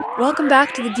Welcome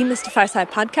back to the Demystify Sci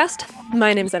podcast.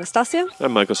 My name is Anastasia.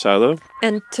 I'm Michael Shiloh.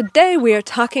 And today we are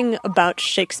talking about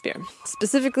Shakespeare.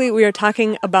 Specifically, we are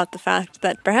talking about the fact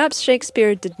that perhaps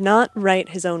Shakespeare did not write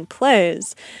his own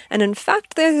plays, and in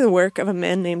fact they are the work of a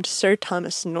man named Sir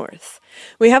Thomas North.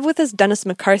 We have with us Dennis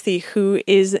McCarthy, who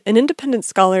is an independent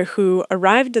scholar who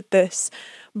arrived at this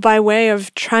by way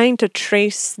of trying to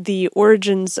trace the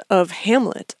origins of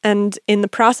Hamlet, and in the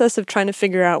process of trying to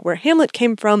figure out where Hamlet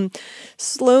came from,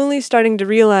 slowly starting to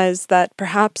realize that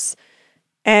perhaps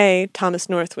A, Thomas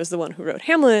North was the one who wrote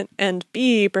Hamlet, and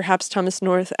B, perhaps Thomas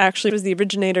North actually was the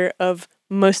originator of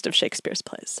most of Shakespeare's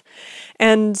plays.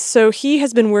 And so he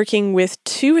has been working with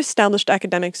two established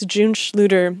academics, June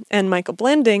Schluter and Michael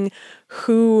Blanding,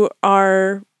 who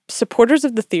are supporters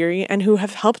of the theory and who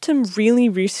have helped him really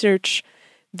research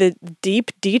the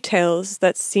deep details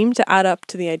that seem to add up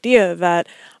to the idea that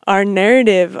our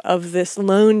narrative of this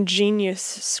lone genius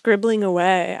scribbling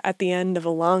away at the end of a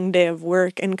long day of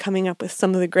work and coming up with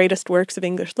some of the greatest works of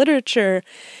English literature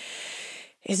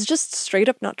is just straight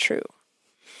up not true.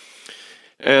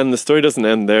 And the story doesn't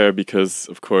end there because,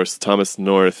 of course, Thomas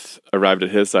North arrived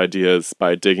at his ideas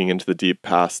by digging into the deep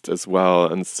past as well.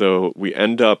 And so we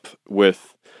end up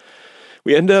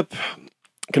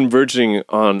converging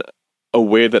on a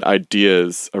way that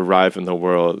ideas arrive in the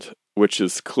world, which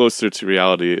is closer to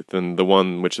reality than the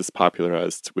one which is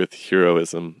popularized with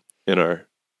heroism in our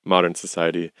modern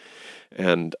society.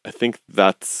 And I think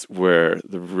that's where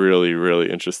the really,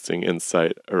 really interesting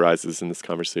insight arises in this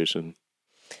conversation.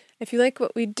 If you like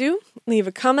what we do, leave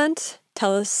a comment,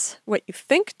 tell us what you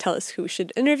think, tell us who we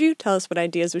should interview, tell us what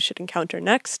ideas we should encounter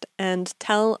next, and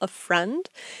tell a friend.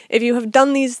 If you have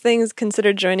done these things,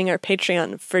 consider joining our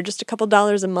Patreon. For just a couple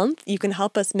dollars a month, you can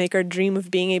help us make our dream of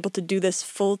being able to do this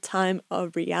full-time a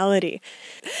reality.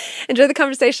 Enjoy the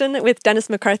conversation with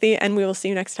Dennis McCarthy, and we will see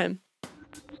you next time.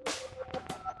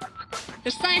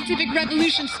 The scientific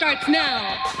revolution starts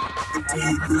now. The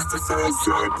Demystify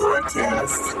Sci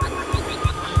podcast.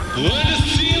 Let us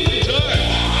see in the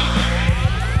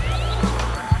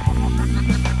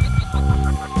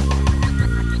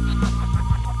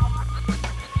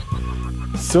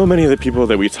dark. So many of the people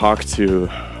that we talk to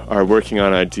are working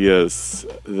on ideas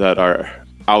that are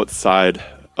outside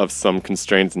of some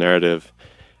constrained narrative.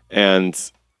 And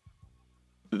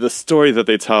the story that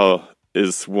they tell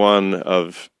is one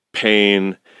of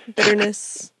pain,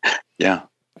 bitterness. Yeah.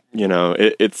 You know,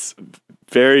 it's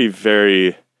very,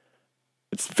 very...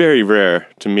 It's very rare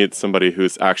to meet somebody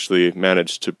who's actually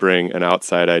managed to bring an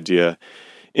outside idea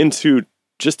into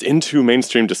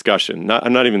mainstream discussion.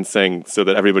 I'm not even saying so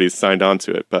that everybody's signed on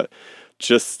to it, but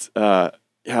just,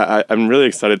 I'm really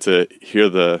excited to hear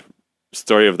the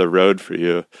story of the road for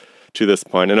you to this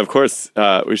point. And of course,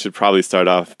 we should probably start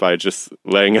off by just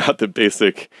laying out the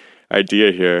basic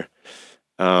idea here.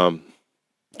 Can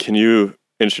you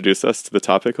introduce us to the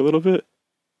topic a little bit?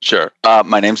 Sure.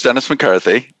 My name's Dennis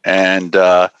McCarthy, and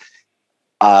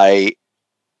I,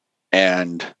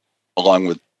 and along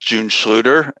with June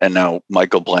Schluter and now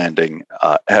Michael Blanding,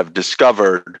 have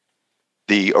discovered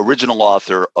the original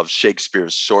author of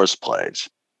Shakespeare's source plays.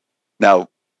 Now,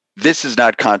 this is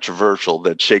not controversial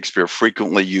that Shakespeare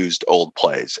frequently used old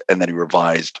plays and then he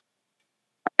revised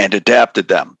and adapted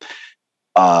them.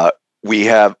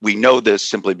 We know this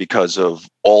simply because of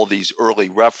all these early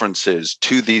references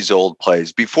to these old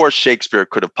plays before Shakespeare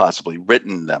could have possibly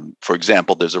written them. For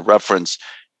example, there's a reference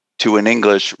to an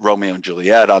English Romeo and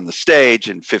Juliet on the stage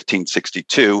in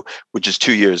 1562, which is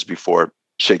 2 years before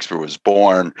Shakespeare was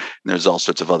born. And there's all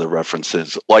sorts of other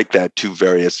references like that to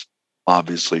various,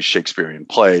 obviously, Shakespearean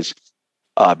plays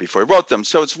before he wrote them.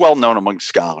 So it's well known among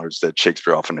scholars that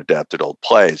Shakespeare often adapted old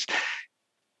plays.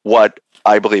 What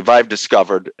I believe I've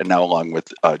discovered, and now along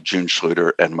with June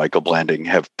Schluter and Michael Blanding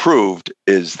have proved,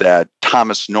 is that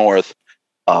Thomas North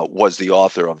was the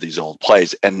author of these old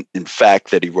plays, and in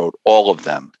fact that he wrote all of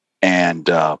them, and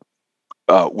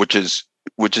which is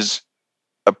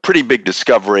a pretty big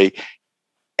discovery.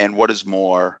 And what is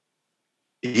more,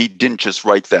 he didn't just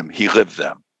write them; he lived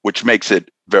them, which makes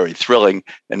it very thrilling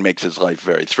and makes his life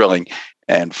very thrilling.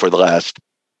 And for the last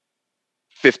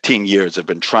 15 years, I've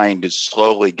been trying to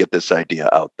slowly get this idea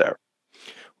out there.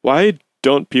 Why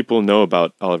don't people know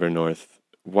about Oliver North?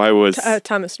 Why was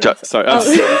Thomas North? Sorry, I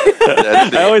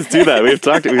always do that. We've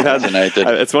had.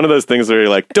 It's one of those things where you're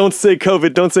like, "Don't say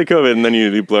COVID," and then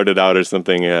you blurt it out or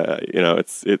something.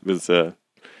 It's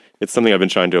something I've been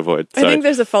trying to avoid. Sorry. I think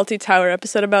there's a Faulty Tower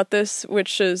episode about this,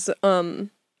 which is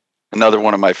another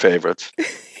one of my favorites.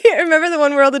 Remember the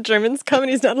one where all the Germans come and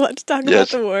he's not allowed to talk about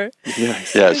the war?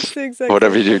 Yes. Exactly.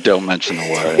 Whatever you do, don't mention the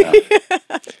war.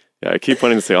 Yeah. Yeah, I keep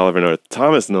wanting to say Oliver North.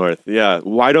 Thomas North. Yeah.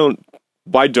 Why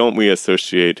don't we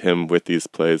associate him with these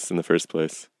plays in the first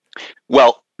place?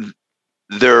 Well,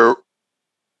 there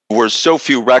were so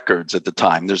few records at the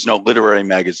time. There's no literary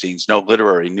magazines, no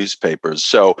literary newspapers.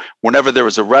 So whenever there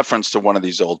was a reference to one of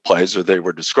these old plays or they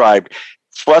were described,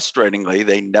 frustratingly,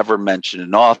 they never mentioned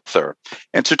an author.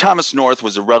 And Sir Thomas North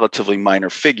was a relatively minor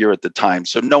figure at the time,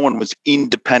 so no one was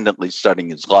independently studying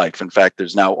his life. In fact,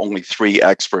 there's now only 3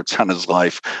 experts on his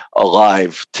life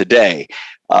alive today,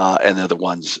 and they're the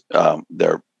ones.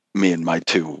 They're me and my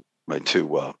two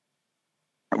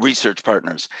research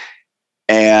partners,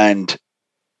 and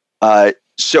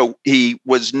so he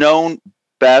was known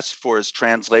best for his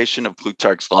translation of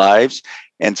Plutarch's Lives,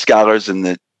 and scholars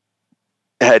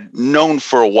had known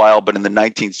for a while, but in the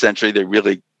 19th century, they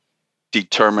really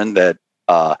determined that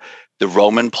the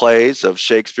Roman plays of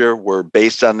Shakespeare were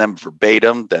based on them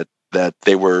verbatim, that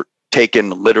they were taken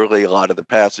literally, a lot of the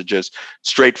passages,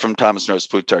 straight from Thomas North's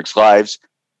Plutarch's Lives.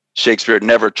 Shakespeare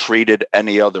never treated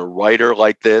any other writer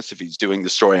like this. If he's doing the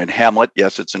story in Hamlet,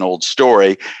 yes, it's an old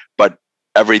story, but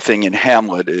everything in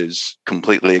Hamlet is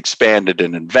completely expanded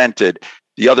and invented.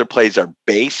 The other plays are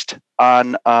based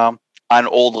on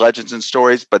old legends and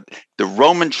stories, but the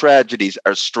Roman tragedies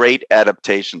are straight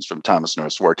adaptations from Thomas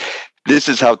North's work. This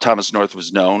is how Thomas North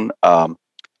was known,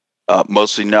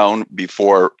 mostly known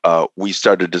before we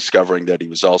started discovering that he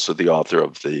was also the author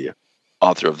of the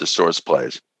source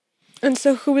plays. And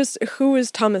so who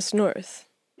is Thomas North?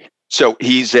 So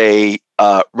he's a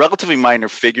relatively minor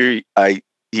figure.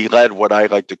 He led what I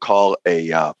like to call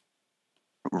a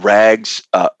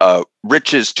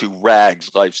riches to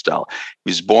rags lifestyle.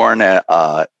 He was born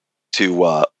to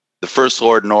the first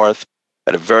Lord North,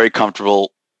 had a very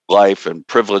comfortable life and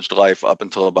privileged life up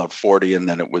until about 40, and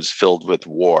then it was filled with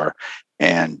war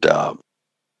and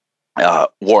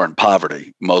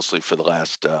poverty, mostly for the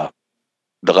last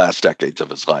decades of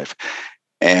his life.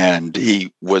 And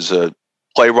he was a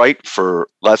playwright for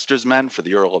Leicester's Men, for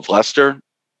the Earl of Leicester.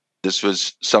 This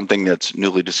was something that's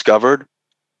newly discovered.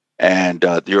 And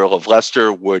the Earl of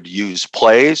Leicester would use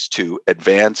plays to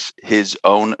advance his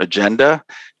own agenda.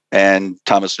 And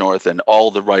Thomas North and all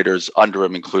the writers under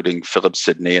him, including Philip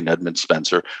Sidney and Edmund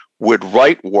Spenser, would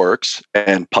write works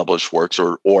and publish works,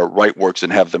 or write works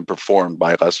and have them performed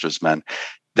by Leicester's Men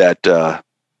that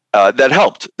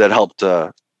helped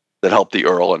the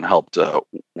Earl and helped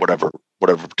whatever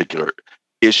particular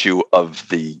issue of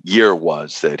the year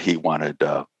was that he wanted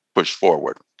pushed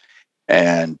forward.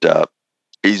 And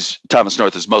Thomas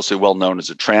North is mostly well known as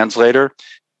a translator,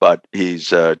 but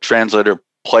he's a translator,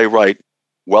 playwright,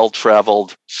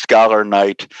 well-traveled, scholar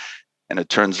knight, and it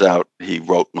turns out he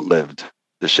wrote and lived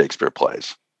the Shakespeare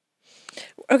plays.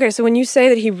 Okay, so when you say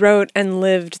that he wrote and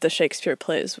lived the Shakespeare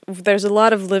plays, there's a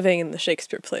lot of living in the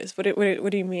Shakespeare plays. What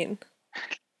do you mean?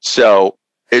 So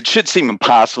it should seem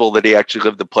impossible that he actually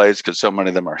lived the plays because so many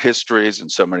of them are histories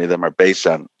and so many of them are based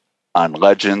on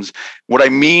legends. What I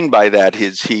mean by that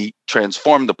is he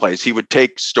transformed the plays. He would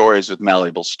take stories with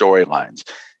malleable storylines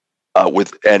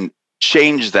and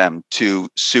change them to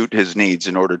suit his needs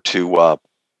in order to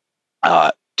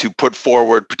put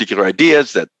forward particular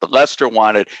ideas that the Leicester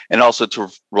wanted, and also to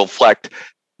reflect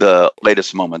the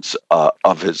latest moments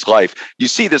of his life. You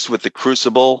see this with The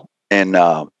Crucible, and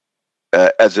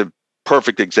as a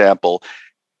perfect example.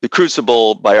 The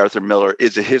Crucible by Arthur Miller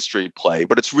is a history play,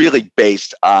 but it's really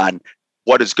based on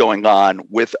what is going on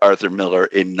with Arthur Miller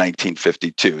in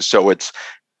 1952. So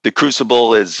The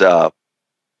Crucible is, the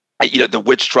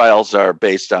witch trials are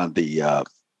based on the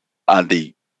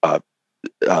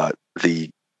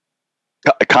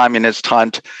communist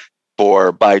hunt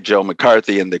by Joe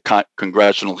McCarthy and the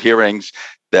congressional hearings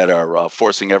that are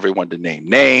forcing everyone to name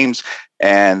names,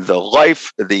 and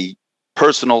the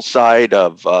personal side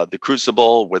of The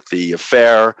Crucible with the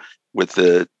affair with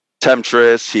the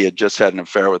temptress. He had just had an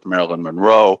affair with Marilyn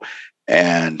Monroe,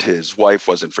 and his wife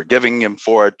wasn't forgiving him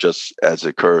for it, just as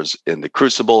occurs in The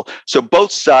Crucible. So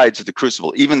both sides of The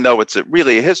Crucible, even though it's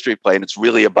really a history play and it's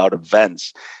really about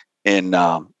events in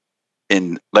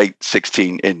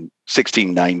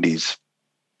 1690s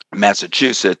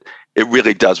Massachusetts, it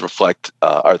really does reflect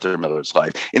Arthur Miller's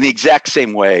life. In the exact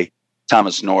same way,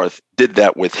 Thomas North did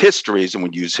that with histories and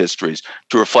would use histories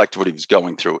to reflect what he was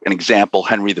going through. An example,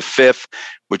 Henry V,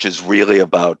 which is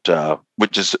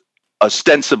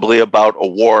ostensibly about a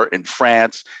war in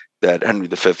France that Henry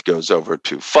V goes over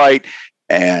to fight.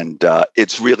 And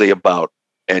it's really about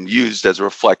and used as a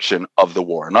reflection of the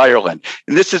war in Ireland.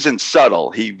 And this isn't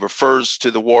subtle. He refers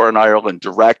to the war in Ireland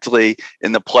directly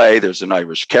in the play. There's an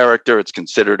Irish character. It's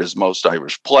considered his most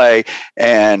Irish play.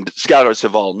 And scholars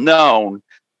have all known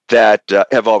that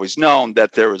have always known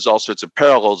that there is all sorts of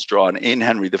parallels drawn in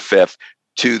Henry V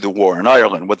to the war in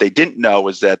Ireland. What they didn't know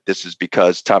is that this is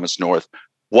because Thomas North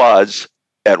was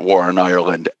at war in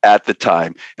Ireland at the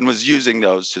time and was using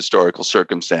those historical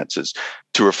circumstances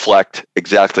to reflect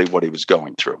exactly what he was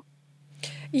going through.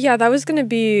 Yeah, that was going to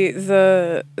be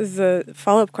the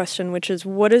follow-up question, which is,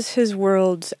 what does his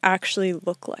world actually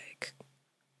look like?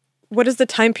 What does the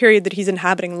time period that he's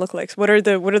inhabiting look like? What are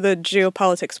the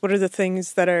geopolitics? What are the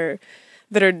things that are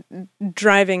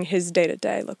driving his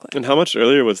day-to-day look like? And how much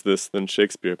earlier was this than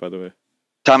Shakespeare, by the way?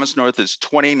 Thomas North is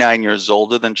 29 years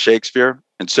older than Shakespeare,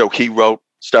 and so he wrote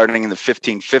starting in the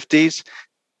 1550s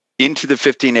into the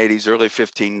 1580s, early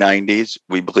 1590s.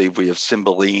 We believe we have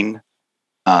Cymbeline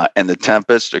and The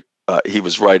Tempest. He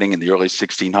was writing in the early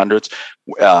 1600s,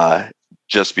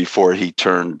 just before he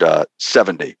turned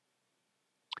 70.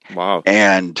 Wow.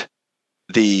 And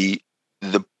the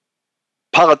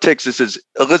politics, this is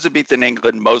Elizabethan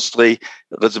England mostly.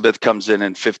 Elizabeth comes in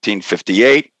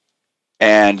 1558,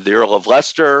 and the Earl of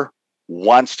Leicester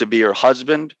wants to be her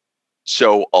husband.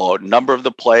 So a number of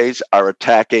the plays are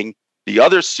attacking the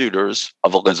other suitors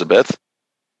of Elizabeth.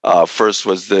 First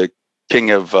was the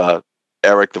King of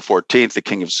Eric XIV, the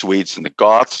King of Swedes and the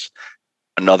Goths.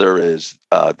 Another is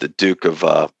the Duke of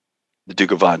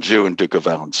Anjou and Duke of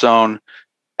Alençon.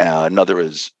 Another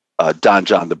is Don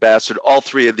John the Bastard. All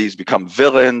three of these become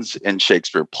villains in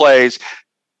Shakespeare plays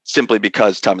simply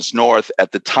because Thomas North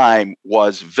at the time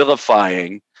was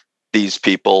vilifying these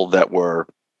people that were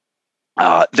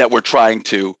trying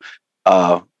to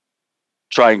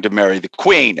marry the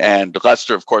queen. And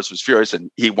Leicester, of course, was furious,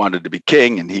 and he wanted to be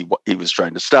king, and he was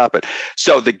trying to stop it.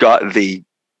 So the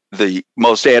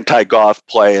most anti-Goth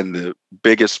play and the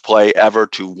biggest play ever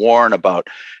to warn about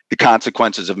the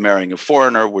consequences of marrying a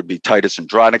foreigner would be Titus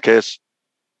Andronicus,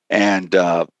 and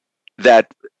that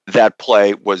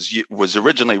play was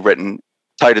originally written,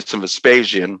 Titus and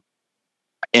Vespasian,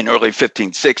 in early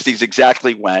 1560s,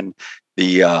 exactly when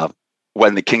the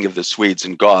King of the Swedes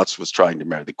and Goths was trying to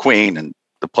marry the queen, and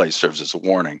the play serves as a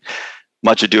warning.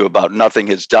 Much Ado About Nothing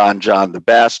has Don John the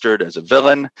Bastard as a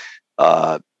villain,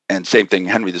 and same thing,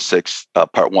 Henry VI,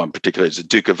 Part 1, particularly as the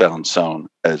Duke of Alençon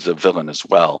as a villain as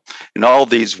well. And all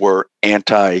these were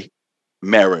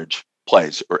anti-marriage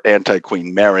plays, or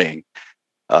anti-queen marrying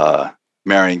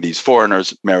these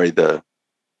foreigners, marry the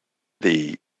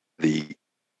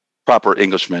proper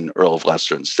Englishman, Earl of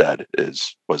Leicester instead,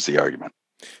 was the argument.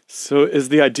 So is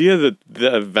the idea that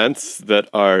the events that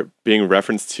are being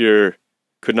referenced here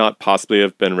could not possibly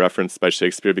have been referenced by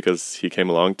Shakespeare because he came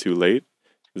along too late?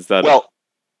 Is that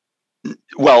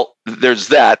well, there's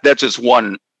that. That's just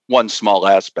one small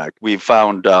aspect. We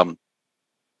found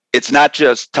it's not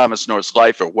just Thomas North's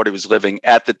life or what he was living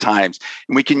at the times,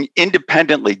 and we can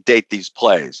independently date these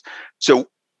plays. So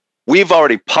we've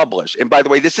already published, and by the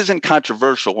way, this isn't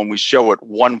controversial when we show it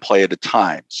one play at a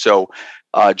time. So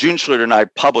June Schluter and I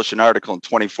published an article in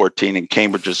 2014 in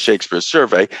Cambridge's Shakespeare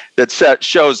Survey that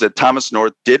shows that Thomas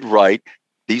North did write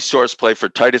the source play for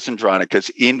Titus Andronicus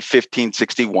in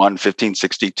 1561,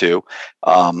 1562,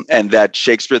 and that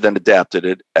Shakespeare then adapted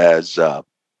it as the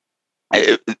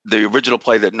original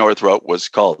play that North wrote was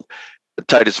called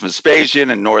Titus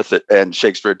Vespasian, and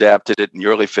Shakespeare adapted it in the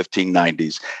early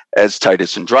 1590s as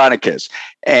Titus Andronicus.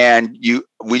 And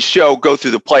we go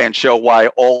through the play and show why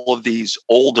all of these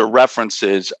older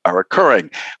references are occurring.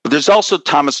 But there's also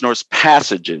Thomas North's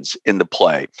passages in the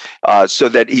play, so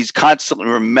that he's constantly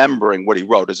remembering what he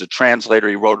wrote. As a translator,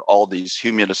 he wrote all these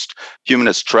humanist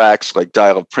tracts like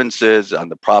Dial of Princes on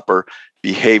the proper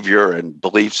behavior and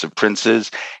beliefs of princes.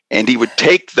 And he would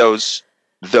take those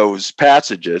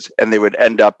passages and they would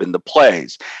end up in the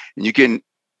plays. And you can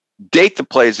date the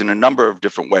plays in a number of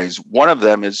different ways. One of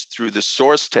them is through the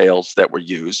source tales that were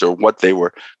used, or what they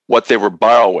were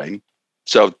borrowing.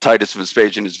 So Titus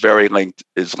Vespasian is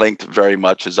linked very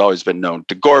much, has always been known,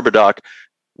 to Gorboduc,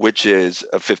 which is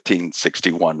a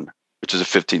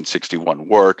 1561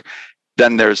 work.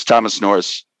 Then there's Thomas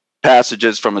North's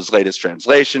passages from his latest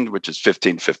translation, which is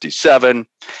 1557.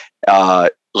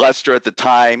 Leicester at the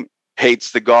time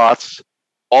hates the Goths.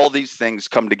 All these things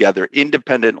come together,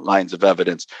 independent lines of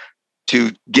evidence,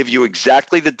 to give you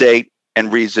exactly the date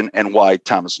and reason and why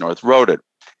Thomas North wrote it.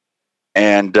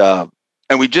 And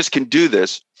we just can do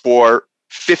this for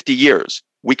 50 years.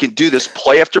 We can do this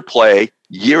play after play,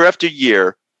 year after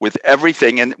year, with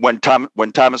everything. And when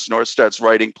Thomas North starts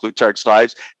writing Plutarch's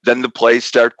Lives, then the plays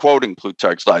start quoting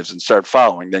Plutarch's Lives and start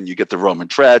following. Then you get the Roman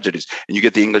tragedies, and you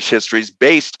get the English histories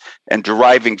based and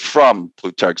deriving from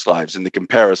Plutarch's Lives and the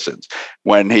comparisons.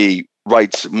 When he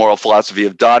writes Moral Philosophy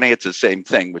of Donnie. It's the same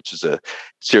thing, which is a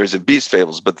series of beast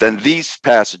fables. But then these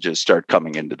passages start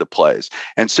coming into the plays.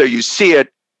 And so you see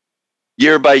it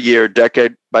year by year,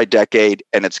 decade by decade,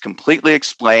 and it's completely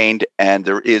explained. And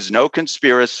there is no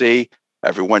conspiracy.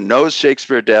 Everyone knows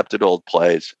Shakespeare adapted old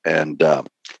plays. And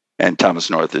Thomas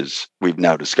North we've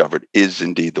now discovered, is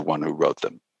indeed the one who wrote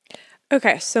them.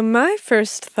 Okay, so my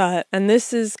first thought, and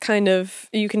this is kind of,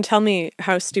 you can tell me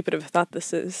how stupid of a thought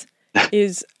this is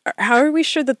how are we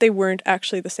sure that they weren't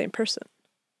actually the same person?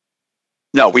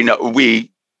 No, we know.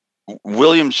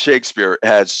 William Shakespeare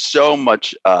has so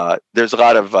much. There's a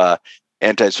lot of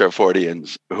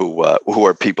anti-Stratfordians who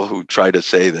are people who try to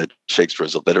say that Shakespeare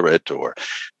is illiterate or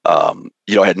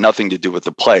had nothing to do with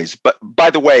the plays. But by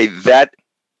the way, that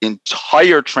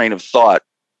entire train of thought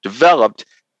developed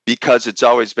because it's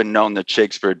always been known that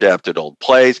Shakespeare adapted old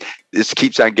plays. This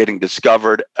keeps on getting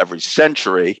discovered every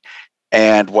century.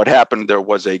 And what happened, there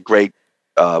was a great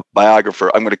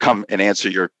biographer. I'm going to come and answer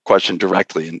your question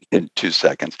directly in 2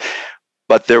 seconds.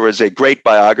 But there was a great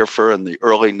biographer in the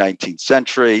early 19th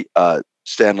century,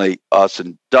 Stanley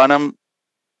Austin Dunham,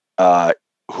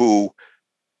 who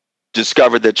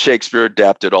discovered that Shakespeare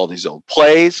adapted all these old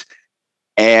plays.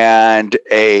 And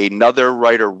another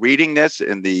writer reading this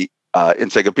in the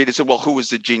encyclopedia said, well, who was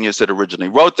the genius that originally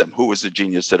wrote them? Who was the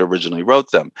genius that originally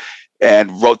wrote them?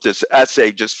 And wrote this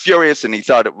essay just furious. And he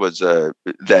thought it was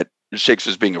that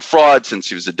Shakespeare was being a fraud since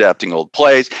he was adapting old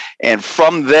plays. And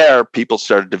from there, people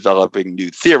started developing new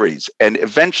theories. And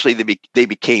eventually they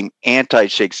became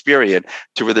anti-Shakespearean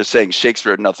to where they're saying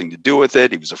Shakespeare had nothing to do with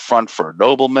it. He was a front for a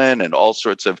nobleman and all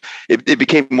sorts of, it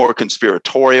became more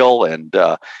conspiratorial and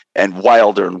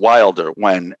wilder and wilder,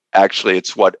 when actually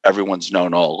it's what everyone's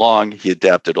known all along. He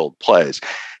adapted old plays.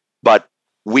 But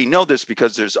we know this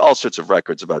because there's all sorts of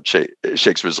records about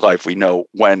Shakespeare's life. We know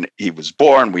when he was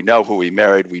born. We know who he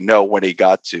married. We know when he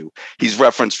got to. He's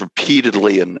referenced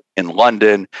repeatedly in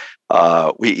London.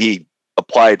 He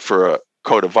applied for a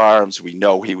coat of arms. We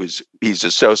know he's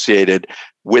associated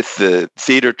with the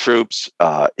theater troops.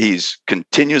 He's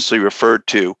continuously referred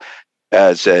to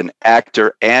as an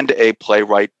actor and a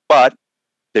playwright, but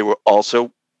they were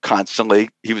also constantly,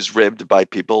 he was ribbed by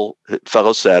people,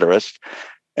 fellow satirists,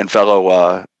 and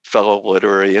fellow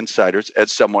literary insiders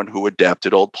as someone who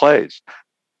adapted old plays.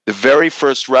 The very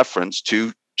first reference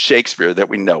to Shakespeare that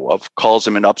we know of calls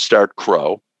him an upstart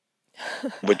crow,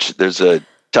 which there's a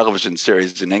television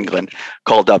series in England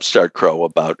called Upstart Crow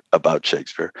about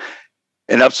Shakespeare.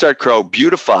 An upstart crow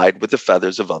beautified with the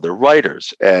feathers of other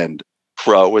writers. And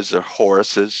crow is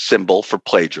Horace's symbol for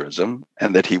plagiarism,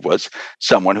 and that he was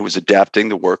someone who was adapting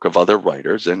the work of other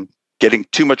writers and getting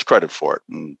too much credit for it.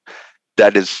 And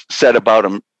that is said about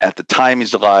him at the time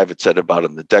he's alive. It's said about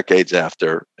him the decades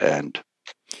after. And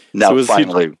now was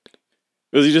finally...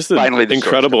 Was he just an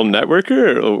incredible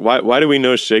networker? Or why do we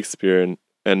know Shakespeare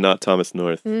and not Thomas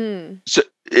North? So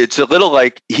it's a little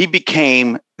like he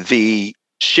became the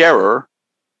sharer,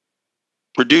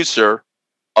 producer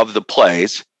of the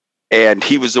plays, and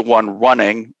he was the one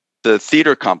running the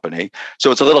theater company. So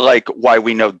it's a little like why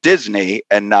we know Disney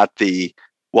and not the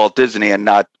Walt Disney and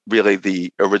not really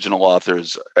the original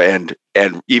authors and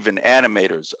even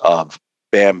animators of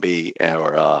Bambi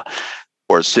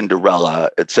or Cinderella,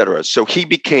 etc. So he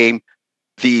became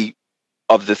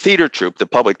of the theater troupe, the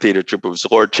public theater troupe. It was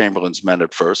Lord Chamberlain's Men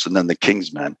at first, and then the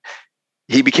King's Men.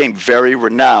 He became very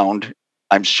renowned.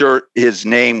 I'm sure his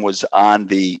name was on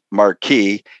the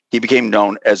marquee. He became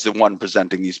known as the one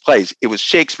presenting these plays. It was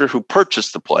Shakespeare who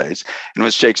purchased the plays, and it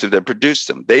was Shakespeare that produced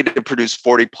them. They did produce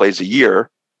 40 plays a year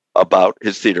about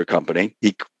his theater company.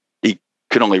 He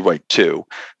could only write 2.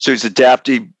 So he's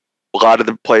adapting. A lot of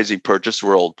the plays he purchased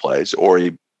were old plays, or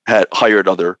he had hired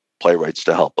other playwrights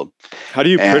to help him. How do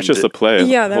you purchase a play?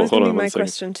 Yeah, that was going to be my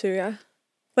question too, yeah.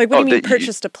 Like, what do you mean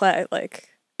purchased a play? Like,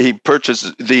 he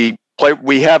purchased the play.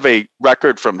 We have a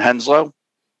record from Henslow,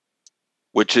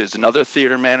 which is another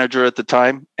theater manager at the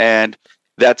time, and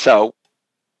that's how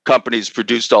companies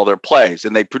produced all their plays,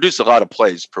 and they produced a lot of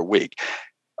plays per week.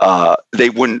 They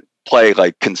wouldn't play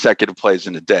like consecutive plays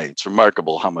in a day. It's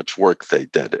remarkable how much work they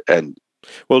did. And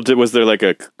well, was there like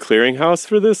a clearinghouse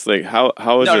for this? Like how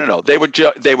is it? No. They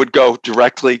would go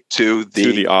directly to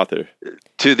the author.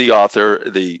 To the author.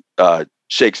 The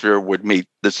Shakespeare would meet.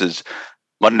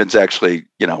 London's actually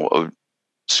a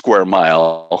square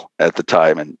mile at the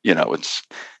time, and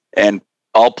and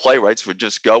all playwrights would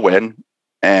just go in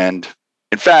and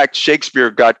In fact, Shakespeare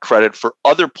got credit for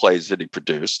other plays that he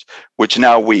produced, which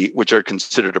are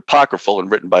considered apocryphal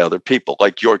and written by other people,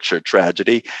 like Yorkshire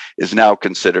Tragedy is now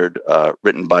considered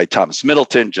written by Thomas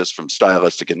Middleton, just from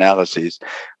stylistic analyses.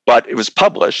 But it was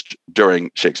published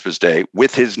during Shakespeare's day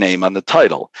with his name on the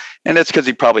title. And that's because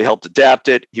he probably helped adapt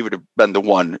it. He would have been the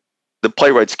one, the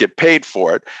playwrights get paid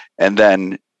for it, and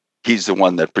then he's the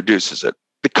one that produces it.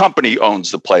 The company owns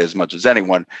the play as much as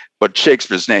anyone, but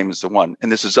Shakespeare's name is the one.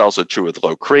 And this is also true with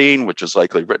Locrine, which was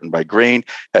likely written by Greene,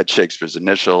 had Shakespeare's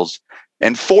initials.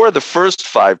 And for the first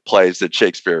 5 plays that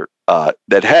Shakespeare,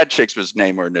 that had Shakespeare's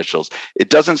name or initials,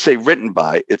 it doesn't say written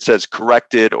by, it says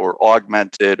corrected or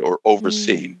augmented or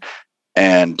overseen.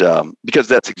 And because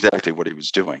that's exactly what he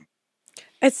was doing.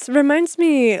 It reminds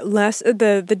me less,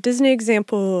 the Disney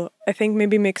example, I think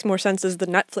maybe makes more sense as the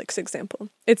Netflix example.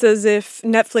 It's as if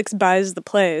Netflix buys the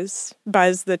plays,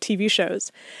 buys the TV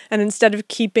shows, and instead of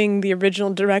keeping the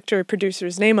original director or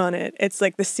producer's name on it, it's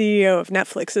like the CEO of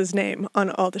Netflix's name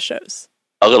on all the shows.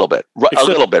 A little bit.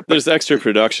 There's extra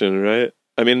production, right?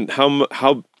 I mean,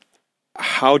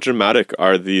 how dramatic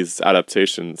are these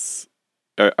adaptations?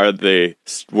 Are they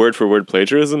word-for-word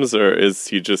plagiarisms, or is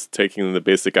he just taking the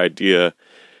basic idea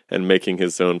and making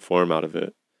his own form out of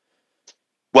it?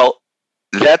 Well,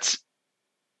 that's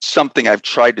something I've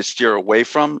tried to steer away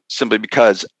from, simply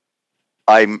because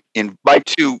I'm in my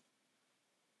two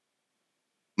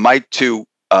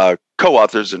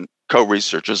co-authors and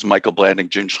co-researchers, Michael Blanding,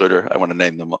 June Schluter. I want to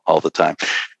name them all the time.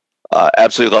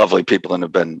 Absolutely lovely people,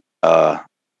 and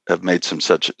have made some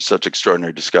such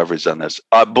extraordinary discoveries on this.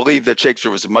 I believe that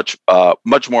Shakespeare was much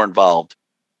more involved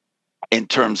in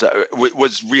terms of,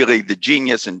 was really the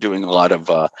genius in doing a lot of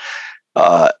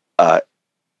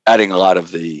adding a lot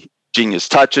of the genius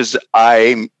touches.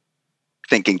 I'm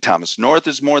thinking Thomas North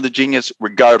is more the genius,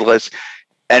 regardless.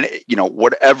 And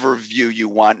whatever view you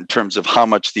want in terms of how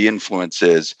much the influence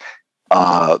is,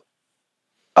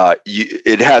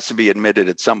 it has to be admitted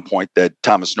at some point that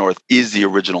Thomas North is the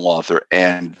original author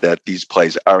and that these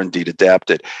plays are indeed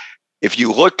adapted. If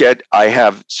you look at, I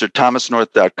have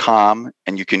sirthomasnorth.com,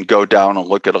 and you can go down and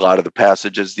look at a lot of the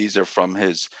passages. These are from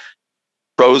his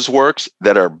prose works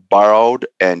that are borrowed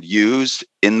and used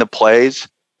in the plays.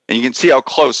 And you can see how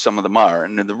close some of them are.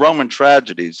 And in the Roman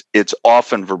tragedies, it's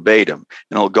often verbatim,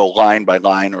 and it'll go line by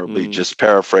line, or it'll be just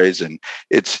paraphrase. And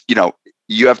it's,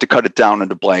 you have to cut it down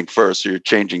into blank verse, so you're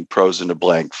changing prose into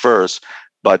blank verse.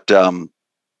 But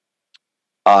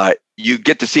you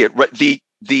get to see it.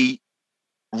 The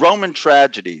Roman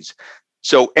tragedies,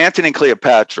 so Antony and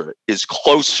Cleopatra is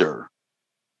closer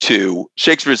to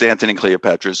Shakespeare's Antony and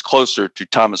Cleopatra is closer to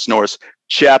Thomas North's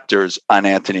chapters on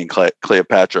Antony and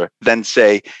Cleopatra than,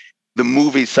 say, the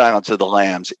movie Silence of the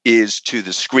Lambs is to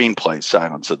the screenplay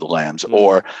Silence of the Lambs,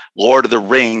 or Lord of the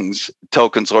Rings,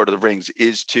 Tolkien's Lord of the Rings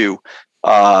is to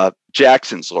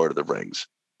Jackson's Lord of the Rings.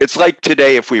 It's like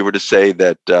today if we were to say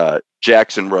that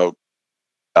Jackson wrote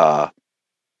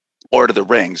Lord of the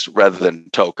Rings rather than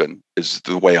Tolkien, is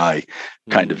the way I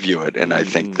kind of view it. And I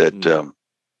think that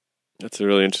that's a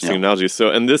really interesting analogy. So,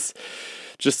 and this,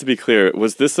 just to be clear,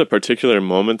 was this a particular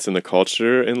moment in the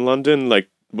culture in London? Like,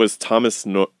 was Thomas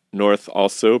North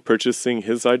also purchasing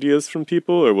his ideas from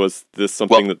people, or was this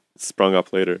something that sprung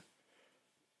up later?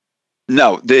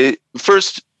 No, the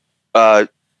first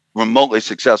remotely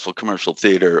successful commercial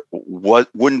theater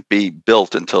wouldn't be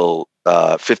built until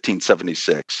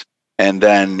 1576. And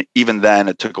then, even then,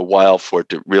 it took a while for it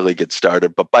to really get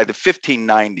started. But by the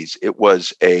 1590s,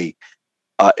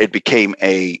 it became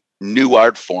a new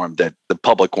art form that the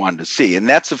public wanted to see. And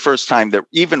that's the first time that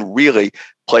even really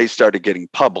plays started getting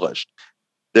published.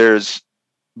 There's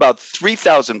about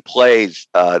 3,000 plays.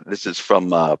 This is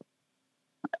from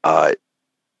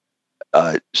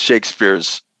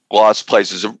Shakespeare's Lost Plays.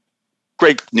 There's a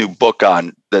great new book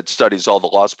that studies all the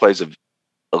lost plays of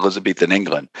Elizabethan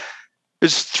England.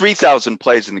 There's 3,000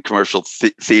 plays in the commercial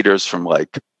theaters from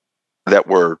that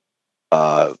were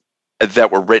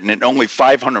written, and only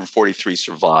 543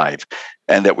 survive,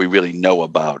 and that we really know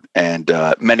about. And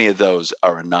many of those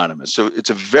are anonymous. So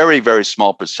it's a very, very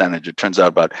small percentage. It turns out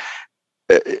about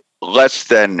less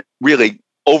than, really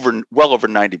well over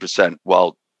 90%,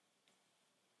 while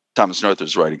Thomas North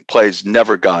was writing plays,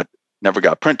 never got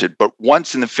printed. But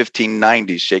once in the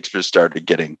 1590s, Shakespeare started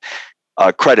getting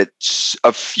credit.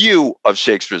 A few of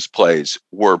Shakespeare's plays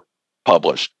were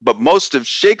published, but most of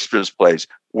Shakespeare's plays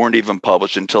weren't even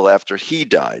published until after he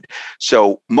died.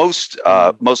 So most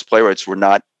playwrights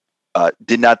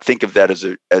did not think of that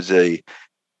as a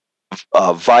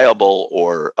viable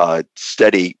or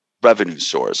steady revenue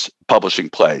source.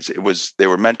 They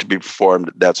were meant to be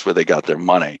performed. That's where they got their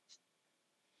money.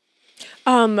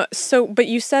 But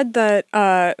you said that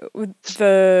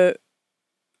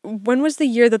when was the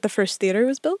year that the first theater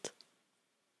was built?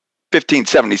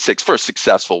 1576, first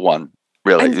successful one,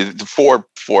 really. Four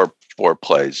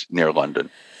plays near London.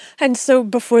 And so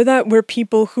before that, were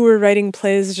people who were writing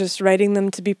plays just writing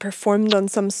them to be performed on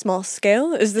some small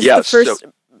scale? Is this the first?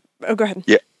 Oh, go ahead.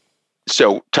 Yeah.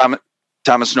 So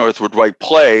Thomas North would write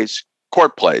plays,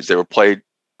 court plays. They were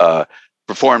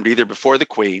performed either before the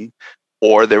Queen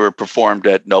or they were performed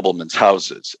at noblemen's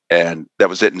houses. And that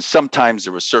was it. And sometimes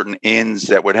there were certain inns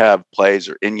that would have plays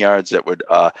or inn yards that would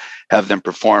have them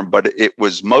performed. But it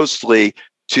was mostly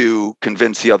to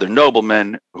convince the other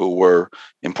noblemen who were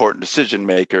important decision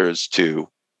makers to,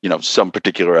 some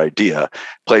particular idea.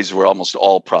 Plays were almost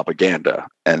all propaganda.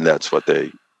 And that's what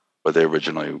they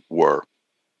originally were.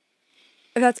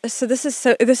 This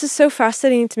is so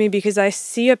fascinating to me because I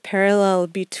see a parallel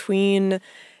between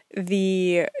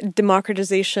the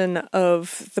democratization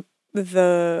of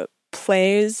the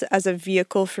plays as a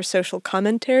vehicle for social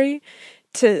commentary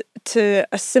to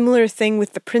a similar thing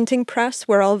with the printing press,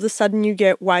 where all of a sudden you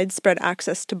get widespread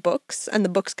access to books, and the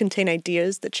books contain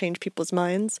ideas that change people's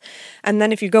minds. And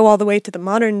then if you go all the way to the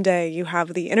modern day, you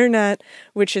have the internet,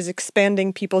 which is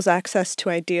expanding people's access to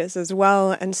ideas as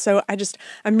well. And so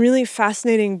I'm really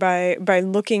fascinated by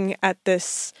looking at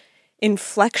this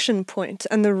inflection point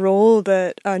and the role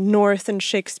that North and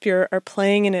Shakespeare are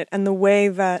playing in it, and the way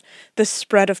that the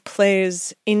spread of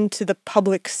plays into the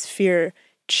public sphere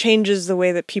changes the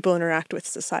way that people interact with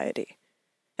society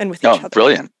and with each other.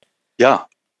 Brilliant. Yeah,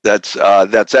 that's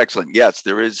excellent. Yes,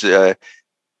 there is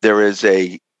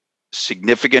a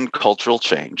significant cultural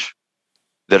change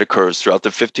that occurs throughout the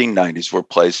 1590s where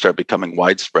plays start becoming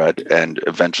widespread and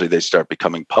eventually they start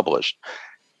becoming published.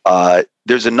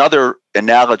 There's another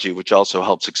analogy which also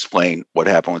helps explain what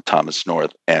happened with Thomas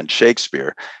North and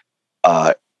Shakespeare.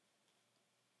 As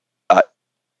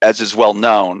is well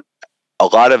known, a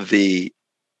lot of the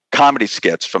comedy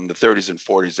skits from the 30s and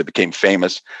 40s that became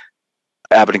famous,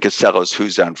 Abbott and Costello's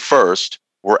Who's on First,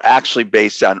 were actually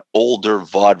based on older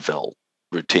vaudeville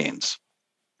routines.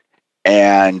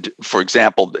 And for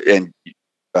example, in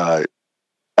Abbott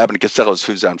and Costello's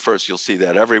Who's on First, you'll see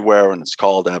that everywhere, and it's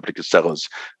called Abbott and Costello's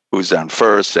Who's on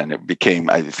First, and it became,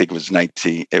 I think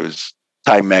it was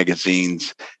Time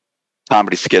Magazine's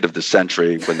comedy skit of the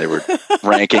century when they were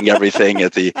ranking everything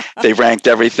they ranked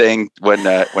everything when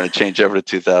it changed over to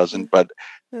 2000, but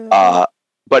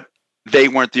they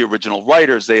weren't the original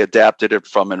writers. They adapted it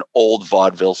from an old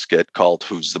vaudeville skit called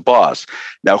Who's the Boss.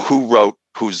 Now, who wrote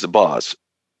Who's the Boss?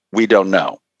 We don't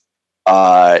know.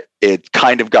 It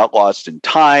kind of got lost in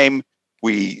time.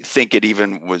 We think it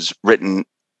even was written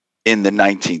in the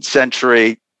 19th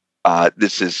century.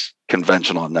 This is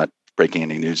conventional. I'm not breaking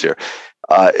any news here.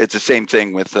 It's the same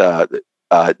thing with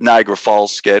Niagara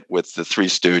Falls skit with the Three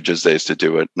Stooges. They used to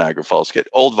do a Niagara Falls skit,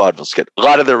 old vaudeville skit. A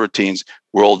lot of their routines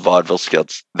were old vaudeville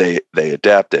skits they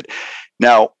adapted.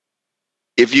 Now,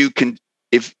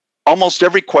 if almost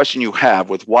every question you have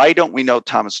with why don't we know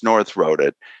Thomas North wrote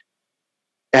it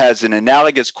has an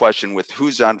analogous question with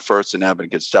Who's on First and Abbott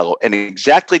and Costello, and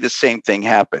exactly the same thing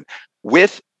happened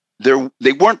with.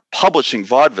 They weren't publishing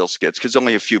vaudeville skits because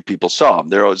only a few people saw them.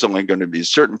 There was only going to be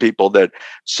certain people that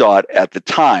saw it at the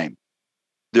time.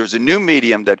 There's a new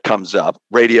medium that comes up,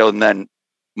 radio and then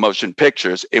motion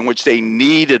pictures, in which they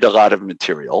needed a lot of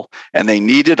material and they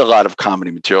needed a lot of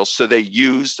comedy material. So they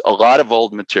used a lot of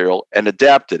old material and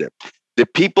adapted it. The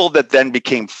people that then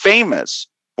became famous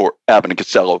for Abbott and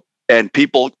Costello and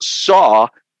people saw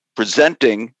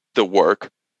presenting the work,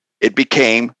 it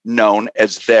became known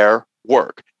as their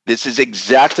work. This is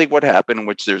exactly what happened, in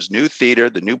which there's new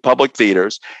theater, the new public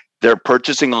theaters. They're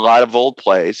purchasing a lot of old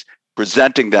plays,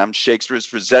 presenting them. Shakespeare is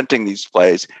presenting these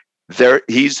plays.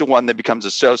 He's the one that becomes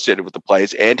associated with the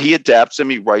plays, and he adapts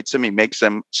them, he writes them, he makes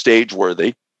them stage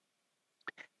worthy.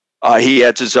 He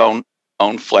adds his own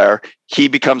flair. He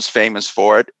becomes famous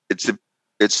for it.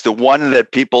 It's the one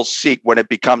that people seek when it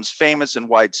becomes famous and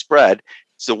widespread.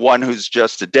 It's the one who's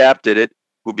just adapted it,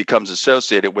 who becomes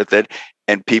associated with it,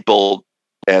 and people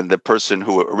and the person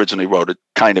who originally wrote it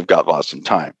kind of got lost in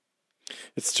time.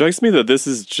 It strikes me that this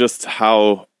is just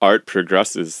how art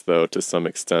progresses, though, to some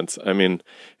extent. I mean,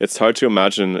 it's hard to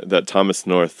imagine that Thomas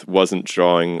North wasn't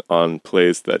drawing on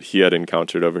plays that he had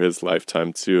encountered over his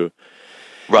lifetime, too.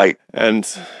 Right. And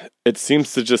it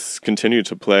seems to just continue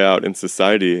to play out in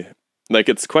society. Like,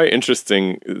 it's quite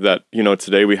interesting that,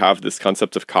 today we have this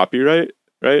concept of copyright,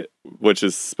 right? Which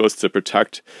is supposed to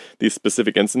protect these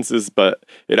specific instances, but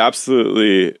it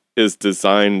absolutely is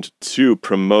designed to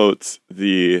promote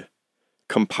the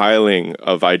compiling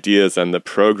of ideas and the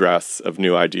progress of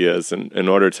new ideas in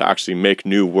order to actually make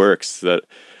new works that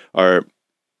are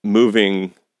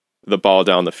moving the ball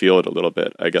down the field a little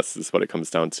bit, I guess is what it comes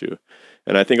down to.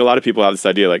 And I think a lot of people have this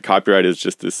idea like copyright is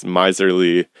just this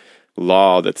miserly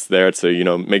law that's there to, you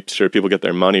know, make sure people get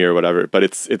their money or whatever. But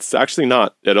it's actually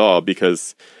not at all,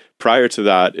 because prior to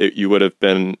that, you would have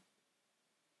been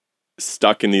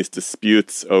stuck in these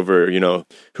disputes over, you know,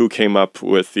 who came up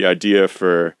with the idea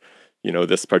for, you know,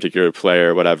 this particular play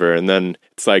or whatever. And then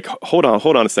it's like, hold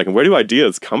on a second. Where do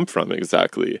ideas come from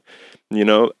exactly? You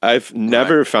know, I've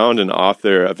never found an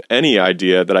author of any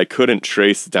idea that I couldn't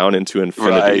trace down into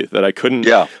infinity, that I couldn't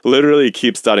literally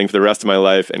keep studying for the rest of my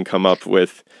life and come up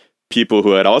with people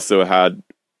who had also had,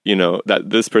 you know,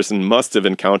 that this person must have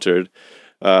encountered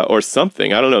or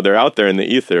something. I don't know. They're out there in the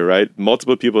ether, right?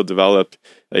 Multiple people developed,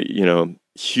 you know,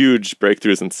 huge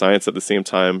breakthroughs in science at the same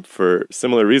time for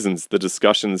similar reasons. The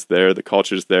discussion's there, the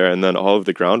culture's there, and then all of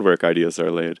the groundwork ideas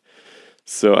are laid.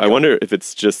 So I wonder if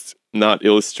it's just not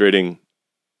illustrating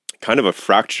kind of a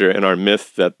fracture in our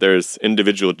myth that there's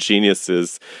individual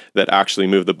geniuses that actually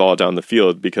move the ball down the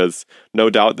field, because no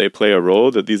doubt they play a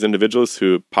role, that these individuals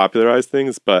who popularize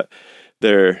things, but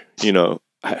they're, you know,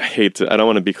 I don't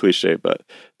want to be cliche, but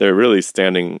they're really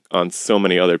standing on so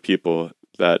many other people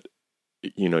that,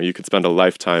 you know, you could spend a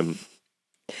lifetime.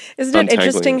 Isn't it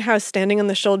interesting how standing on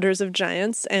the shoulders of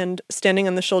giants and standing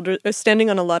on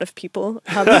a lot of people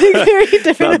have like very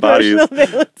different emotional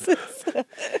valences?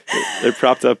 They're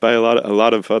propped up by a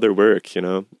lot of other work. You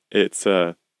know, it's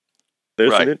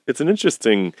it's an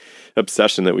interesting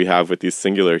obsession that we have with these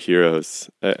singular heroes.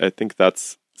 I think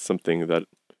that's something that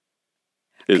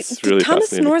is really Did Thomas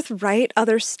fascinating. North write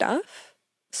other stuff?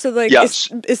 So, like, yes.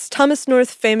 is Thomas North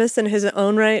famous in his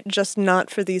own right, just not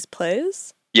for these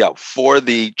plays? Yeah, for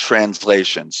the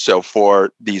translations. So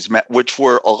for these, which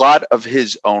were a lot of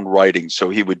his own writing. So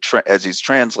he would, as he's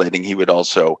translating, he would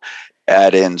also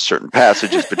add in certain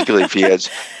passages, particularly if he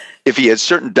has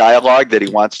certain dialogue that he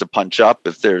wants to punch up.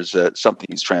 If there's something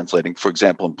he's translating, for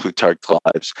example, in Plutarch's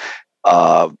Lives,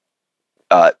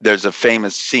 there's a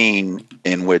famous scene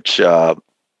in which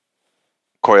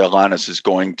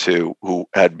Coriolanus who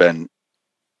had been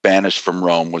banished from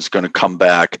Rome, was going to come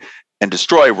back and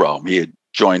destroy Rome. He had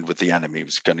joined with the enemy. He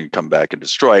was going to come back and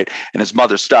destroy it. And his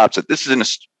mother stops it. This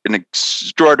is an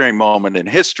extraordinary moment in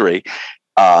history,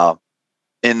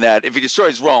 in that if he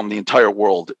destroys Rome, the entire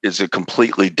world is a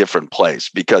completely different place,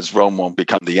 because Rome won't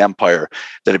become the empire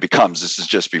that it becomes. This is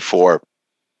just before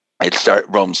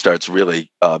Rome starts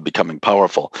really becoming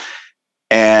powerful.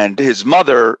 And his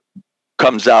mother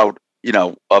comes out, you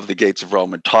know, of the gates of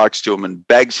Rome and talks to him and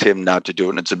begs him not to do it.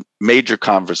 And it's a major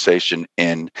conversation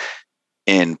in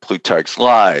Plutarch's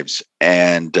Lives.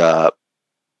 And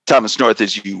Thomas North,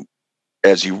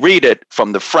 as you read it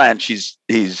from the French,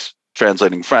 he's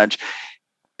translating French.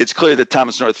 It's clear that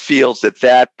Thomas North feels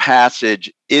that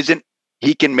passage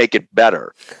he can make it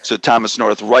better. So Thomas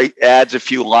North adds a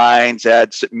few lines,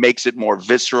 makes it more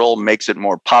visceral, makes it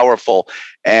more powerful,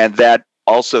 and that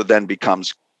also then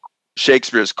becomes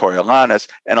Shakespeare's Coriolanus.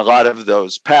 And a lot of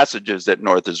those passages that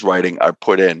North is writing are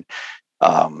put in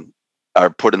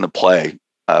the play.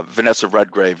 Vanessa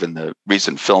Redgrave, in the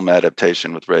recent film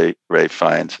adaptation with Ray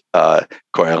Fiennes,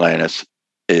 Coriolanus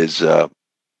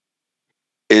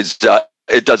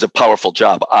it does a powerful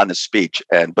job on the speech,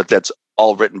 but that's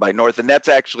all written by North, and that's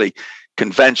actually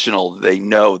conventional. They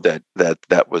know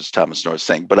that was Thomas North's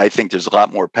thing, but I think there's a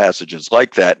lot more passages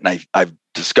like that, and I've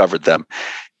discovered them.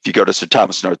 If you go to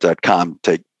sirthomasnorth.com,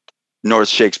 take North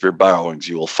Shakespeare borrowings,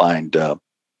 you will find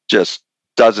just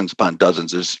dozens upon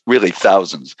dozens. There's really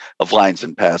thousands of lines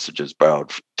and passages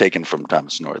taken from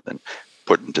Thomas North and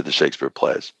put into the Shakespeare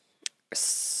plays.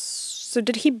 So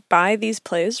did he buy these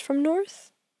plays from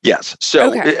North? Yes.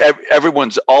 So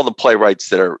all the playwrights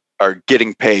that are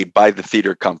getting paid by the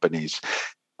theater companies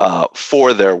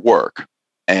for their work.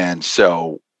 And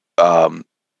so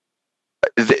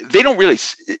they don't really,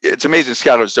 it's amazing,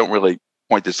 scholars don't really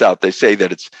point this out. They say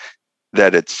that it's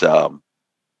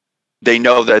they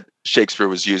know that Shakespeare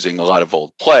was using a lot of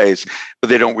old plays, but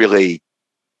they don't really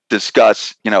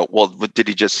discuss, well, did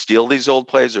he just steal these old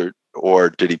plays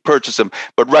or did he purchase them?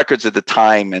 But records at the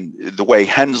time and the way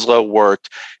Henslow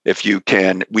worked,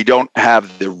 we don't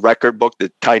have the record book,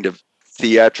 the kind of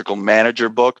theatrical manager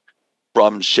book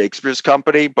from Shakespeare's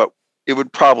company, but it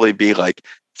would probably be like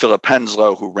Philip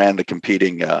Henslow, who ran the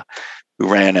competing,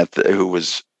 who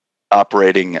was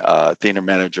operating theater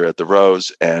manager at the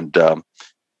Rose, and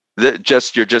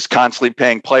you're just constantly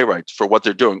paying playwrights for what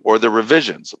they're doing, or the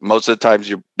revisions. Most of the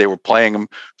times they were playing them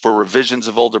for revisions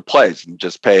of older plays, and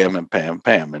just pay them. And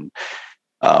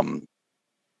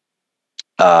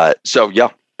So yeah,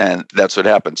 and that's what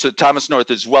happened. So Thomas North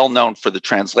is well known for the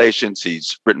translations.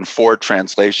 He's written 4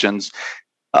 translations,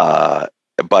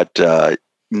 but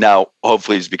now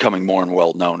hopefully he's becoming more and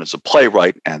well known as a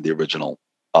playwright and the original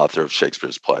author of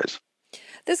Shakespeare's plays.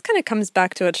 This kind of comes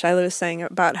back to what Shiloh was saying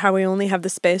about how we only have the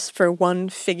space for one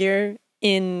figure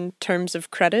in terms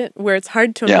of credit, where it's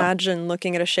hard to imagine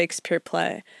looking at a Shakespeare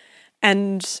play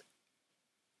and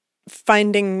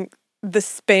finding the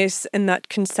space in that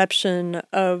conception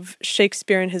of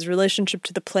Shakespeare and his relationship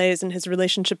to the plays and his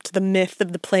relationship to the myth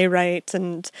of the playwright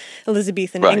and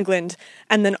Elizabethan England,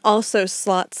 and then also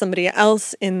slot somebody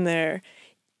else in there.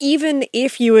 Even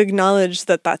if you acknowledge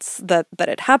that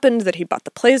it happened, that he bought the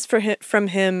plays from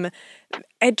him,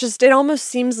 it almost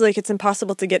seems like it's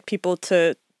impossible to get people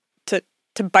to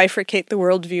bifurcate the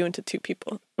worldview into 2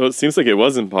 people. Well, it seems like it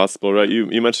was impossible, right?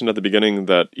 You mentioned at the beginning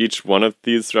that each one of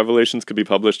these revelations could be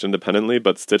published independently,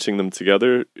 but stitching them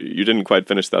together, you didn't quite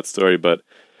finish that story, but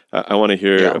I want to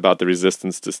hear about the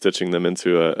resistance to stitching them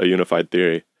into a unified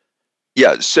theory.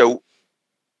 Yeah, so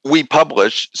we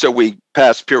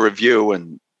passed peer review,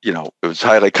 and it was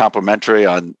highly complimentary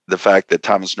on the fact that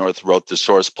Thomas North wrote the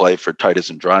source play for Titus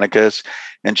Andronicus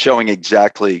and showing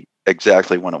exactly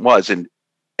when it was.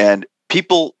 And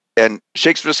people and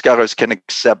Shakespeare scholars can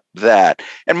accept that.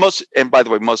 And by the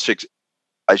way,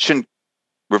 I shouldn't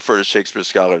refer to Shakespeare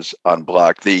scholars en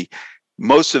bloc.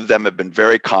 Most of them have been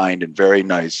very kind and very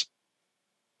nice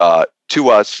to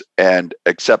us and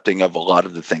accepting of a lot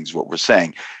of the things what we're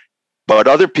saying. But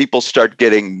other people start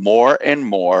getting more and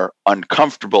more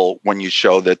uncomfortable when you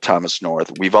show that Thomas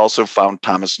North. We've also found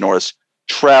Thomas North's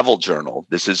travel journal.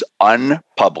 This is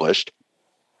unpublished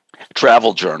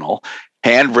travel journal,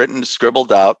 handwritten,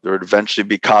 scribbled out. There would eventually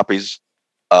be copies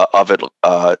of it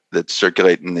that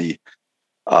circulate in the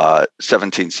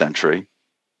 17th century,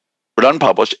 but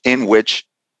unpublished, in which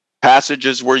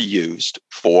passages were used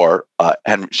for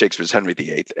Shakespeare's Henry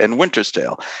VIII and Winter's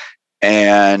Tale.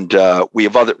 And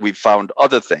we've found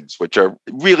other things which are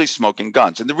really smoking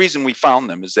guns. And the reason we found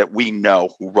them is that we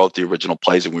know who wrote the original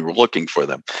plays and we were looking for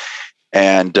them.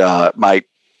 And my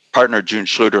partner June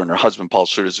Schluter and her husband Paul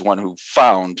Schluter is the one who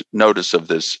found notice of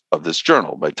this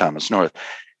journal by Thomas North.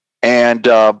 And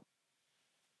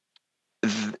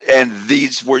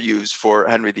these were used for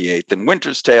Henry VIII and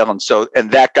Winter's Tale. And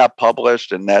that got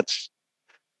published, and that's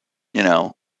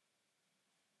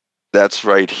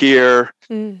right here.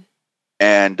 Mm.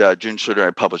 And June Schluter and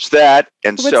I published that.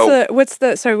 And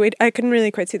sorry, wait, I couldn't really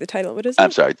quite see the title. What is it?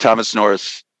 I'm sorry, Thomas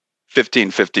North's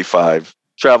 1555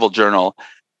 travel journal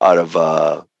out of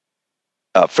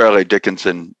Fairleigh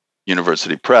Dickinson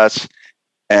University Press.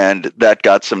 And that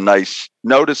got some nice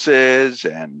notices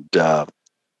and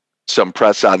some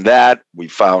press on that. We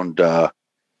found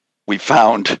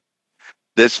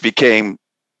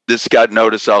this got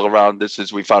notice all around.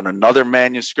 We found another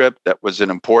manuscript that was an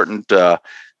important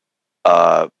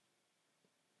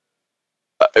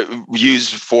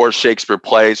used for Shakespeare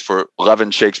plays, for 11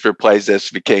 Shakespeare plays. There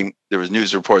was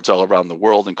news reports all around the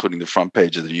world, including the front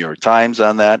page of the New York Times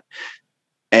on that.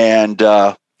 And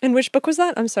which book was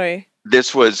that? I'm sorry.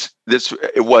 This is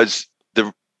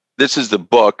the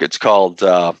book. It's called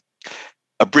A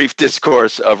Brief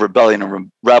Discourse of Rebellion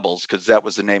and Rebels, because that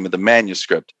was the name of the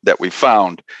manuscript that we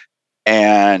found.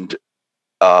 And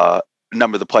a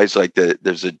number of the plays,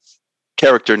 there's a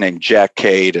character named Jack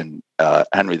Cade in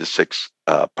Henry VI,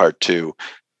 Part 2,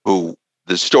 who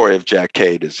the story of Jack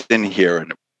Cade is in here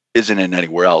and isn't in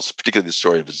anywhere else, particularly the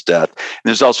story of his death. And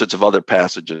there's all sorts of other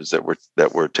passages that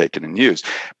were taken and used.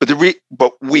 But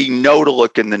we know to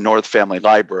look in the North Family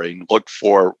Library and look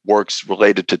for works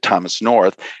related to Thomas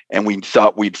North, and we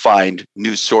thought we'd find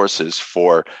new sources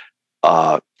for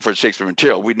Shakespeare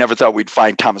material. We never thought we'd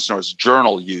find Thomas North's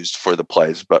journal used for the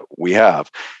plays, but we have.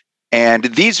 And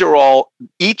each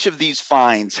of these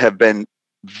finds have been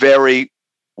very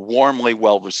warmly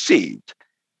well received.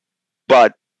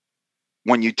 But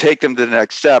when you take them to the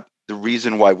next step, the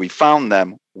reason why we found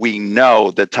them, we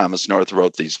know that Thomas North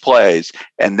wrote these plays,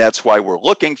 and that's why we're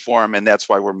looking for him, and that's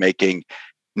why we're making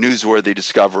newsworthy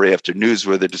discovery after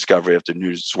newsworthy discovery after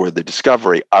newsworthy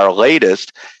discovery. Our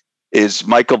latest is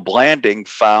Michael Blanding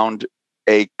found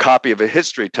a copy of a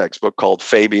history textbook called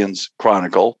Fabian's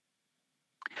Chronicle,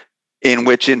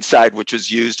 which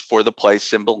was used for the play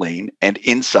Cymbeline, and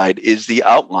inside is the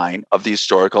outline of the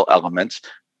historical elements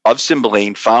of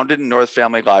Cymbeline, found in North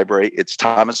Family Library. It's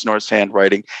Thomas North's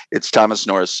handwriting. It's Thomas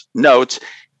North's notes,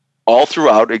 all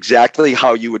throughout exactly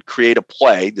how you would create a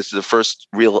play. This is the first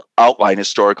real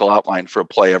historical outline for a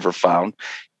play ever found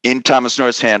in Thomas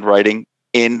North's handwriting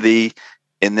in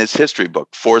this history book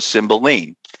for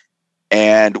Cymbeline.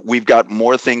 and we've got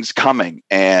more things coming.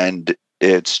 And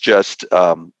it's just,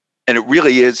 and it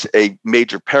really is a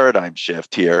major paradigm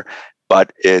shift here,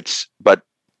 but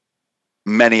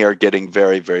many are getting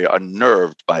very, very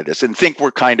unnerved by this and think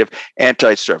we're kind of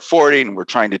anti-Stratfordian and we're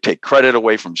trying to take credit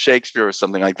away from Shakespeare or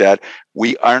something like that.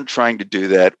 We aren't trying to do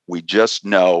that. We just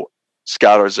know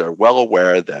scholars are well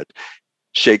aware that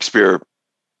Shakespeare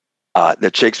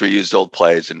used old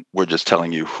plays, and we're just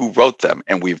telling you who wrote them,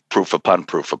 and we've proof upon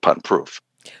proof upon proof.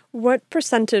 What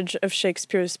percentage of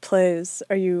Shakespeare's plays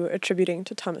are you attributing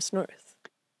to Thomas North?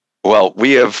 Well,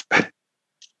 we have...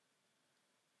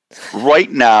 Right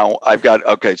now, I've got,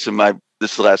 this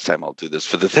is the last time I'll do this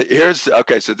for the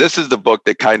so this is the book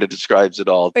that kind of describes it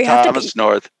all. Thomas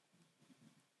North.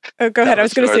 Oh, go ahead. I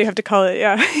was going to say you have to call it,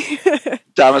 yeah.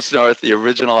 Thomas North, the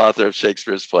original author of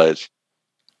Shakespeare's plays.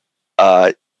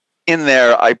 In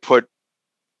there, I've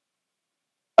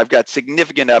got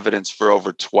significant evidence for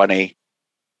over 20.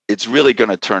 It's really going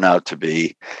to turn out to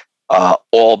be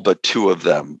all but 2 of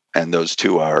them, and those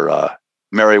 2 are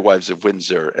Merry Wives of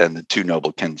Windsor and The Two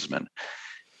Noble Kinsmen.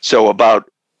 So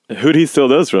about... Who'd he steal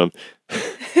those from?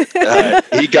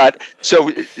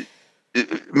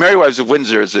 Merry Wives of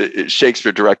Windsor is a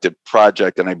Shakespeare-directed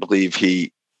project, and I believe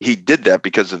he did that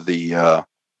because of the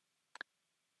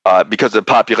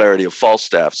popularity of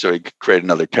Falstaff, so he could create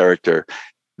another character.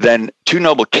 Then Two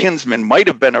Noble Kinsmen might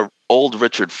have been an old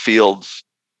Richard Fields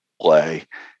play,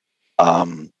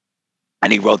 and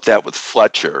he wrote that with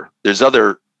Fletcher. There's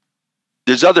other,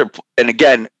 and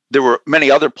again, there were many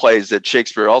other plays that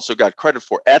Shakespeare also got credit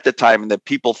for at the time and that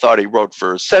people thought he wrote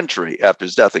for a century after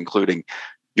his death, including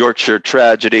Yorkshire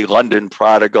Tragedy, London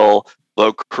Prodigal,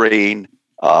 Locrine,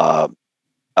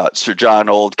 Sir John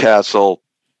Oldcastle,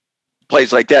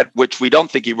 plays like that, which we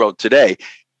don't think he wrote today,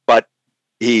 but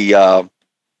he got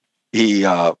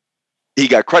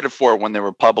credit for when they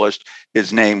were published.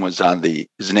 His name was on the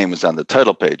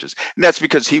title pages, and that's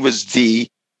because he was the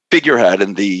figurehead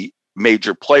and the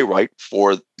major playwright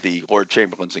for the Lord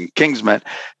Chamberlains and Kingsmen.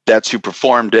 That's who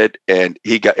performed it, and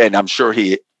I'm sure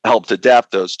he helped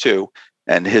adapt those too.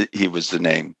 And he was the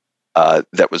name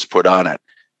that was put on it.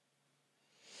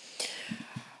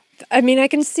 I mean, I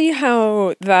can see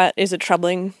how that is a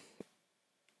troubling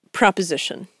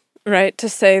proposition, right? To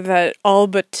say that all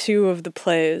but 2 of the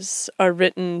plays are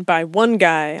written by one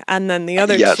guy, and then the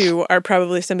other 2 are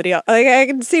probably somebody else. Like, I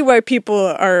can see why people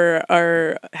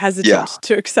are hesitant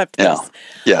to accept this.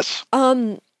 Yes.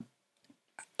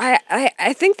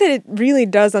 I think that it really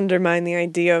does undermine the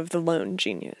idea of the lone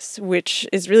genius, which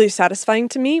is really satisfying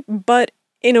to me, but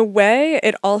in a way,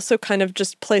 it also kind of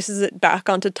just places it back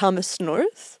onto Thomas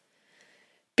North,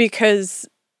 because...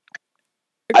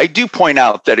 I do point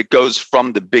out that it goes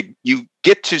from you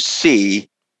get to see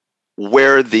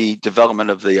where the development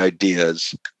of the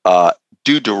ideas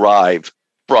do derive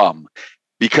from,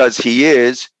 because he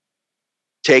is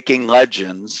taking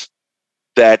legends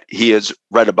that he has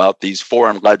read about, these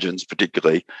foreign legends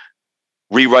particularly,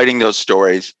 rewriting those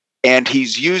stories, and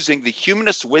he's using the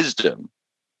humanist wisdom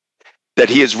that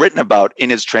he has written about in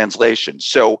his translation.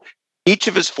 So each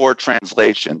of his 4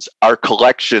 translations are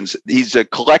collections. He's a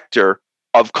collector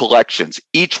of collections.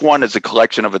 Each one is a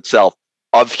collection of itself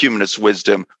of humanist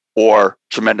wisdom or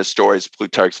tremendous stories.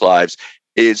 Plutarch's Lives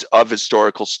is of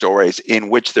historical stories in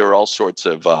which there are all sorts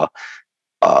of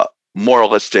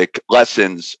moralistic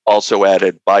lessons also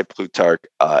added by Plutarch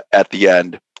at the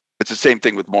end. It's the same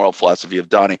thing with Moral Philosophy of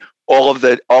Doni. All of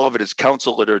it is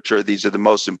council literature. These are the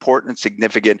most important,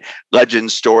 significant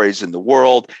legend stories in the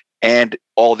world, and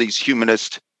all these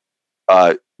humanist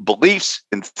beliefs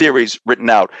and theories written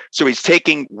out. So he's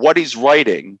taking what he's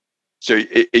writing. So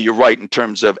you're right in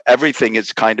terms of everything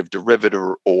is kind of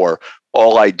derivative, or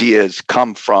all ideas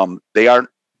come from, they aren't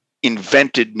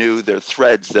invented new, they're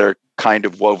threads that are kind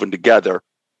of woven together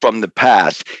from the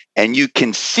past. And you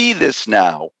can see this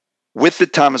now with the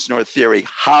Thomas North theory,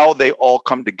 how they all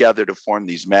come together to form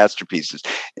these masterpieces.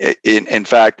 In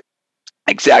fact,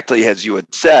 exactly as you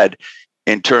had said,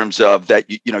 in terms of that,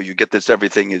 you get this,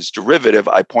 everything is derivative.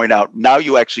 I point out now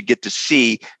you actually get to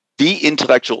see the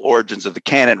intellectual origins of the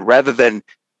canon, rather than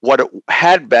what it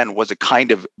had been was a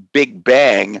kind of big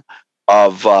bang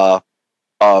of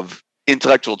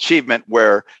intellectual achievement,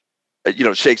 where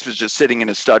Shakespeare's just sitting in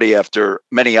his study after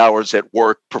many hours at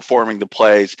work performing the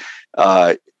plays,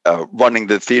 running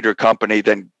the theater company,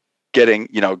 then getting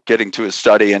to his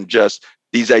study, and just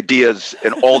these ideas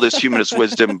and all this humanist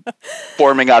wisdom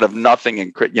forming out of nothing,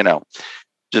 and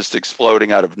just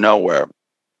exploding out of nowhere.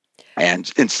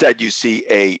 And instead, you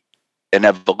see an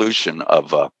evolution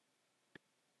of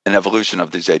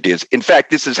these ideas. In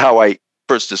fact, this is how I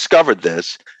first discovered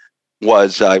this.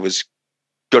 I was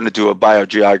going to do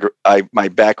a my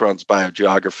background's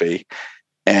biogeography,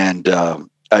 and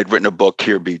I'd written a book,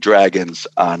 Here Be Dragons,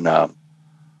 on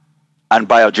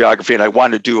biogeography, and I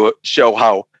wanted to show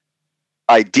how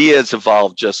ideas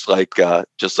evolve just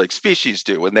like species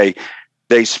do, and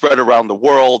they spread around the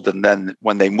world, and then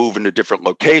when they move into different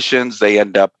locations, they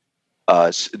end up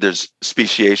there's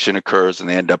speciation occurs, and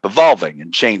they end up evolving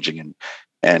and changing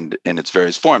and in its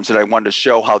various forms. And I wanted to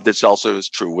show how this also is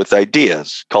true with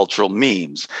ideas, cultural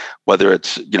memes, whether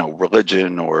it's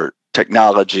religion or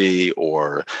technology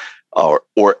or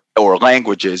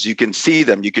languages. You can see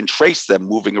them, you can trace them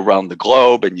moving around the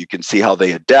globe, and you can see how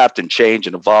they adapt and change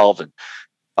and evolve and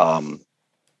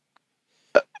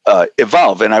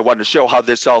evolve. And I wanted to show how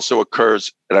this also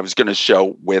occurs, and I was going to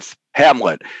show with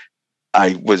Hamlet.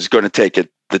 I was going to take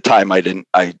it the time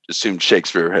I assumed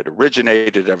Shakespeare had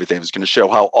originated everything. I was going to show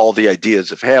how all the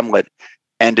ideas of Hamlet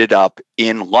ended up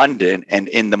in London and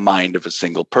in the mind of a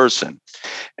single person.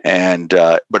 And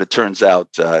but it turns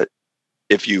out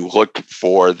if you look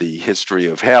for the history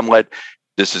of Hamlet,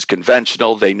 this is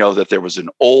conventional. They know that there was an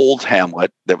old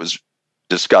Hamlet that was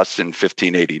discussed in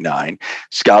 1589.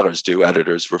 Scholars do,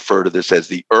 editors refer to this as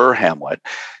the Hamlet.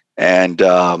 And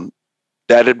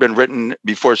that had been written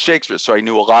before Shakespeare. So I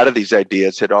knew a lot of these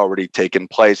ideas had already taken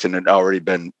place and had already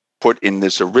been put in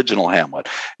this original Hamlet,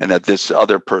 and that this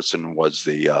other person was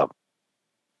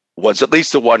was at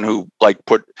least the one who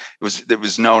it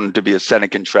was known to be a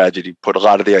Senecan tragedy, put a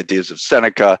lot of the ideas of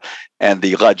Seneca and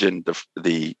the legend,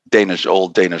 the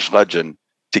old Danish legend,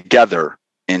 together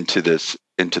into this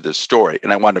story.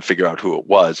 And I wanted to figure out who it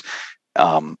was.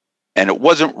 And it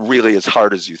wasn't really as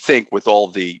hard as you think with all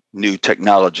the new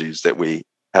technologies that we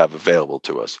have available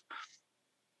to us.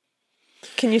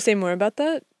 Can you say more about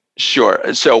that? Sure.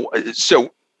 So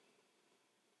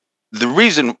the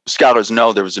reason scholars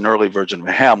know there was an early version of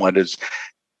Hamlet is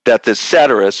that this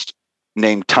satirist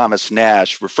named Thomas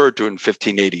Nash, referred to in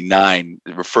 1589,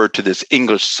 referred to this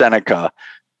English Seneca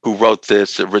who wrote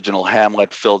this original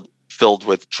Hamlet filled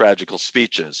with tragical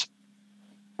speeches.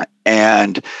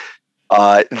 And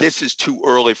this is too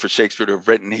early for Shakespeare to have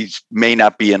written. He may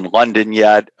not be in London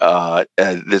yet.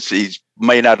 He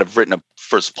may not have written a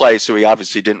first play, so he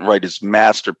obviously didn't write his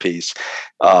masterpiece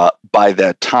by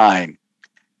that time.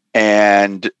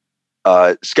 And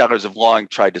scholars have long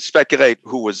tried to speculate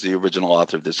who was the original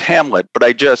author of this Hamlet, but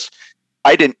I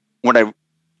didn't, when I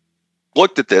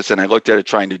looked at this and I looked at it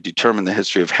trying to determine the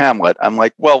history of Hamlet, I'm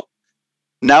like, well,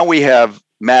 now we have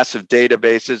massive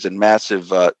databases and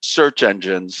massive search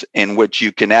engines in which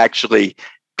you can actually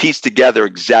piece together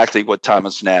exactly what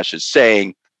Thomas Nash is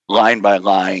saying, line by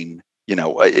line.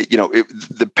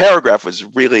 The paragraph was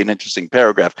really an interesting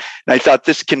paragraph, and I thought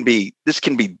this can be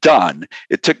done.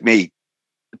 It took me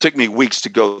weeks to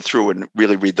go through and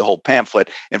really read the whole pamphlet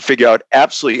and figure out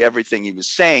absolutely everything he was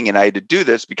saying, and I had to do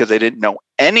this because I didn't know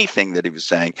anything that he was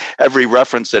saying, every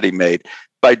reference that he made,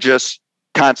 by just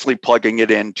constantly plugging it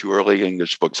into early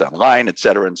English books online, et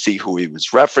cetera, and see who he was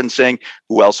referencing,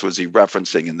 who else was he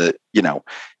referencing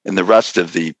in the rest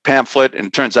of the pamphlet. And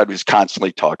it turns out he was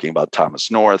constantly talking about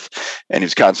Thomas North, and he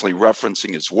was constantly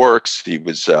referencing his works. He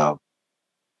was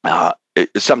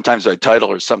sometimes by title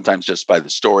or sometimes just by the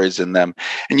stories in them.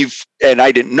 And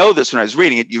I didn't know this when I was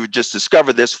reading it. You would just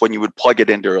discover this when you would plug it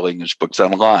into early English books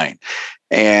online.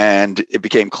 And it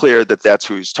became clear that that's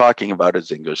who he's talking about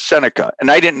as English Seneca.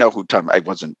 And I didn't know I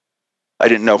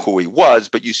didn't know who he was,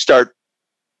 but you start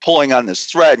pulling on this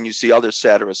thread and you see other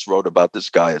satirists wrote about this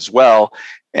guy as well.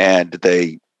 And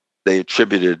they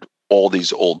attributed all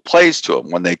these old plays to him.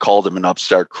 When they called him an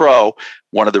upstart crow,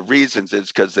 one of the reasons is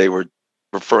because they were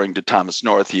referring to Thomas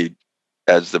North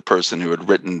as the person who had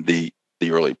written the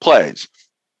early plays.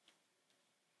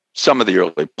 Some of the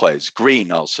early plays,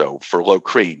 Greene also, for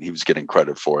Locrine, he was getting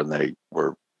credit for, and they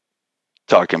were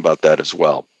talking about that as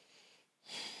well.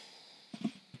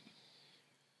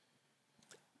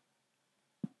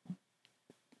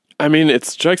 I mean, it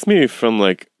strikes me from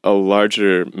a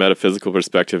larger metaphysical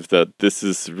perspective that this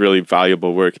is really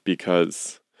valuable work,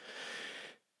 because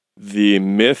the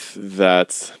myth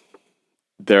that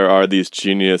there are these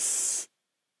genius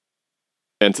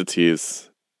entities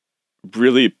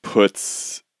really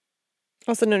puts...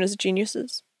 Also known as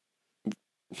geniuses.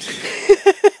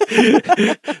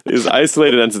 This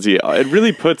isolated entity. It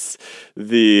really puts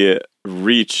the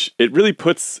reach, it really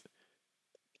puts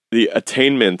the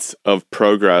attainment of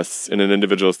progress in an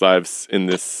individual's lives in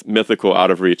this mythical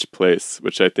out of reach place,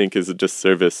 which I think is a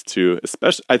disservice to,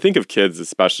 especially, I think of kids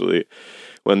especially,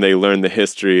 when they learn the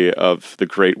history of the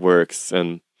great works.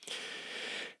 And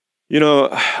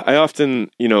I often,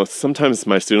 sometimes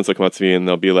my students will come up to me and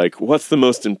they'll be like, what's the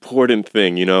most important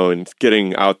thing, in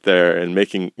getting out there and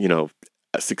making,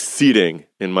 succeeding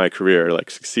in my career,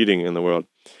 like succeeding in the world.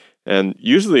 And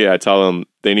usually I tell them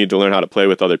they need to learn how to play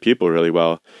with other people really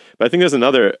well. But I think there's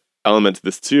another element to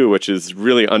this too, which is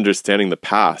really understanding the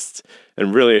past.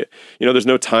 And really, there's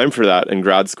no time for that in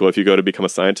grad school. If you go to become a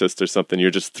scientist or something,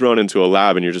 you're just thrown into a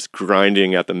lab and you're just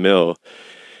grinding at the mill.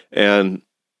 And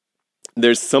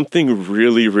there's something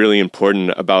really, really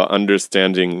important about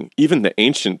understanding even the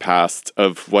ancient past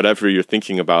of whatever you're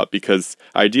thinking about, because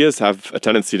ideas have a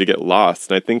tendency to get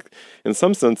lost. And I think in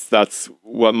some sense, that's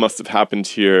what must have happened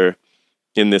here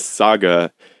in this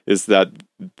saga, is that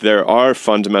there are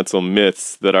fundamental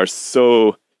myths that are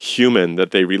so human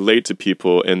that they relate to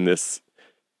people in this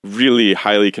really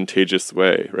highly contagious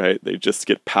way, right? They just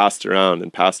get passed around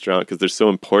because they're so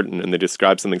important and they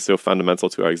describe something so fundamental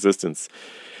to our existence.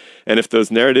 And if those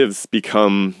narratives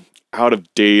become out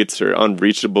of date or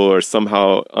unreachable or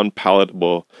somehow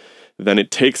unpalatable, then it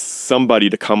takes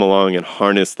somebody to come along and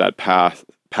harness that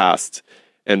past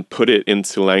and put it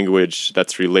into language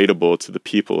that's relatable to the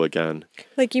people again.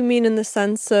 Like, you mean in the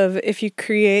sense of, if you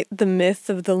create the myth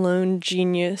of the lone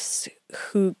genius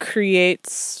who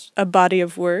creates a body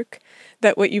of work,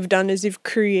 that what you've done is you've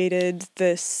created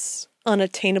this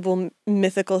unattainable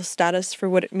mythical status for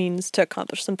what it means to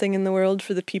accomplish something in the world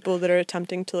for the people that are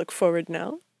attempting to look forward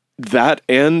now? That,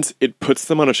 and it puts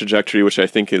them on a trajectory which I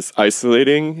think is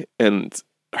isolating and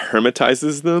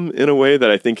hermetizes them in a way that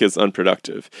I think is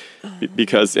unproductive.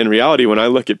 Because in reality, when I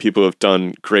look at people who've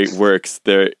done great works,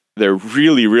 they're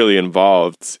really, really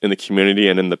involved in the community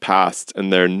and in the past,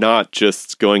 and they're not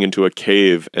just going into a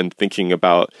cave and thinking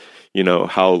about,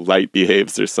 how light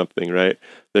behaves or something, right?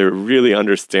 They're really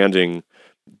understanding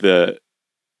the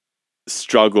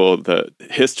struggle, the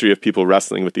history of people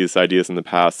wrestling with these ideas in the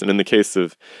past. And in the case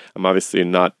of, I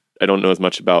don't know as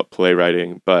much about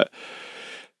playwriting, but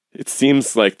it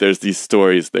seems like there's these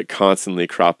stories that constantly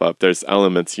crop up. There's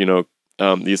elements, these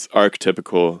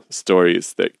archetypical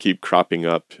stories that keep cropping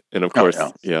up. And of course,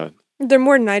 yeah. They're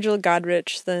more Nigel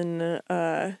Godrich than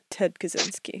Ted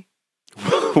Kaczynski.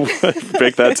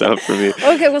 Break that down for me.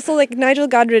 Okay, well, so like Nigel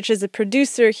Godrich is a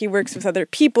producer. He works with other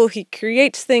people. He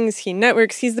creates things. He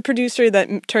networks. He's the producer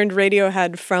that turned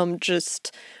Radiohead from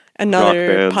just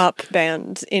another pop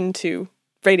band into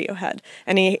Radiohead.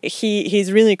 And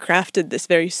he's really crafted this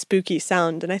very spooky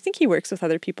sound. And I think he works with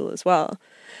other people as well.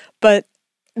 But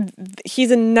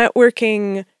he's a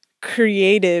networking,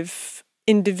 creative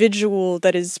individual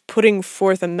that is putting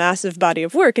forth a massive body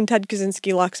of work, and Ted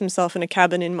Kaczynski locks himself in a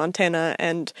cabin in Montana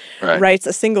and writes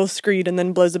a single screed and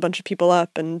then blows a bunch of people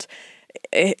up, and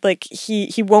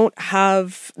he won't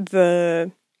have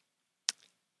that's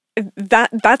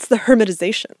the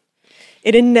hermetization.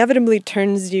 It inevitably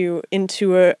turns you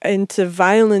into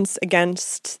violence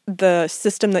against the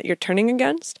system that you're turning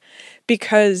against,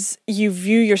 because you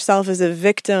view yourself as a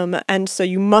victim, and so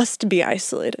you must be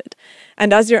isolated.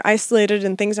 And as you're isolated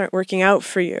and things aren't working out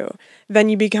for you, then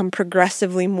you become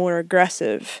progressively more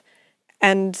aggressive.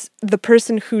 And the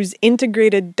person who's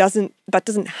integrated doesn't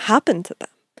happen to them,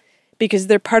 because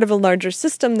they're part of a larger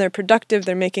system, they're productive,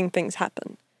 they're making things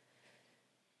happen.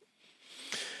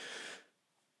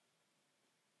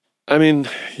 I mean,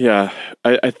 yeah,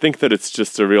 I think that it's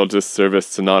just a real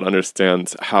disservice to not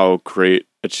understand how great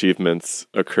achievements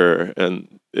occur.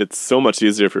 And it's so much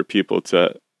easier for people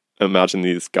to imagine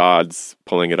these gods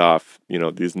pulling it off,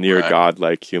 these near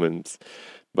god-like humans.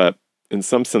 But in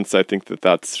some sense, I think that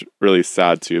that's really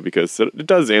sad too, because it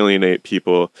does alienate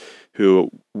people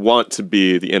who want to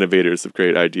be the innovators of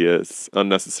great ideas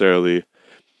unnecessarily.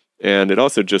 And it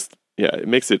also just, it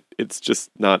makes it's just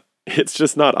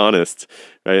not honest,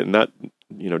 right? And that,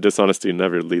 dishonesty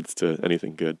never leads to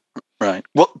anything good. Right.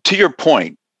 Well, to your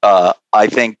point, I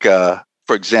think,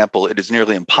 for example, it is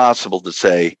nearly impossible to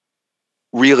say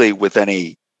really with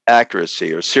any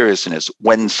accuracy or seriousness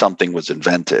when something was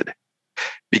invented,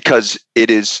 because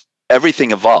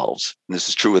everything evolves. And this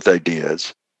is true with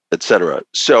ideas, etc.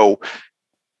 So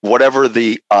whatever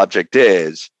the object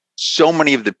is, so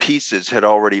many of the pieces had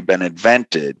already been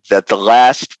invented that the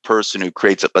last person who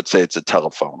creates it, let's say it's a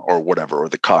telephone or whatever, or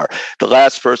the car, the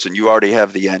last person, you already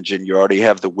have the engine, you already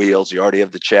have the wheels, you already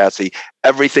have the chassis,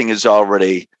 everything is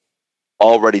already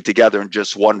together, and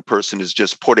just one person is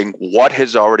just putting what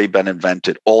has already been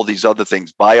invented, all these other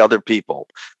things by other people.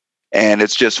 And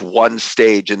it's just one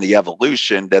stage in the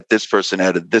evolution that this person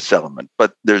added this element.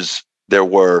 But there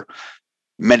were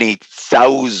many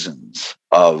thousands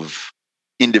of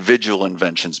individual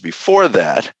inventions before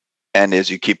that, and as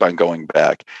you keep on going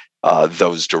back,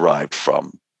 those derived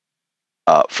from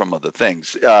from other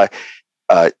things.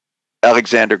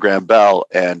 Alexander Graham Bell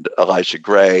and Elisha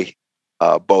Gray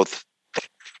both.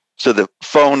 So the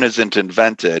phone isn't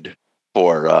invented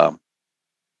for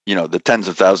the tens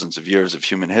of thousands of years of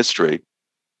human history.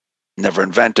 Never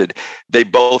invented. They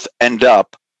both end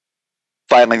up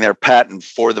filing their patent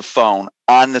for the phone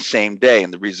on the same day.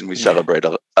 And the reason we celebrate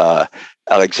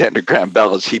Alexander Graham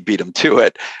Bell is he beat him to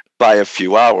it by a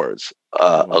few hours,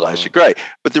 Elisha Gray.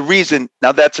 But the reason,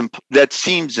 now that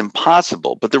seems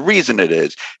impossible, but the reason it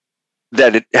is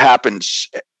that it happens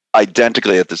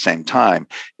identically at the same time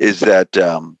is that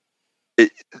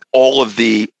all of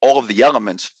the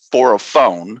elements for a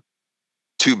phone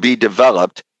to be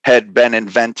developed had been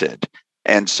invented.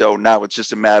 And so now it's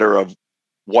just a matter of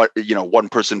one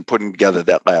person putting together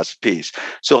that last piece.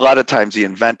 So a lot of times the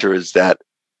inventor is that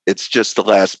it's just the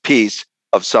last piece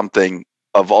of something,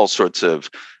 of all sorts of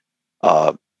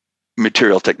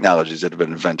material technologies that have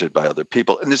been invented by other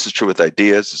people. And this is true with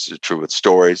ideas. This is true with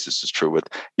stories. This is true with,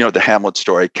 the Hamlet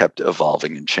story kept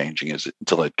evolving and changing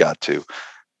until it got to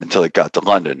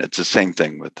London. It's the same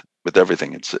thing with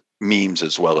everything. It's memes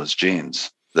as well as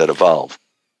genes that evolve.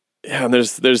 Yeah, and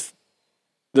there's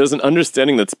an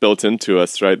understanding that's built into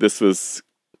us, right? This was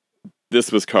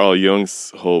Carl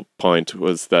Jung's whole point,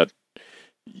 was that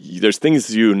there's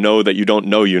things you know that you don't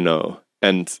know.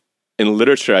 And in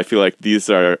literature, I feel like these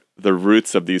are the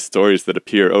roots of these stories that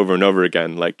appear over and over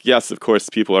again. Like, yes, of course,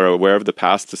 people are aware of the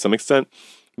past to some extent,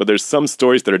 but there's some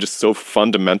stories that are just so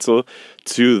fundamental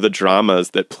to the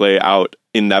dramas that play out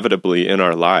inevitably in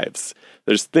our lives.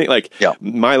 There's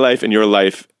my life and your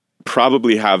life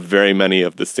probably have very many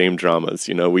of the same dramas.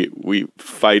 We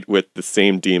fight with the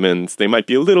same demons. They might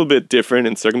be a little bit different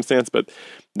in circumstance, but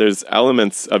there's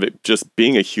elements of it just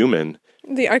being a human.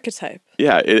 The archetype.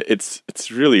 Yeah, it's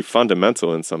really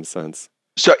fundamental in some sense.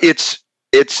 So it's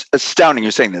astounding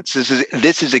you're saying this.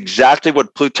 This is exactly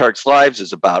what Plutarch's Lives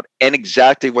is about, and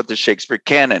exactly what the Shakespeare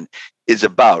canon is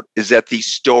about, is that these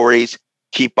stories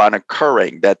keep on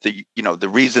occurring, that the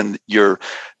reason you're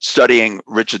studying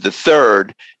Richard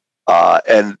III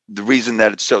and the reason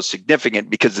that it's so significant,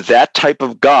 because that type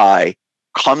of guy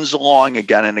comes along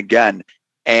again and again,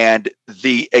 and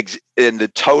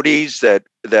the toadies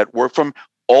that work from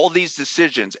all these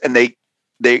decisions, and they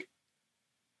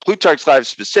Plutarch's Lives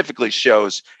specifically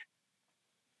shows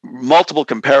multiple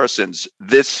comparisons.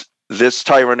 This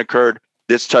tyrant occurred.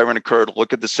 This tyrant occurred.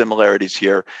 Look at the similarities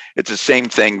here. It's the same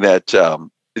thing that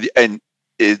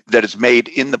that is made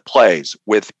in the plays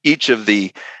with each of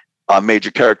the major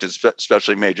characters,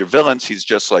 especially major villains. He's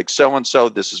just like so-and-so.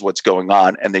 This is what's going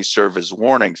on, and they serve as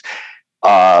warnings.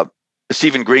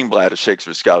 Stephen Greenblatt, a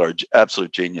Shakespeare scholar,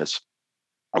 absolute genius,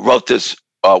 wrote this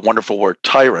wonderful work,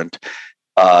 Tyrant,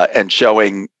 and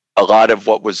showing a lot of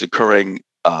what was occurring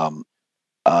over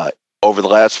the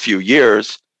last few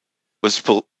years was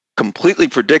completely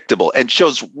predictable, and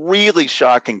shows really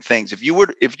shocking things. If you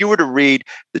were to read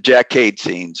the Jack Cade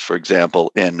scenes, for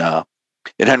example, in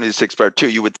Henry VI Part 2,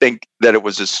 you would think that it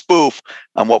was a spoof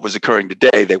on what was occurring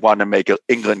today. They wanted to make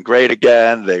England great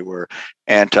again. They were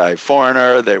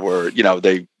anti-foreigner. They were,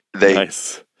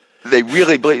 Nice. They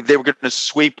really believed they were going to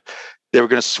sweep. They were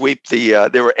going to sweep the.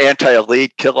 They were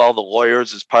anti-elite, kill all the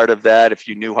lawyers as part of that. If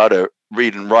you knew how to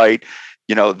read and write,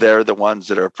 they're the ones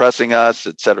that are oppressing us,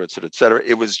 et cetera, et cetera, et cetera.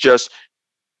 It was just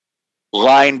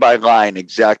line by line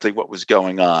exactly what was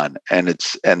going on, and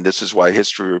this is why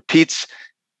history repeats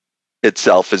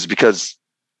itself, is because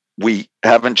we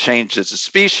haven't changed as a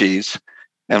species,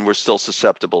 and we're still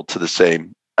susceptible to the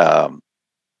same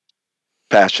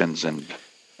passions and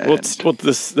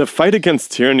the fight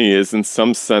against tyranny is in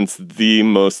some sense the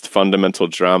most fundamental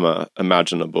drama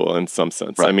imaginable, in some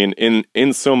sense. Right. I mean,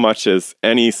 in so much as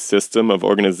any system of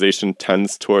organization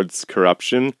tends towards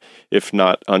corruption, if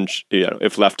not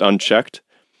if left unchecked.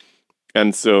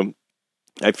 And so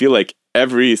I feel like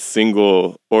every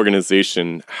single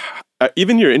organization,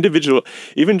 even your individual,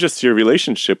 even just your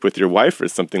relationship with your wife or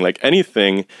something, like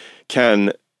anything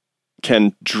can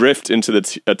drift into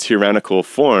a tyrannical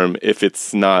form if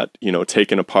it's not,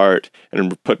 taken apart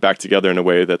and put back together in a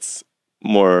way that's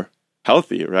more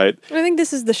healthy, right? I think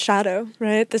this is the shadow,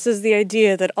 right? This is the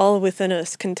idea that all within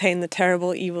us contain the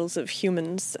terrible evils of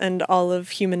humans and all of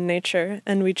human nature,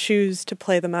 and we choose to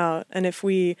play them out. And if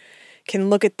we can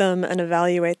look at them and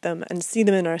evaluate them and see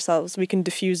them in ourselves, we can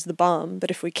diffuse the bomb. But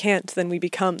if we can't, then we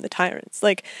become the tyrants.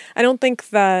 Like, I don't think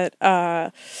that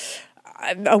a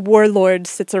warlord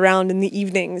sits around in the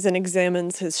evenings and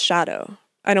examines his shadow.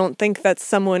 I don't think that's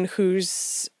someone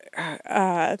who's...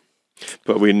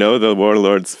 But we know the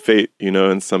warlord's fate,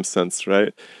 in some sense,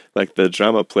 right? Like, the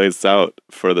drama plays out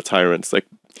for the tyrants. Like,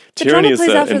 The drama Tyranny is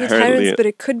plays out for the inherently. tyrants, but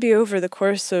it could be over the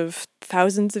course of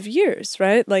thousands of years,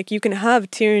 right? Like you can have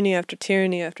tyranny after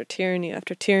tyranny after tyranny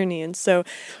after tyranny, and so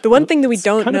the one thing that we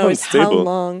don't kind of know is how unstable.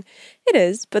 long it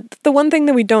is. But the one thing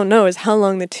that we don't know is how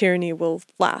long the tyranny will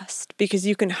last, because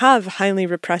you can have highly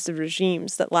repressive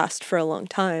regimes that last for a long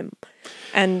time,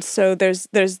 and so there's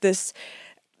this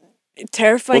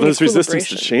terrifying. Well, there's resistance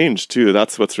to equilibration. change too.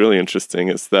 That's what's really interesting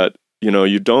is that,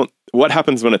 you don't. What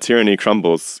happens when a tyranny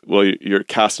crumbles? Well, you're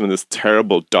cast into this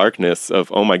terrible darkness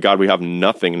of, oh my God, we have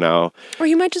nothing now. Or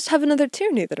you might just have another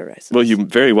tyranny that arises. Well, you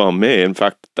very well may. In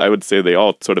fact, I would say they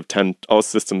all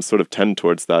systems sort of tend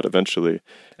towards that eventually,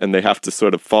 and they have to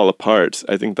sort of fall apart.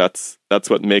 I think that's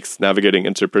what makes navigating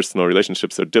interpersonal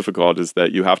relationships so difficult, is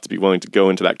that you have to be willing to go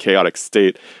into that chaotic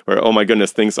state where, oh my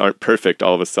goodness, things aren't perfect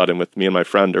all of a sudden with me and my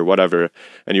friend or whatever,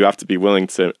 and you have to be willing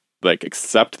to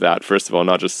accept that, first of all,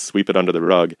 not just sweep it under the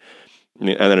rug, and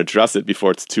then address it before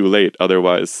it's too late.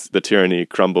 Otherwise, the tyranny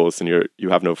crumbles and you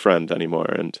have no friend anymore,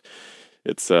 and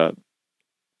it's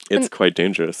quite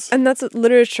dangerous. And that's what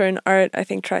literature and art, I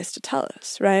think, tries to tell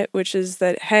us, right? Which is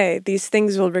that, hey, these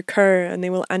things will recur and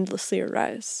they will endlessly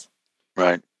arise.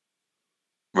 Right.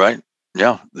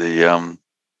 Yeah. The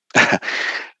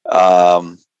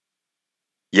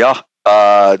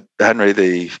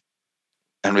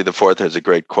Henry IV has a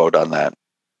great quote on that,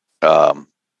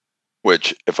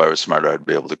 which, if I was smarter, I'd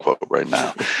be able to quote right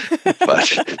now.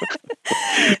 But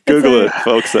Google it,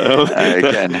 folks.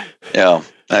 again,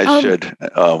 I should.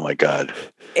 Oh my God!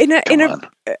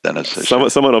 Dennis,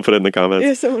 someone will put it in the comments.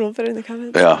 Yeah, someone will put it in the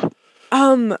comments. Yeah.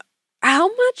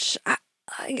 How much?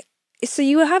 So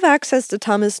you have access to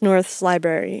Thomas North's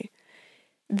library.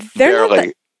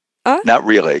 Barely. Not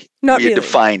really. Not really.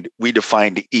 We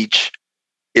defined each.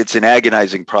 It's an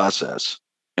agonizing process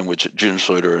in which June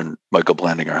Schluter and Michael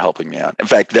Blanding are helping me out. In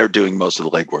fact, they're doing most of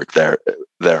the legwork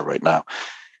there right now.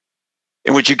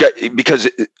 In which because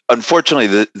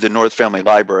unfortunately the North Family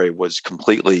Library was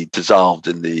completely dissolved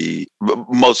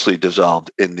mostly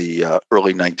dissolved in the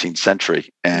early 19th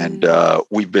century, and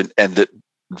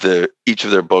each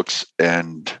of their books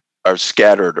are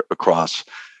scattered across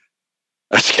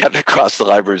the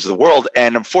libraries of the world.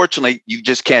 And unfortunately, you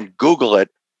just can't Google it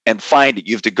and find it.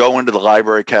 You have to go into the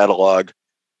library catalog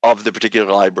of the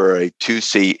particular library to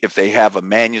see if they have a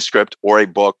manuscript or a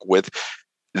book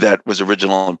that was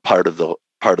original and part of the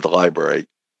library.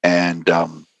 And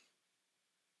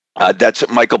that's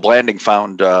Michael Blanding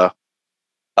found the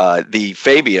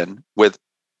Fabian with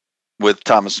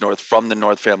Thomas North from the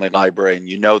North Family Library, and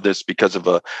you know this because of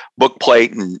a book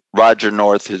plate, and Roger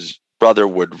North, his brother,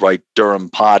 would write Durham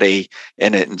Potty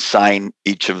in it and sign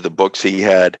each of the books he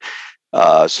had.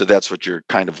 So that's what you're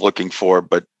kind of looking for.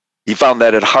 But he found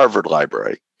that at Harvard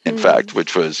Library, in fact,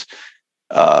 which was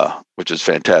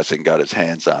fantastic, and got his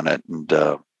hands on it. And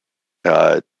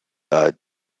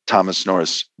Thomas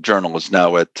North's journal is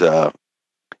now at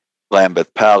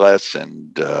Lambeth Palace,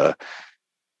 and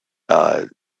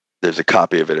there's a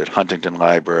copy of it at Huntington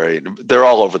Library, and they're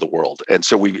all over the world. And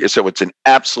so it's an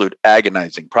absolute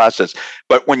agonizing process.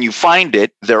 But when you find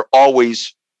it, they're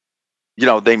always,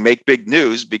 they make big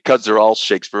news because they're all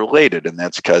Shakespeare related, and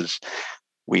that's because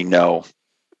we know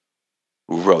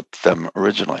who wrote them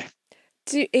originally.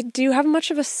 Do you have much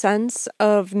of a sense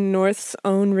of North's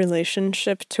own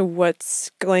relationship to what's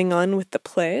going on with the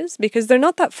plays? Because they're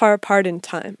not that far apart in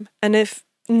time. And if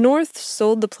North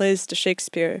sold the plays to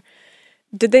Shakespeare,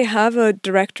 did they have a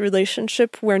direct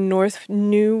relationship where North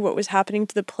knew what was happening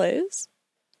to the plays?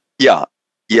 Yeah.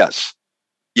 Yes.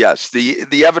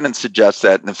 The evidence suggests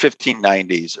that in the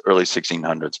 1590s, early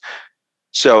 1600s.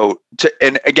 So,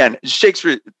 and again,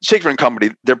 Shakespeare and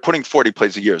Company, they're putting 40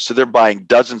 plays a year. So they're buying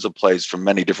dozens of plays from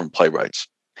many different playwrights.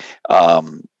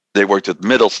 They worked with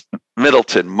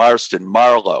Middleton, Marston,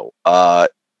 Marlowe,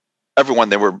 everyone.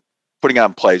 They were putting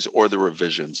on plays or the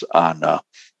revisions on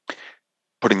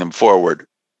putting them forward.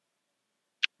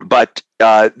 But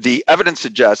the evidence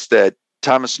suggests that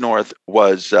Thomas North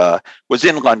was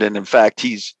in London. In fact,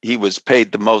 he was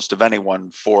paid the most of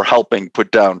anyone for helping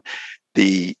put down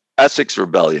the Essex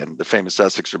Rebellion, the famous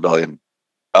Essex Rebellion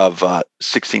of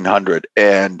 1600,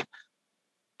 and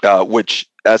which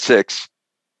Essex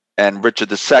and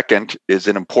Richard II is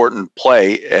an important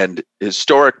play and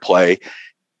historic play,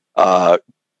 and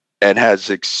has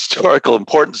historical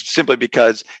importance simply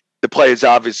because the play is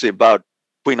obviously about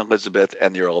Queen Elizabeth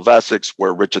and the Earl of Essex,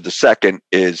 where Richard II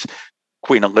is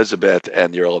Queen Elizabeth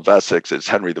and the Earl of Essex is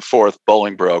Henry IV,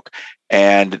 Bolingbroke,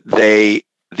 and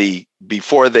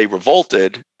before they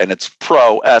revolted, and it's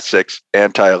pro-Essex,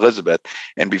 anti-Elizabeth,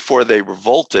 and before they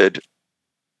revolted,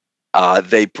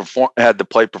 they had the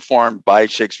play performed by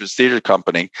Shakespeare's Theatre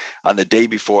Company on the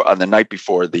night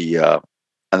before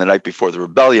the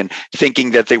rebellion,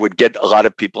 thinking that they would get a lot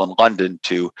of people in London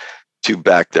to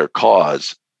back their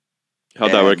cause.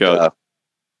 How'd that work out?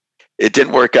 It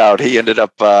didn't work out. He ended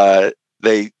up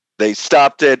they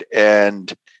stopped it,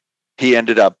 and he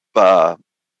ended up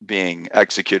being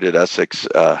executed. Essex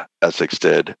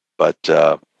did, but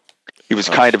he was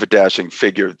kind of a dashing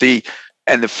figure. The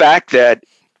fact that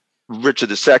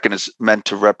Richard II is meant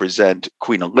to represent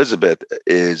Queen Elizabeth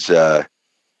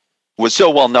was so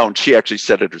well known. She actually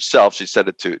said it herself. She said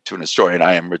it to an historian.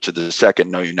 I am Richard II.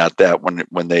 No, you're not that.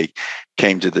 When they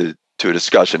came to a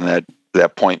discussion,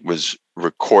 that point was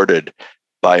recorded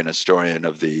by an historian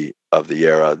of the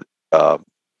era,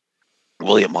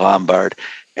 William Lombard.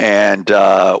 And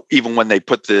even when they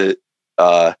put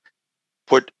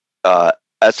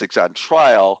Essex on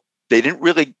trial, they didn't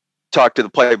really talk to the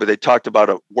play, but they talked about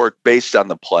a work based on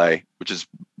the play, which is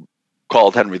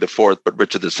called Henry IV, but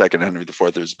Richard II and Henry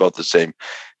IV is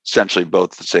essentially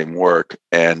both the same work.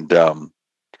 And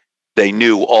they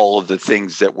knew all of the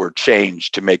things that were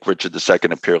changed to make Richard II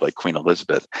appear like Queen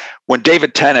Elizabeth. When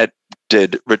David Tennant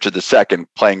did Richard II,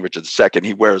 playing Richard II,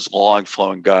 he wears long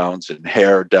flowing gowns and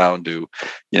hair down to,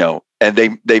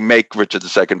 and they make Richard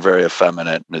II very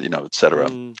effeminate, et cetera,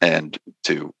 and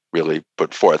to really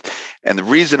put forth. And the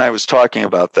reason I was talking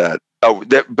about that,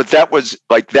 that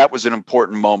was an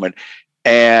important moment.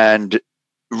 And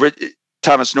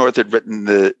Thomas North had written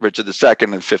the Richard II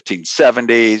in the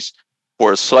 1570s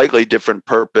for a slightly different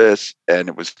purpose, and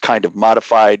it was kind of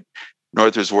modified.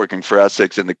 North was working for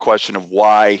Essex, and the question of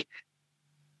why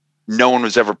no one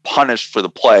was ever punished for the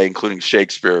play, including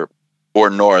Shakespeare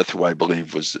or North, who I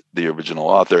believe was the original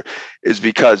author, is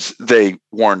because they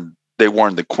warned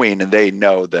the Queen, and they had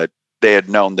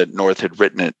known that North had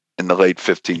written it in the late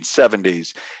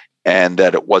 1570s, and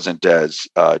that it wasn't as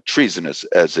treasonous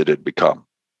as it had become.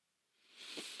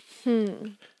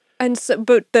 And so,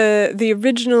 but the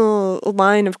original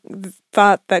line of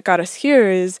thought that got us here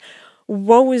is,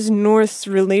 what was North's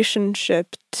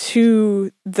relationship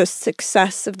to the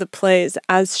success of the plays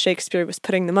as Shakespeare was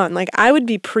putting them on? Like, I would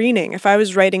be preening if I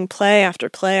was writing play after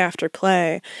play after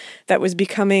play that was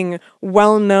becoming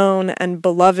well-known and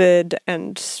beloved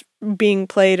and being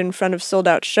played in front of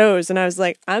sold-out shows, and I was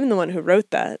like, I'm the one who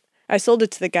wrote that. I sold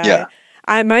it to the guy. Yeah.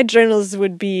 My journals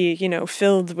would be,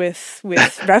 filled with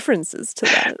references to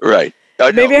that. Right.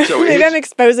 Maybe I'm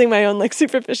exposing my own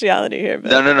superficiality here. But.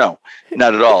 No,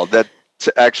 not at all. That's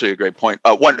actually a great point.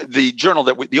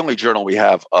 The only journal we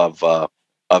have of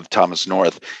Thomas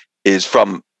North is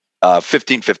from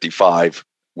 1555,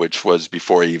 which was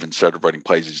before he even started writing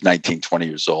plays. He's 19, 20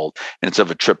 years old, and it's of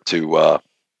a trip to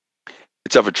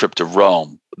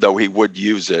Rome. Though he would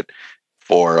use it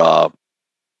for A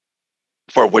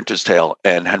Winter's Tale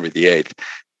and Henry VIII.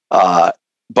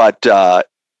 But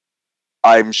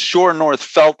I'm sure North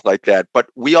felt like that. But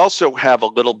we also have a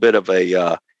little bit of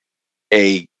a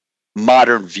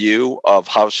modern view of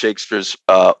how Shakespeare's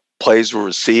plays were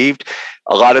received.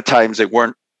 A lot of times they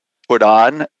weren't put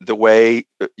on the way,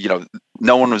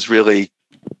 no one was really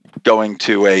going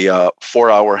to a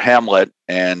 4-hour Hamlet,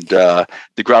 and the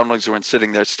groundlings weren't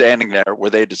standing there where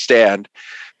they had to stand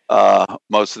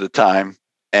most of the time.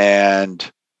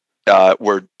 And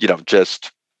we're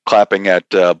just clapping at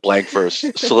blank verse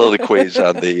soliloquies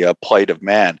on the plight of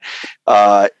man.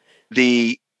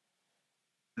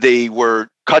 They were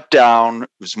cut down. It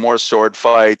was more sword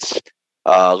fights,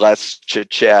 less chit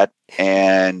chat,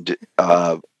 and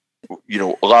a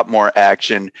lot more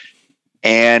action.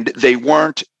 And they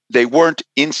weren't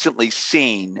instantly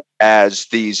seen as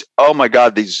these, oh my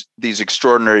God, these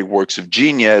extraordinary works of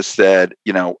genius that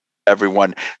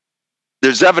everyone.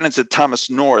 There's evidence that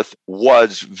Thomas North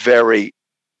was very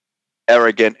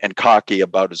arrogant and cocky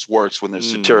about his works when there's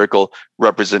satirical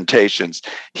representations.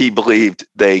 He believed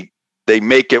they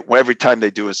make it every time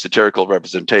they do a satirical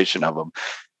representation of him.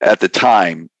 At the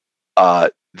time,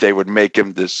 they would make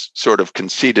him this sort of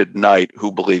conceited knight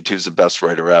who believed he was the best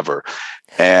writer ever.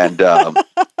 And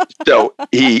so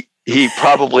he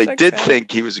probably did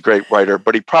think he was a great writer,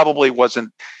 but he probably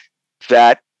wasn't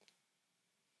that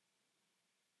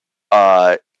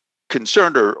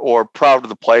concerned or proud of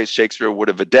the play. Shakespeare would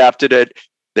have adapted it.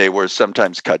 They were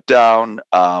sometimes cut down.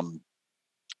 And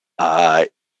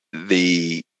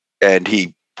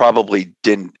he probably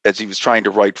didn't, as he was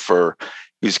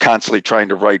constantly trying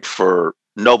to write for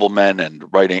noblemen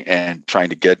and writing and trying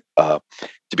to get to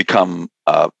become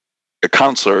a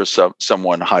counselor,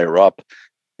 someone higher up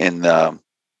in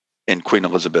Queen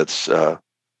Elizabeth's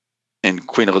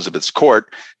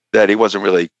court, that he wasn't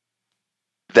really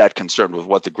that concerned with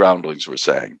what the groundlings were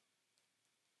saying.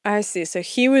 I see. So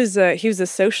he was a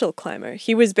social climber.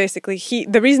 He was basically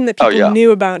the reason that people yeah.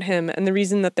 knew about him and the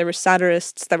reason that there were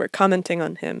satirists that were commenting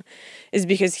on him is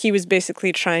because he was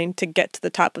basically trying to get to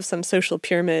the top of some social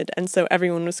pyramid, and so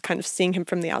everyone was kind of seeing him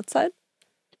from the outside.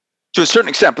 To a certain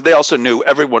extent, but they also knew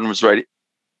everyone was ready.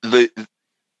 The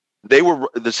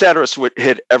satirists would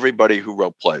hit everybody who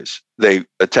wrote plays. They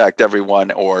attacked everyone,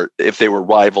 or if they were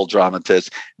rival dramatists,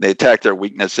 they attacked their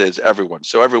weaknesses, everyone.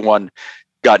 So everyone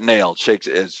got nailed.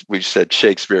 As we've said,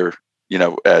 Shakespeare,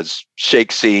 as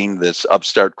Shakespeare, this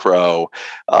upstart crow,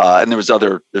 and there's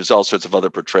all sorts of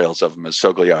other portrayals of him as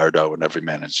Sogliardo and Every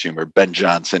Man in His Humor. Ben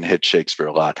Jonson hit Shakespeare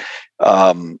a lot,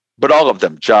 but all of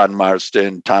them, John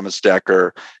Marston, Thomas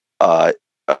Dekker,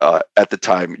 at the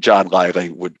time, John Lyly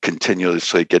would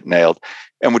continuously get nailed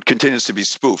and would continuously be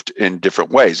spoofed in different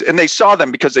ways. And they saw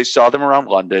them because they saw them around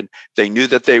London. They knew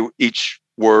that they each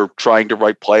were trying to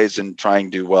write plays and trying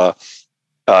to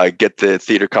get the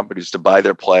theater companies to buy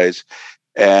their plays,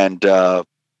 and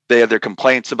they had their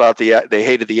complaints about they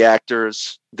hated the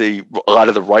actors. A lot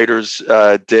of the writers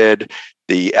did.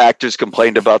 The actors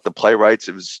complained about the playwrights.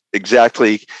 It was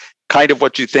exactly kind of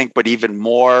what you think, but even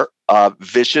more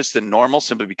vicious than normal,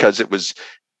 simply because it was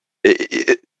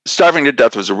starving to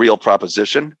death was a real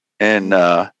proposition, and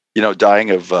dying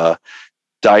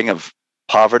of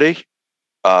poverty.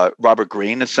 Robert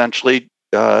Greene essentially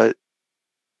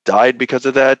died because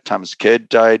of that. Thomas Kidd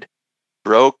died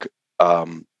broke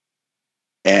and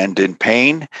in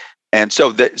pain, and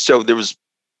so there was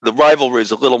the rivalry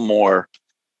is a little more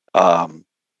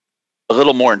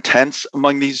intense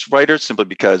among these writers, simply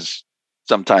because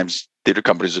sometimes theater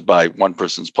companies would buy one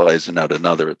person's plays and not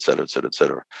another, et cetera, et cetera, et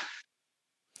cetera.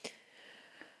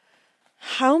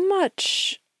 How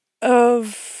much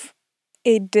of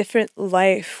a different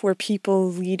life were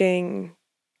people leading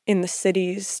in the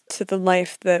cities to the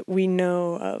life that we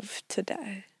know of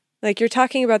today? Like, you're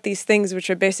talking about these things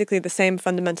which are basically the same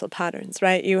fundamental patterns,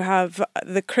 right? You have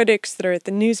the critics that are at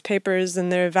the newspapers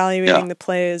and they're evaluating the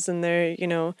plays and they're,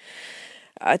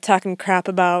 talking crap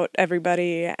about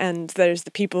everybody, and there's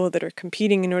the people that are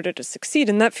competing in order to succeed,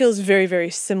 and that feels very,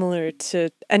 very similar to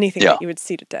anything that you would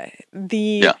see today.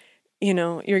 You're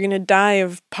going to die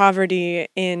of poverty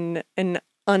in an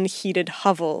unheated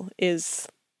hovel is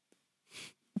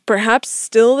perhaps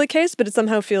still the case, but it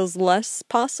somehow feels less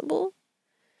possible.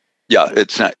 Yeah,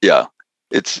 it's not. Yeah,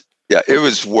 it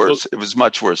was worse. It was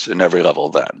much worse in every level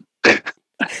then.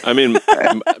 I mean,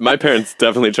 my parents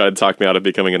definitely tried to talk me out of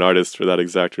becoming an artist for that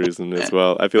exact reason as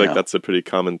well. I feel like that's a pretty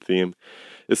common theme,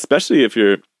 especially if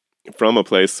you're from a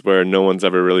place where no one's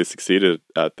ever really succeeded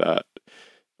at that.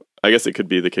 I guess it could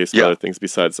be the case with other things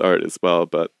besides art as well,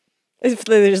 but if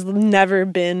there's never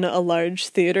been a large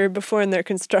theater before and they're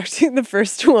constructing the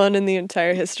first one in the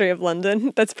entire history of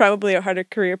London, that's probably a harder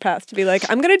career path to be like,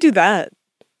 I'm going to do that.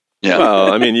 Yeah.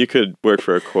 Well, I mean, you could work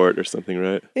for a court or something,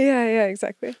 right? Yeah,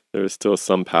 exactly. There was still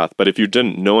some path. But if you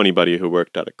didn't know anybody who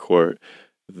worked at a court,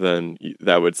 then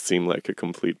that would seem like a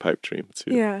complete pipe dream,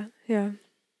 too. Yeah.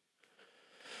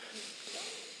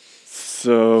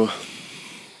 So,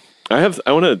 I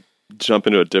want to jump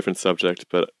into a different subject,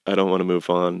 but I don't want to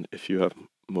move on if you have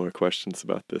more questions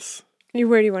about this.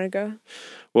 Where do you want to go?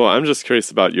 Well, I'm just curious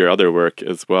about your other work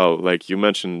as well. Like you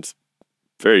mentioned,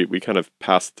 we kind of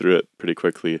passed through it pretty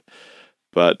quickly,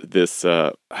 but this,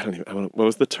 what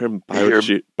was the term?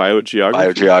 Biogeography?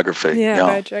 Biogeography.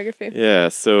 Yeah, biogeography. Yeah,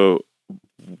 so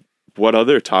what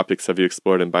other topics have you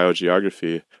explored in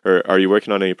biogeography? Or are you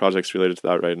working on any projects related to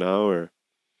that right now? Or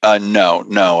No,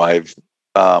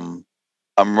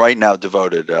 I'm right now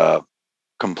devoted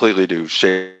completely to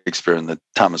Shakespeare and the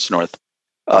Thomas North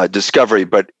discovery.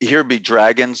 But Here Be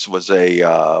Dragons was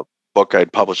a book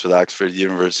I'd published with Oxford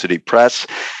University Press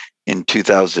in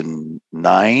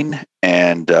 2009,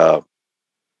 and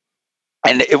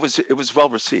it was well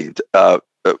received.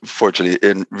 Fortunately,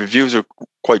 and reviews are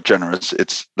quite generous.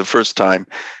 It's the first time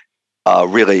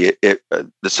really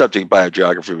the subject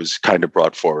biogeography was kind of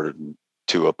brought forward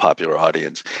to a popular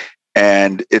audience.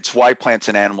 And it's why plants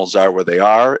and animals are where they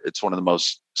are. It's one of the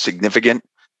most significant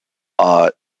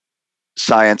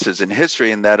sciences in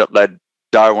history, in that it led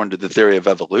Darwin to the theory of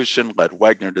evolution, led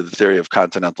Wegener to the theory of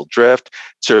continental drift,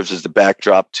 serves as the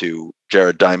backdrop to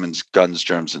Jared Diamond's Guns,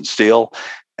 Germs, and Steel.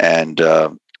 And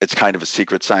it's kind of a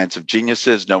secret science of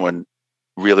geniuses. No one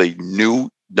really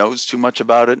knows too much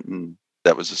about it. And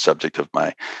that was the subject of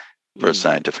my first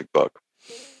scientific book.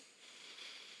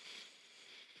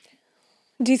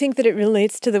 Do you think that it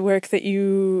relates to the work that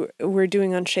you were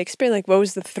doing on Shakespeare? Like, what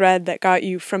was the thread that got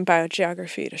you from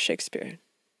biogeography to Shakespeare?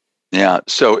 Yeah,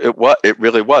 so it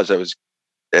really was. I was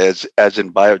as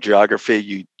in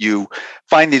biogeography, you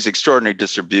find these extraordinary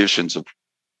distributions of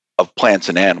plants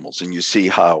and animals, and you see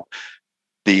how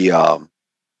the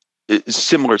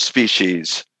similar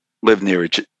species live near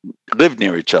each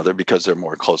other because they're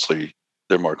more closely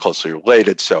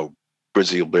related. So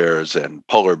grizzly bears and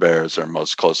polar bears are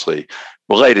most closely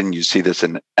related, and you see this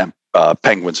in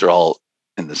penguins are all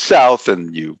in the south,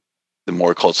 and the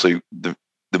more close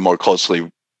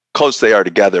they are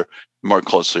together, the more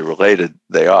closely related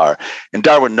they are. And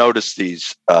Darwin noticed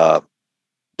this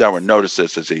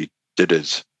as he did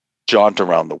his jaunt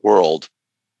around the world,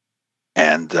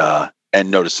 and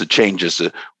noticed the changes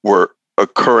that were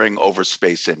occurring over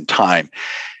space and time.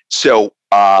 So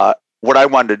what I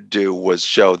wanted to do was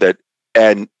show that,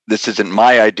 and this isn't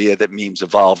my idea, that memes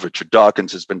evolve. Richard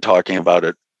Dawkins has been talking about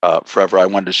it forever. I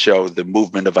wanted to show the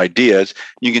movement of ideas.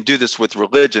 You can do this with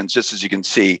religions, just as you can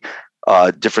see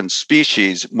different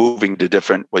species moving to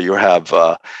different, well, you have,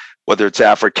 whether it's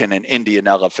African and Indian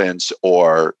elephants,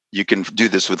 or you can do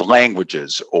this with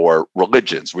languages or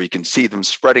religions, where you can see them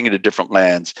spreading into different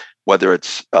lands, whether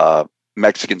it's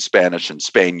Mexican Spanish in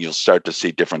Spain, you'll start to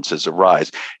see differences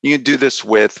arise. You can do this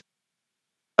with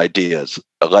ideas,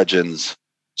 legends,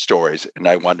 stories, and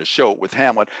I wanted to show it with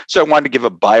Hamlet. So I wanted to give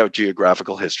a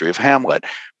biogeographical history of Hamlet,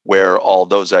 where all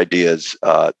those ideas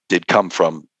did come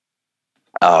from,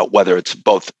 whether it's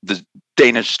both the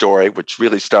Danish story, which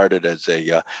really started as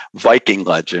a Viking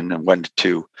legend and went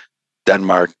to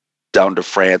Denmark, down to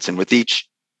France, and with each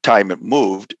time it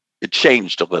moved, it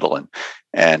changed a little.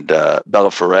 And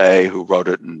Balafré, who wrote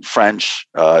it in French,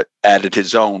 added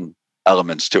his own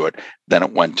elements to it. Then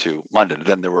it went to London.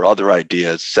 Then there were other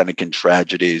ideas, Senecan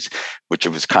tragedies, which it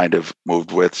was kind of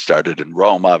moved with, started in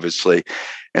Rome, obviously.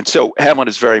 And so Hamlet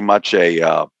is very much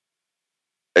the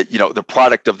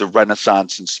product of the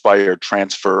Renaissance-inspired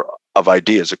transfer of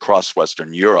ideas across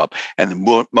Western Europe and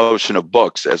the motion of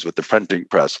books, as with the printing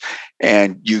press.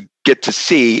 And you get to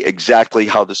see exactly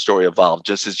how the story evolved,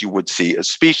 just as you would see a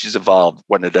species evolve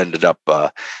when it ended up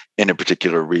in a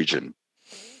particular region.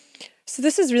 So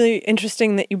this is really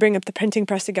interesting that you bring up the printing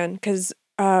press again, because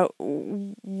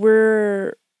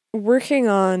we're working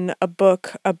on a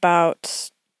book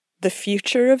about the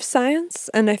future of science.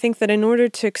 And I think that in order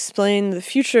to explain the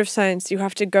future of science, you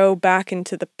have to go back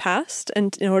into the past,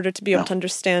 and in order to be able to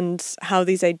understand how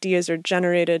these ideas are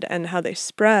generated and how they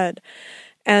spread.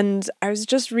 And I was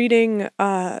just reading,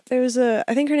 I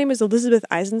think her name was Elizabeth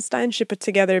Eisenstein. She put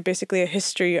together basically a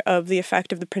history of the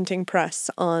effect of the printing press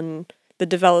on the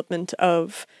development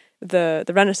of the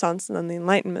Renaissance and then the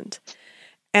Enlightenment.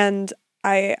 And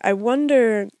I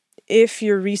wonder if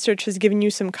your research has given you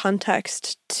some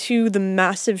context to the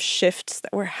massive shifts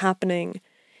that were happening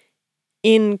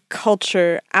in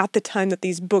culture at the time that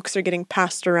these books are getting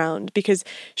passed around, because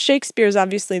Shakespeare is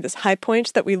obviously this high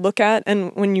point that we look at,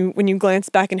 and when you glance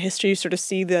back in history, you sort of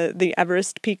see the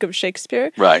Everest peak of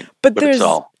Shakespeare. Right. But there's it's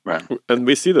all right. And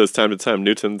we see those time to time.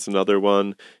 Newton's another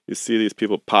one. You see these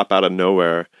people pop out of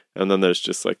nowhere, and then there's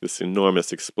just like this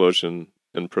enormous explosion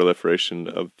and proliferation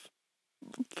of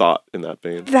thought in that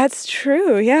vein. That's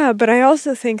true, yeah, but I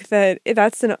also think that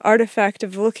that's an artifact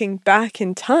of looking back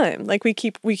in time. Like we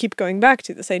keep going back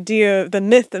to this idea of the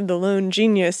myth of the lone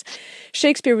genius.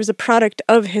 Shakespeare was a product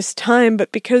of his time,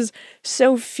 but because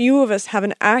so few of us have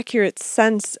an accurate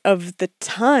sense of the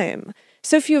time,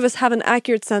 so few of us have an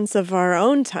accurate sense of our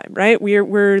own time, right?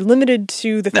 We're limited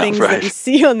to the things that we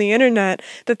see on the internet,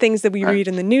 the things that we read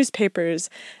in the newspapers,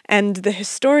 and the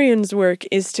historian's work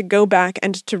is to go back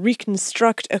and to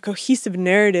reconstruct a cohesive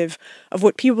narrative of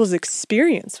what people's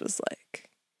experience was like.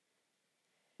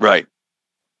 Right.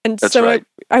 And That's so right.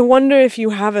 I wonder if you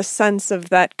have a sense of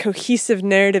that cohesive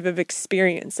narrative of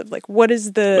experience, of like, what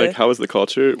is the... Like, how was the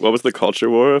culture? What was the culture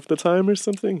war of the time or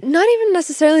something? Not even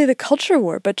necessarily the culture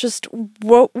war, but just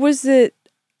what was it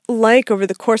like over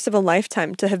the course of a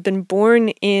lifetime to have been born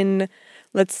in,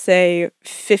 let's say,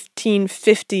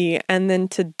 1550 and then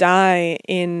to die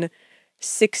in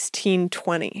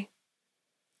 1620?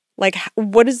 Like,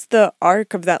 what is the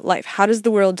arc of that life? How does the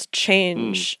world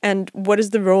change? And what is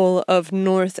the role of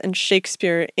North and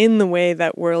Shakespeare in the way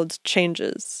that world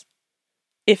changes,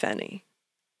 if any?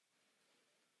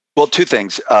 Well, two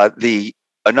things.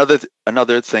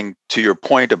 Another thing to your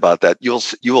point about that,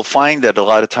 you will find that a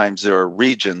lot of times there are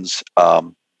regions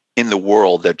in the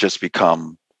world that just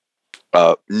become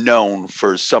known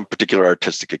for some particular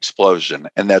artistic explosion,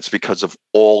 and that's because of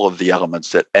all of the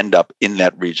elements that end up in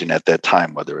that region at that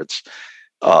time, whether it's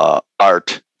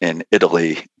art in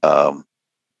Italy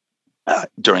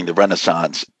during the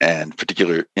Renaissance, and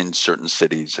particularly in certain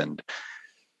cities, and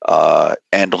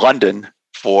London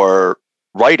for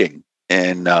writing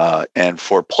and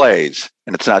for plays,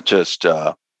 and it's not just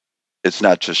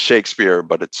Shakespeare,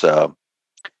 but it's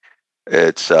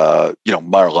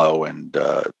Marlowe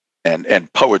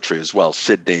and poetry as well,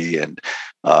 Sidney and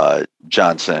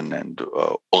Johnson, and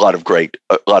a lot of great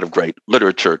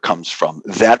literature comes from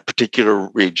that particular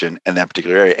region and that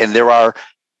particular area. And there are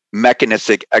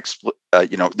mechanistic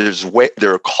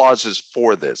there are causes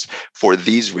for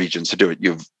these regions to do it.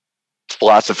 You've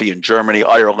philosophy in Germany.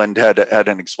 Ireland had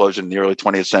an explosion in the early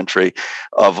 20th century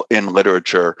in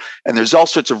literature, and there's all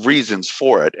sorts of reasons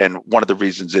for it. And one of the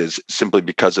reasons is simply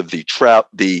because of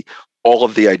all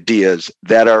of the ideas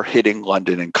that are hitting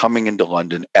London and coming into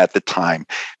London at the time.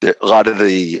 A lot of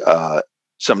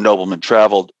some noblemen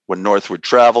traveled. When North would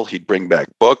travel, he'd bring back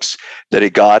books that he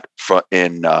got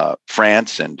in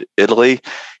France and Italy,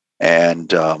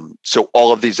 and so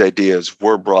all of these ideas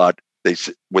were brought.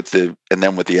 With the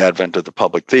advent of the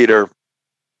public theater,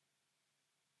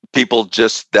 people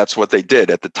that's what they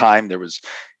did at the time. There was,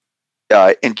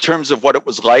 in terms of what it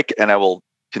was like, and I will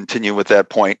continue with that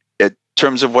point. In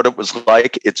terms of what it was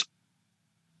like,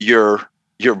 you're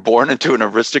born into an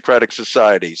aristocratic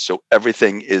society, so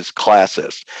everything is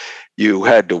classist. You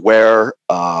had to wear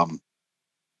what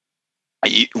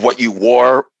you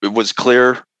wore. It was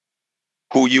clear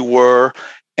who you were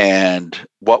and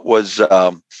what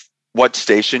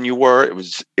station you were.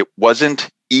 It wasn't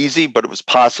easy, but it was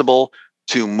possible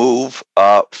to move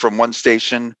from one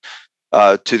station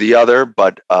to the other.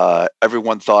 But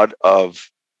everyone thought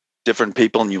of different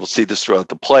people, and you will see this throughout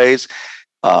the plays.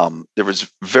 There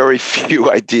was very few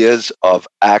ideas of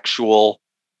actual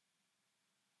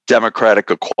democratic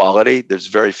equality. There's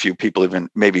very few people, even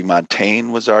maybe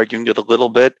Montaigne was arguing it a little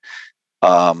bit.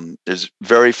 There's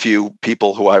very few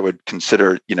people who I would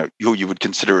consider, who you would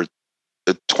consider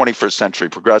the 21st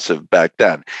century progressive back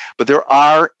then.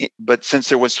 But since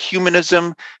there was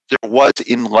humanism, there was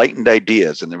enlightened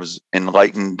ideas, and there was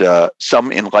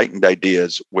some enlightened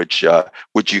ideas which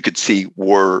you could see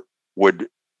would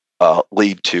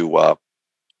lead to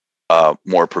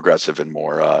more progressive and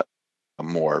more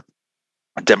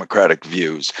democratic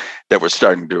views that were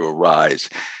starting to arise.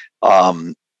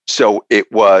 So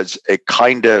it was a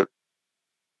kind of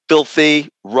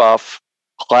filthy, rough,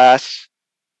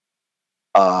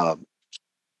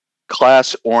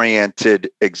 class-oriented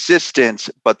existence,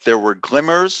 but there were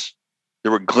glimmers.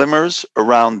 There were glimmers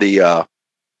around the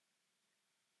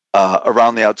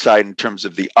outside in terms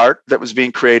of the art that was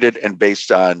being created, and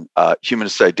based on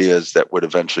humanist ideas that would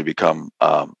eventually become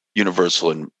universal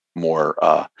and more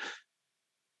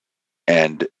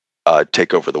and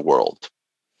take over the world.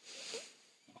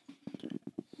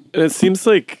 And it seems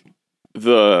like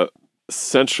the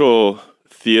Central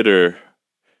Theater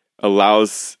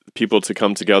allows people to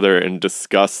come together and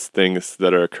discuss things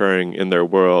that are occurring in their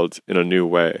world in a new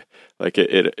way. Like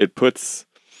it opens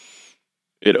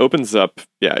up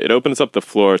the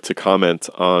floor to comment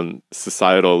on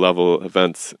societal level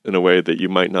events in a way that you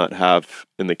might not have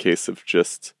in the case of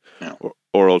just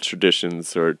oral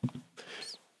traditions or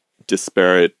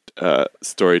disparate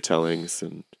storytellings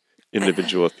and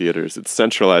individual theaters. It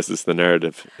centralizes the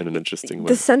narrative in an interesting way.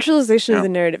 The centralization of the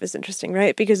narrative is interesting,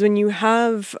 right? Because when you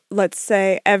have, let's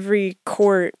say, every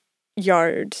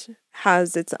courtyard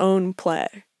has its own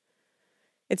play,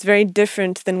 it's very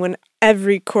different than when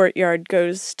every courtyard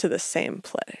goes to the same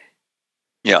play.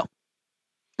 Yeah.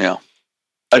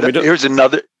 Here's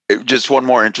just one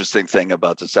more interesting thing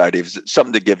about society.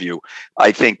 Something to give you,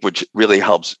 I think, which really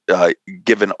helps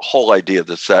give a whole idea of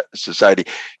the society.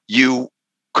 You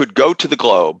could go to the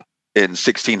Globe in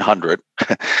 1600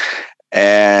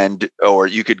 or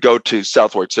you could go to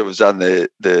Southwark. So it was on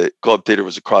the Globe Theatre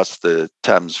was across the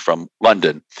Thames from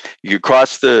London. You could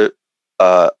cross the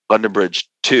London Bridge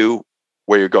to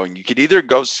where you're going. You could either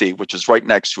go see, which is right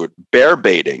next to it, bear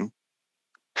baiting,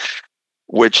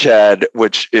 which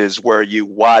is where you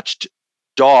watched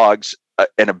dogs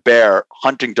and a bear,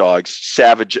 hunting dogs,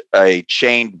 savage a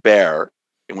chained bear,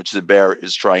 in which the bear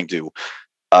is trying to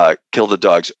kill the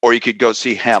dogs. Or you could go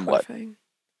see Hamlet.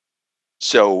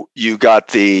 So you're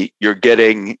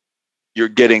getting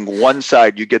one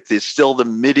side, you get still the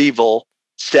medieval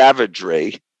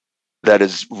savagery that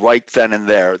is right then and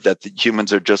there that the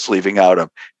humans are just leaving out of,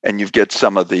 and you get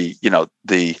some of the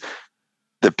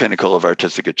pinnacle of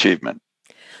artistic achievement.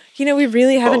 We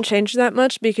really haven't changed that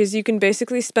much, because you can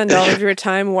basically spend all of your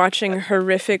time watching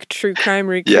horrific true crime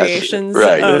recreations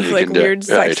of weird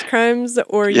sex crimes,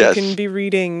 or you can be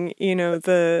reading,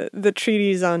 the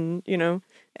treatise on,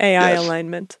 AI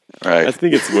alignment. Right. I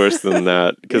think it's worse than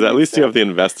that, because at least you have the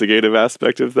investigative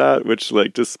aspect of that, which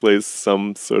displays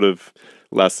some sort of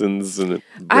lessons and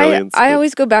I brilliance.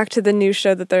 always go back to the new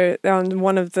show that they're on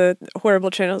one of the horrible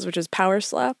channels, which is Power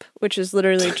Slap, which is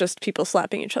literally just people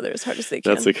slapping each other as hard as they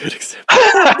can. That's a good example.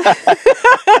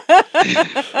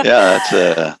 Yeah,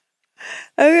 that's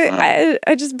Okay,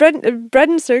 I just bread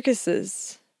and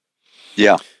circuses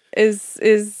yeah.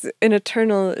 is an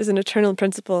eternal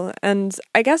principle, and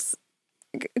I guess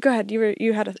go ahead. You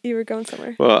were going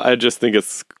somewhere. Well, I just think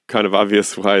it's kind of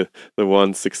obvious why the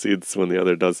one succeeds when the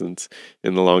other doesn't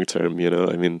in the long term. You know,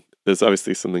 I mean, there's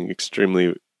obviously something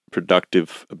extremely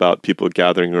productive about people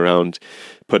gathering around,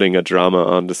 putting a drama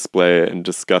on display and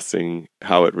discussing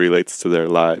how it relates to their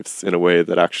lives in a way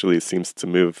that actually seems to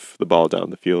move the ball down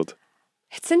the field.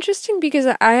 It's interesting because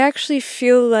I actually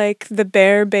feel like the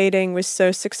bear baiting was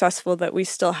so successful that we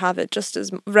still have it just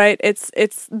as right.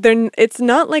 It's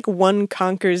not like one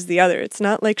conquers the other. It's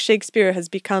not like Shakespeare has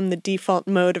become the default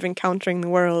mode of encountering the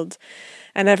world,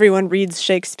 and everyone reads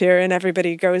Shakespeare and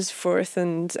everybody goes forth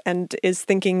and is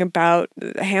thinking about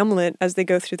Hamlet as they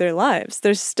go through their lives.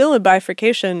 There's still a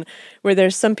bifurcation where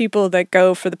there's some people that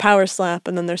go for the power slap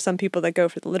and then there's some people that go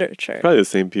for the literature. Probably the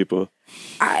same people.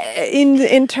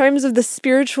 In terms of the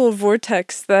spiritual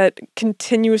vortex that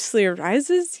continuously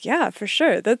arises, yeah, for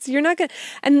sure. You're not gonna,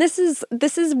 and this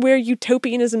is where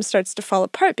utopianism starts to fall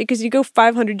apart, because you go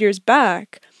 500 years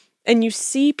back and you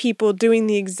see people doing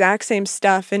the exact same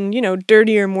stuff in,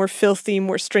 dirtier, more filthy,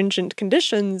 more stringent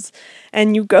conditions,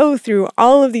 and you go through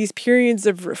all of these periods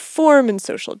of reform and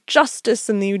social justice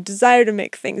and the desire to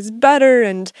make things better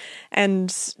and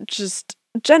just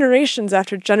generations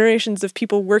after generations of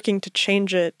people working to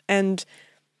change it, and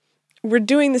we're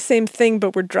doing the same thing,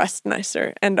 but we're dressed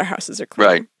nicer and our houses are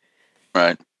clean.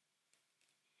 Right.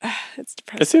 It's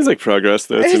depressing. It seems like progress,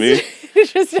 though, to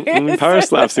me. Power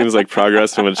slap seems like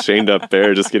progress from a chained up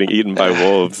bear just getting eaten by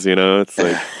wolves. It's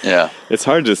like, yeah, it's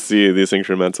hard to see these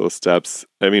incremental steps.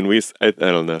 I mean, I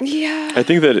don't know. Yeah, I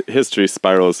think that history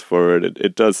spirals forward.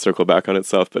 It does circle back on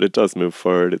itself, but it does move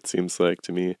forward. It seems like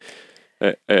to me.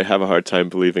 I have a hard time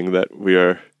believing that we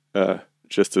are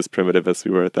just as primitive as we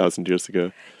were 1,000 years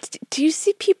ago. Do you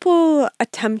see people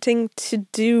attempting to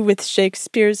do with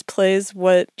Shakespeare's plays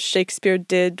what Shakespeare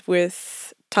did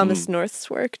with Thomas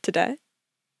North's work today?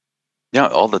 Yeah,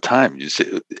 all the time. You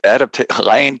see,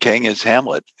 Lion King is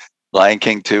Hamlet. Lion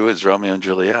King 2 is Romeo and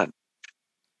Juliet.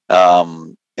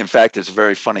 In fact, there's a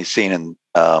very funny scene in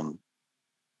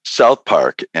South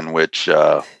Park in which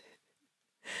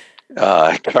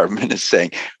Cartman is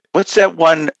saying, "What's that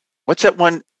one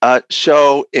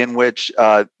show in which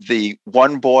the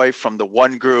one boy from the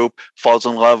one group falls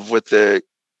in love with the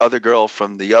other girl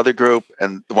from the other group?"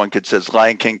 And the one kid says,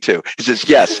 "Lion King 2." He says,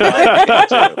 "Yes, Lion King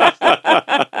 2."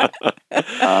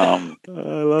 I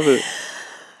love it.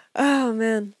 Oh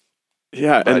man.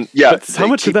 Yeah, but, and yeah, but how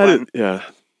much of that?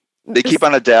 They keep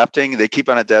on adapting.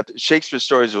 Shakespeare's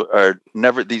stories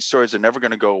these stories are never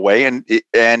going to go away.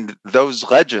 And those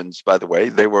legends, by the way,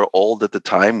 they were old at the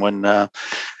time when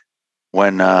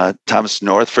Thomas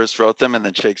North first wrote them and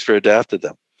then Shakespeare adapted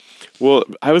them. Well,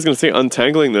 I was going to say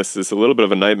untangling this is a little bit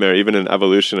of a nightmare, even in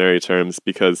evolutionary terms,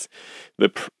 because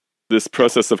this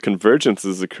process of convergence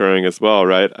is occurring as well,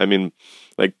 right? I mean,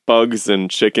 like bugs and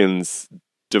chickens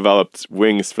developed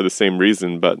wings for the same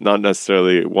reason, but not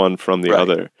necessarily one from the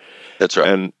other. That's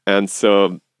right. And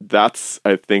so that's,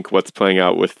 I think, what's playing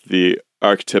out with the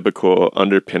archetypical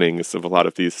underpinnings of a lot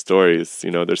of these stories.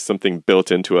 There's something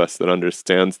built into us that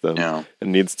understands them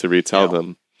and needs to retell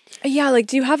them. Yeah,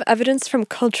 do you have evidence from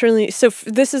culturally... So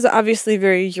this is obviously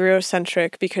very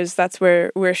Eurocentric because that's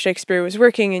where Shakespeare was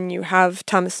working, and you have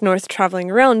Thomas North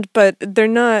traveling around, but they're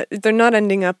not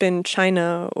ending up in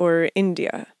China or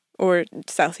India or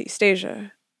Southeast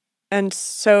Asia. And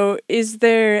so is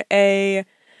there a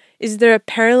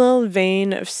parallel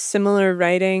vein of similar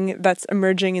writing that's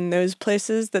emerging in those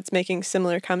places that's making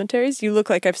similar commentaries? You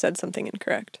look like I've said something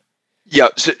incorrect. Yeah.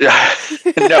 So,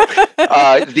 no.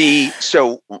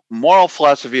 So Moral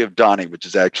Philosophy of Dani, which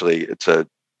is actually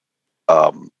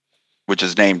which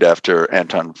is named after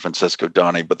Anton Francesco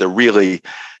Dani, but they're really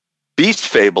beast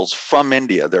fables from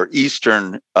India. They're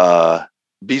Eastern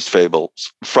beast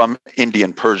fables from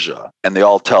Indian Persia, and they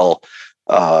all tell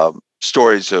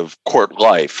stories of court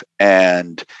life.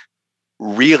 And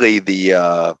really,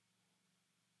 the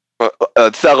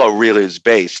Othello really is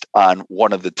based on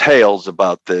one of the tales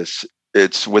about this.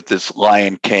 It's with this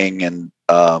Lion King, and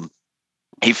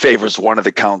he favors one of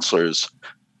the counselors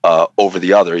over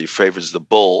the other. He favors the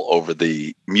bull over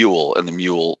the mule, and the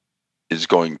mule is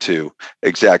going to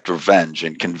exact revenge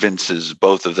and convinces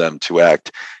both of them to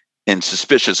act in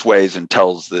suspicious ways, and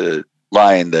tells the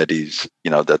lion that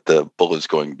that the bull is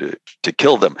going to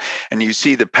kill them. And you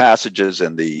see the passages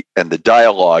and the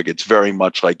dialogue. It's very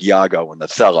much like Iago and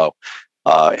Othello,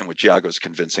 in which Iago is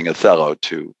convincing Othello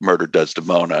to murder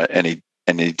Desdemona, and he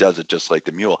does it just like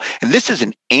the mule. And this is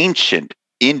an ancient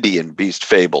Indian beast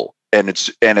fable, and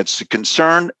it's a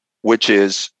concern which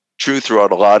is true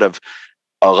throughout a lot of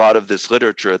this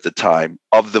literature at the time,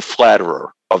 of the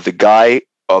flatterer, of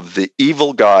the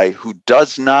evil guy who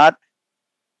does not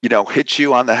hit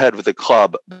you on the head with a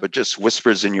club, but just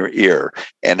whispers in your ear,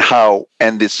 and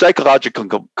the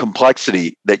psychological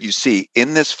complexity that you see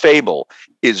in this fable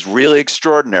is really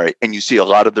extraordinary. And you see a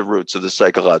lot of the roots of the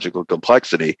psychological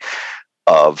complexity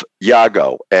of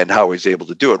Iago and how he's able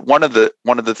to do it. One of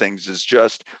the things is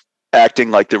just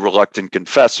acting like the reluctant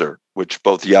confessor, which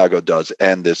both Iago does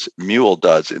and this mule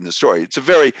does in the story. It's a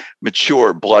very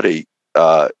mature, bloody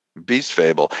beast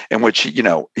fable in which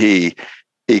he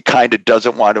kind of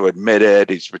doesn't want to admit it.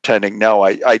 He's pretending, no,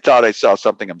 I thought I saw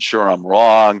something. I'm sure I'm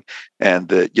wrong.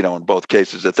 And in both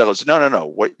cases, Othello says, no.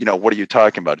 What are you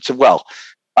talking about? He said, well,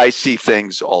 I see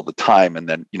things all the time. And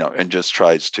then, and just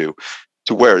tries to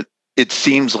where it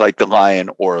seems like the lion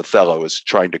or Othello is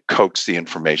trying to coax the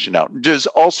information out. There's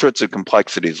all sorts of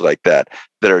complexities like that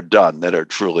are done that are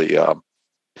truly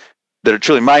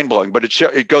mind blowing. But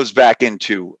it goes back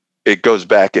into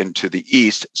the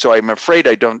East. So I'm afraid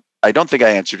I don't think I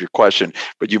answered your question,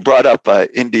 but you brought up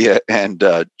India and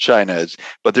China,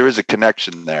 but there is a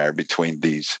connection there between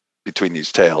these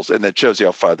tales, and that shows you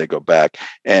how far they go back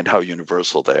and how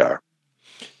universal they are.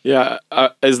 Yeah,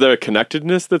 is there a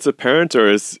connectedness that's apparent, or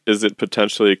is it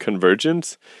potentially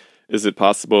convergent? Is it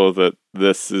possible that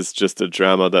this is just a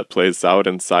drama that plays out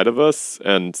inside of us,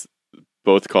 and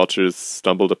both cultures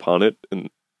stumbled upon it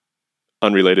in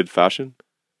unrelated fashion?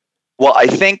 Well, I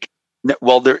think.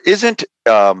 Well, there isn't.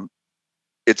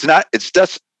 It's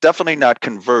definitely not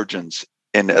convergence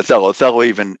in Othello. Othello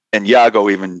even and Iago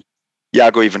even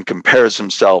compares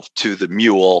himself to the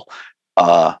mule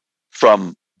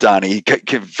from Donnie. He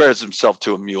compares himself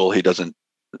to a mule. He doesn't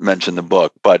mention the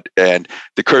book, and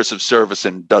the Curse of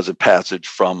Servicen does a passage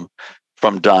from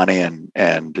Donnie,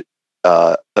 and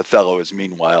Othello is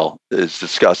meanwhile is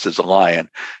discussed as a lion.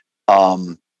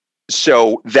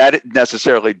 So that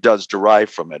necessarily does derive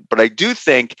from it. But I do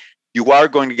think you are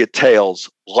going to get tales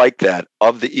like that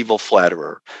of the evil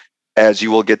flatterer, as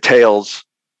you will get tales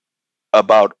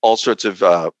about all sorts of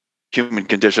human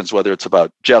conditions, whether it's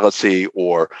about jealousy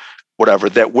or whatever,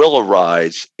 that will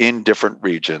arise in different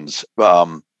regions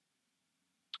for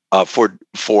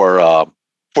the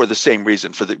same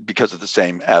reason, because of the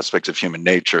same aspects of human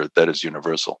nature that is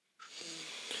universal.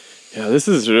 Yeah, this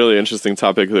is a really interesting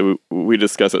topic that we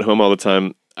discuss at home all the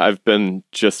time. I've been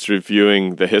just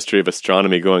reviewing the history of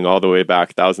astronomy going all the way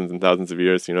back thousands and thousands of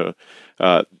years,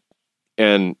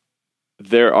 and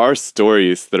there are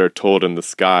stories that are told in the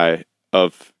sky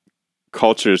of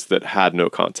cultures that had no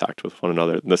contact with one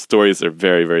another. And the stories are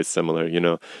very, very similar.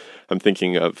 I'm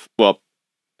thinking of,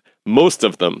 most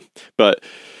of them, but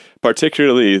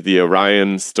particularly the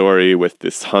Orion story with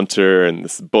this hunter and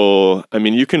this bull. I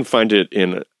mean, you can find it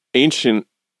in ancient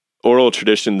oral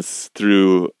traditions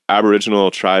through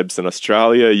Aboriginal tribes in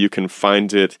Australia. You can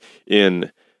find it in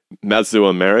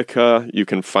Mesoamerica. You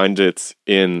can find it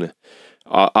in,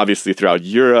 obviously, throughout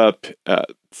Europe,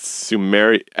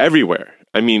 Sumeria, everywhere.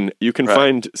 I mean, you can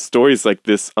find stories like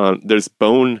this there's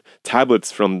bone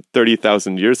tablets from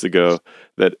 30,000 years ago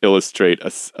that illustrate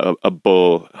a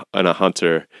bull and a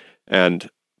hunter. And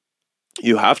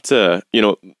you have to,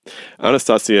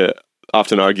 Anastasia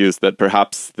often argues that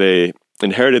perhaps they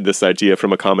inherited this idea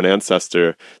from a common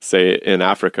ancestor, say in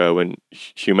Africa when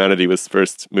humanity was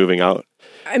first moving out.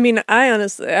 I mean,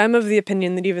 I'm of the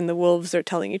opinion that even the wolves are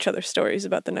telling each other stories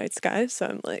about the night sky. So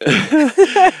I'm like,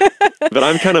 but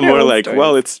I'm kind of more like, stories.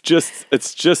 Well, it's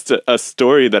just a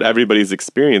story that everybody's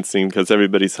experiencing because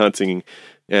everybody's hunting,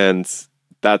 and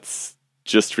that's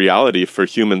just reality for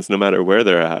humans, no matter where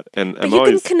they're at. And but you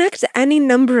can connect any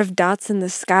number of dots in the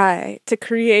sky to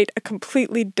create a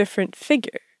completely different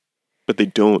figure. But they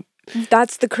don't.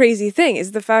 That's the crazy thing,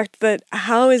 is the fact that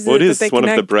how is it that is they one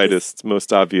of the brightest,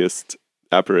 most obvious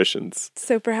apparitions.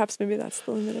 So perhaps maybe that's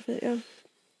the limit of it, yeah.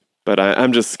 But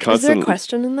I'm just constantly... Is there a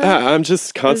question in that? I'm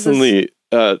just constantly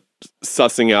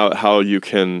sussing out how you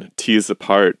can tease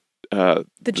apart... the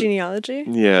genealogy?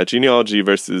 Yeah, genealogy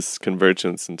versus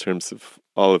convergence in terms of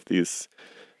all of these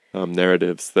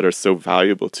narratives that are so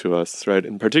valuable to us, right?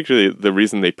 And particularly the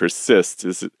reason they persist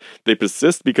is they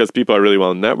persist because people are really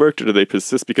well networked, or do they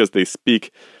persist because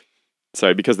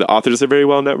because the authors are very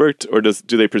well networked, or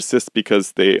do they persist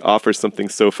because they offer something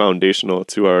so foundational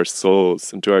to our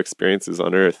souls and to our experiences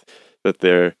on Earth that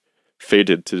they're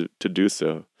fated to do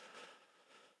so.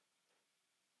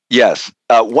 Yes.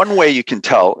 One way you can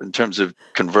tell in terms of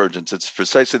convergence, it's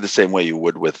precisely the same way you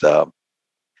would with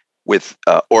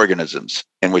organisms,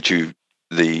 in which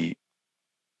the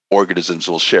organisms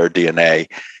will share DNA,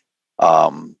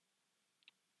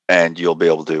 and you'll be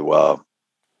able to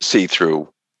see through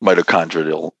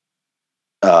mitochondrial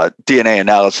DNA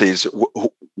analyses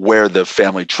where the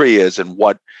family tree is and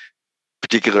what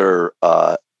particular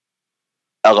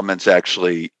elements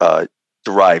actually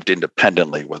derived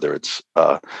independently, whether it's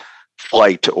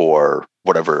flight or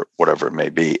whatever it may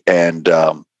be. And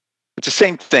it's the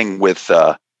same thing with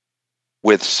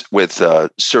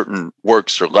certain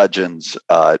works or legends.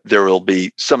 There will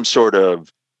be some sort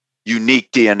of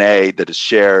unique DNA that is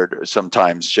shared, or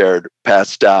sometimes shared,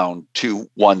 passed down to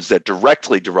ones that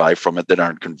directly derive from it that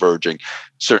aren't converging.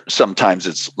 Sometimes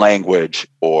it's language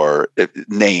or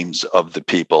names of the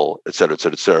people, et cetera, et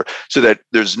cetera, et cetera. So that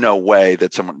there's no way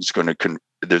that someone's going to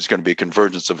there's going to be a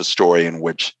convergence of a story in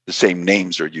which the same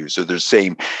names are used. So there's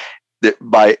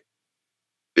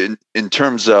in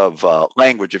terms of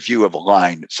language, if you have a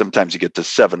line, sometimes you get to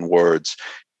 7 words.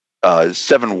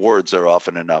 7 words are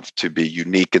often enough to be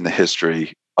unique in the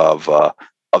history of the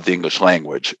English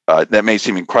language. That may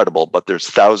seem incredible, but there's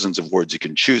thousands of words you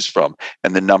can choose from,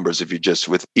 and the numbers, if you just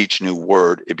with each new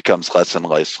word, it becomes less and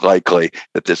less likely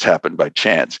that this happened by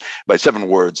chance. By 7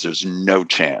 words, there's no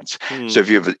chance. So if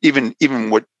you have even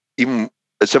a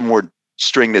 7-word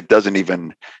string that doesn't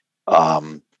even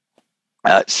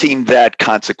seem that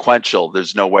consequential,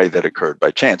 there's no way that occurred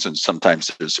by chance. And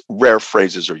sometimes there's rare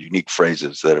phrases or unique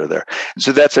phrases that are there. And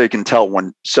so that's how you can tell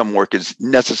when some work is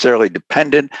necessarily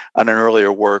dependent on an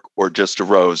earlier work or just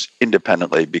arose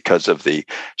independently because of the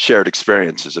shared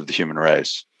experiences of the human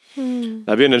race.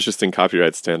 That'd be an interesting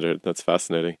copyright standard. That's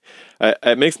fascinating.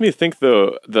 It makes me think,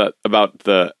 though, that about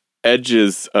the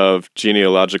edges of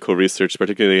genealogical research,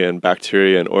 particularly in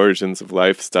bacteria and origins of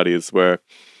life studies, where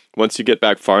once you get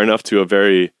back far enough to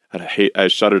I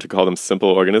shudder to call them simple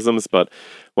organisms, but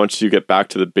once you get back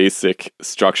to the basic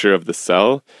structure of the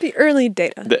cell. The early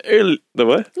data. The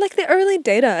what? Like the early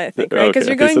data, I think, right? Because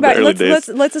you're going back,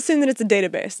 let's assume that it's a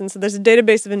database. And so there's a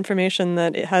database of information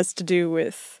that it has to do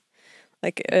with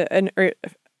like a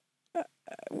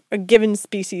given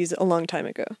species a long time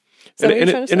ago.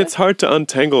 And it's hard to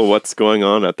untangle what's going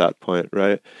on at that point,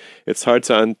 right? It's hard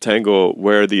to untangle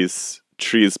where these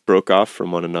trees broke off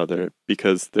from one another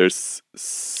because they're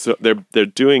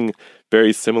doing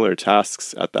very similar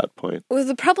tasks at that point. Well,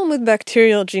 the problem with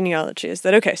bacterial genealogy is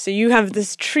that, okay, so you have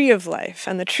this tree of life,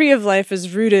 and the tree of life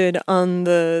is rooted on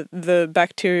the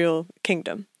bacterial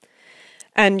kingdom.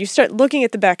 And you start looking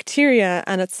at the bacteria,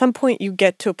 and at some point you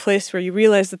get to a place where you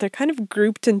realize that they're kind of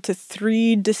grouped into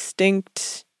 3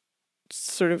 distinct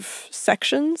sort of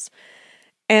sections.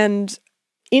 And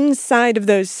inside of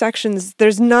those sections,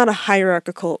 there's not a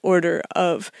hierarchical order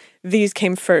of these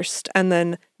came first and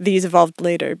then these evolved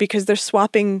later, because they're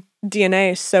swapping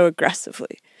DNA so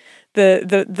aggressively.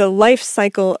 The life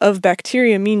cycle of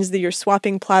bacteria means that you're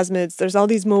swapping plasmids. There's all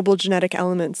these mobile genetic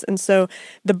elements. And so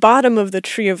the bottom of the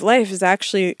tree of life is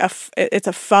actually it's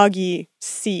a foggy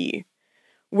sea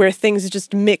where things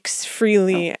just mix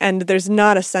freely, and there's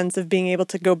not a sense of being able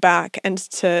to go back and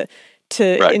to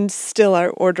right. instill our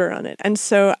order on it. And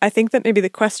so I think that maybe the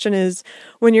question is,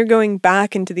 when you're going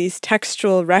back into these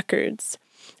textual records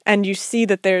and you see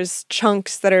that there's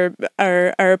chunks that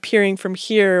are appearing from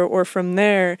here or from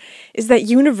there, is that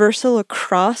universal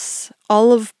across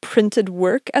all of printed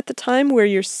work at the time, where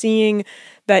you're seeing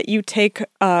that you take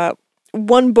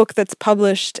one book that's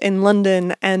published in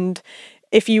London, and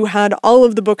if you had all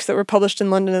of the books that were published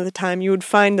in London at the time, you would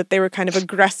find that they were kind of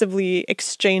aggressively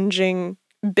exchanging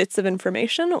bits of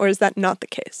information? Or is that not the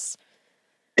case?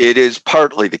 It is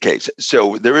partly the case.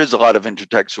 So there is a lot of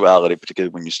intertextuality,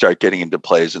 particularly when you start getting into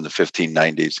plays in the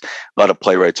 1590s. A lot of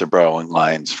playwrights are borrowing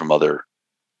lines from other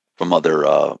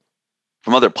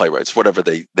playwrights. Whatever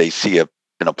they see an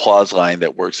applause line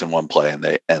that works in one play,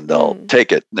 and they'll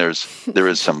take it. There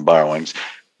is some borrowings,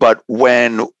 but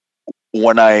when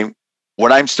I'm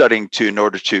studying in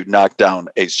order to knock down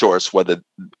a source, whether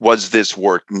was this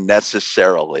work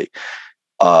necessarily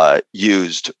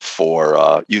used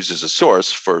as a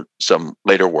source for some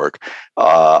later work,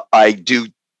 I do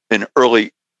an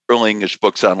early English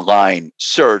books online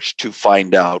search to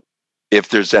find out if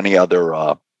there's any other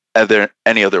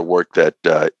work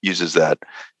that uses that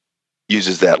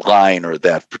line or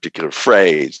that particular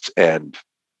phrase, and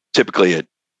typically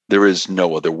there is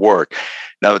no other work.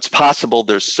 Now, it's possible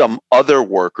there's some other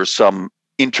work or some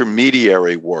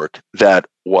intermediary work that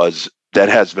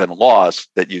has been lost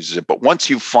that uses it. But once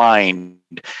you find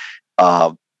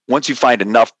once you find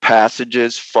enough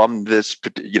passages from this,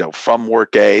 from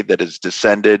work A that has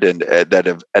descended and that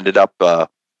have ended up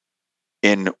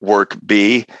in work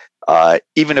B,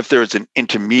 even if there's an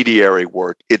intermediary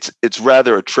work, it's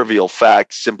rather a trivial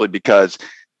fact, simply because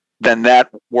then that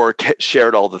work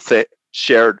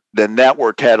then that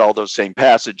work had all those same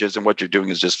passages, and what you're doing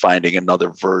is just finding another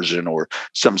version or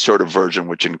some sort of version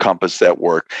which encompass that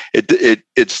work.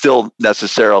 It still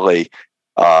necessarily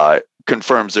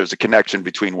confirms there's a connection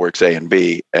between works A and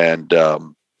B, and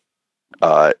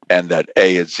that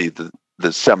A is either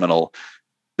the seminal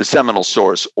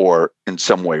source or in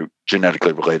some way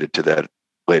genetically related to that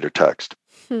later text.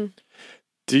 Do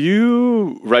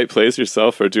you write plays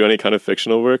yourself or do any kind of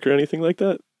fictional work or anything like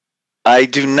that? I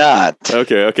do not.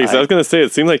 Okay. So I was going to say,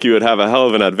 it seemed like you would have a hell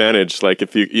of an advantage. Like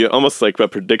if you almost like a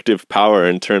predictive power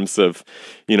in terms of,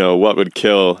 what would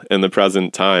kill in the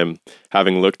present time,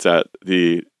 having looked at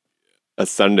the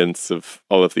ascendance of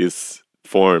all of these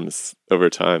forms over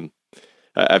time.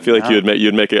 I feel like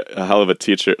you'd make a hell of a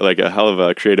teacher, like a hell of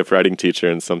a creative writing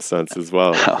teacher in some sense as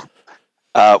well.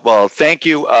 Well, thank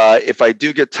you. If I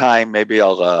do get time, maybe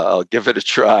I'll give it a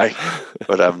try.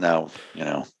 But I'm now,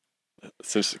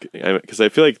 because I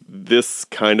feel like this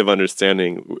kind of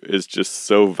understanding is just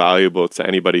so valuable to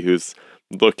anybody who's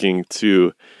looking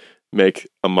to make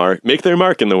their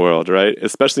mark in the world, right?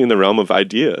 Especially in the realm of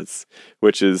ideas,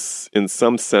 which is in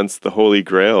some sense the holy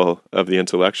grail of the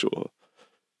intellectual.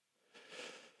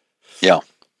 Yeah.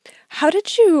 How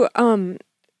did you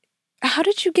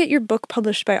get your book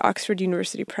published by Oxford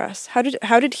University Press? How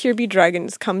did Here Be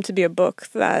Dragons come to be a book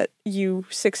that you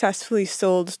successfully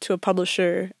sold to a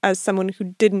publisher as someone who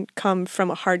didn't come from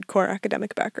a hardcore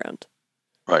academic background?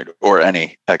 Right, or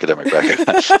any academic background.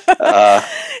 That's a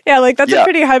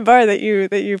pretty high bar that you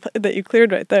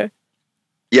cleared right there.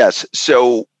 Yes.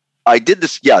 So I did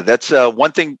this. Yeah, that's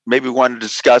one thing maybe we want to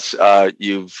discuss.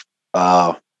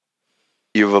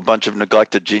 You have a bunch of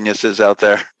neglected geniuses out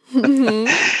there. Mm-hmm.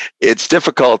 It's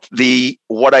difficult.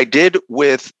 What I did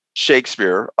with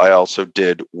Shakespeare, I also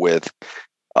did with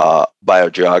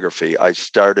biogeography.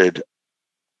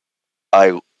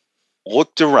 I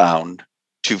looked around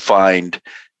to find,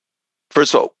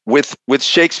 first of all, with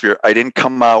Shakespeare, I didn't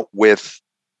come out with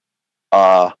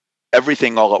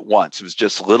everything all at once. It was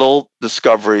just little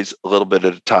discoveries, a little bit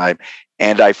at a time.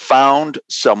 And I found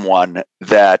someone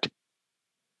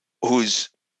who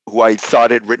I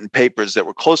thought had written papers that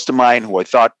were close to mine, who I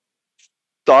thought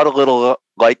a little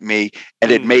like me, and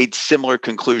had made similar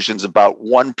conclusions about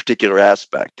one particular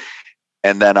aspect.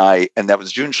 And that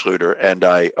was June Schluter. And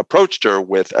I approached her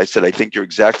I said, I think you're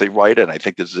exactly right. And I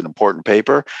think this is an important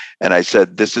paper. And I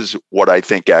said, this is what I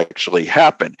think actually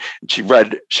happened. And she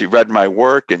read my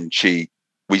work, and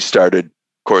we started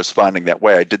corresponding that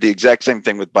way. I did the exact same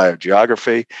thing with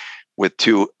biogeography with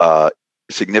two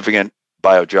significant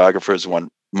biogeographers, one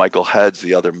Michael Heads,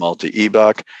 the other Malte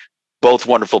Ebach, both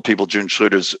wonderful people. June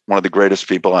Schluter's one of the greatest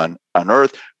people on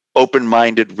earth,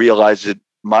 open-minded, realized that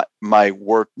my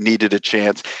work needed a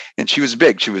chance. And she was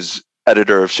big. She was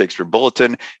editor of Shakespeare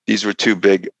Bulletin. These were two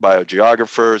big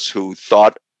biogeographers who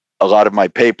thought a lot of my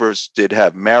papers did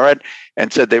have merit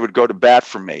and said they would go to bat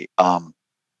for me. So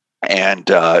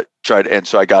I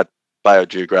got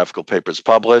biogeographical papers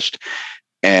published.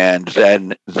 And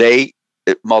then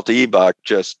Malte Ebach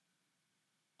just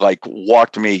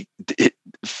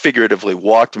figuratively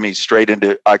walked me straight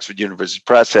into Oxford University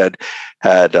Press. Had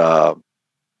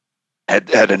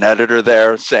an editor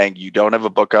there saying, you don't have a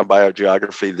book on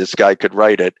biogeography, this guy could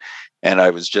write it. And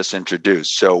I was just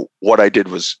introduced. So what I did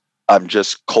was I'm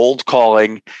just cold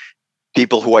calling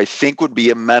people who I think would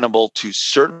be amenable to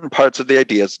certain parts of the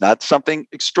ideas, not something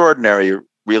extraordinary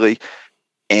really.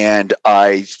 And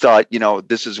I thought,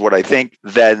 this is what I think.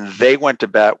 Then they went to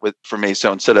bat for me.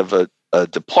 So instead of a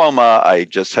diploma, I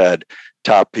just had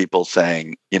top people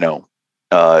saying,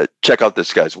 check out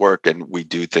this guy's work, and we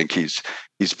do think he's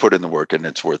put in the work, and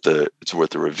it's worth a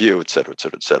review, et cetera, et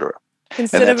cetera, et cetera.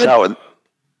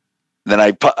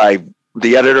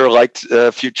 The editor liked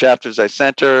a few chapters I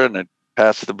sent her, and it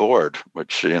passed the board,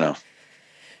 which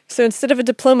So instead of a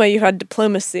diploma, you had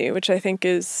diplomacy, which I think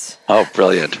is... Oh,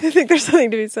 brilliant. I think there's something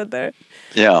to be said there.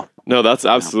 Yeah. No, that's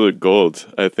absolute gold.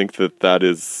 I think that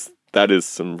is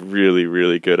some really,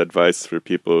 really good advice for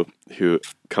people who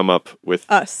come up with...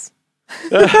 Us.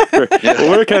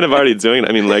 We're kind of already doing it.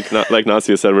 I mean, like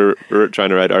Nasia said, we're trying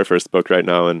to write our first book right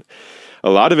now, and a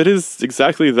lot of it is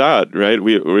exactly that, right?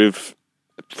 We've,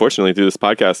 fortunately, through this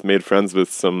podcast, made friends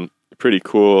with some pretty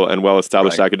cool and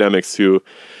well-established academics who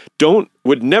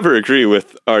would never agree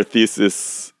with our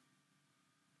thesis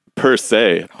per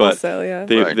se, but Wholesale, yeah.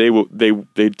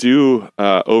 they do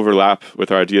overlap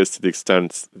with our ideas to the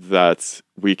extent that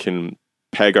we can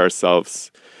peg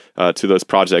ourselves to those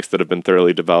projects that have been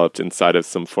thoroughly developed inside of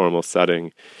some formal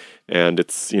setting. And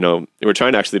it's, we're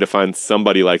trying to actually define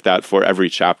somebody like that for every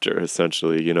chapter,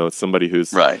 essentially, somebody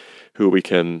who we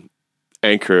can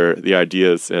anchor the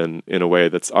ideas in a way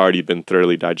that's already been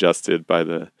thoroughly digested by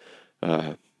the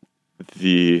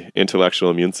intellectual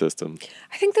immune system.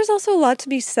 I think there's also a lot to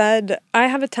be said. I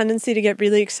have a tendency to get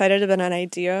really excited about an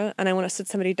idea, and I want to sit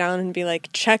somebody down and be like,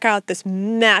 check out this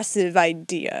massive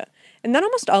idea. And that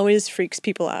almost always freaks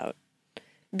people out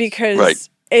because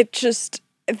it just,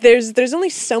 there's only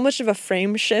so much of a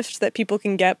frame shift that people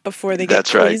can get before they get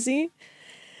crazy.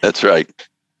 That's right.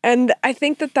 And I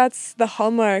think that that's the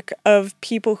hallmark of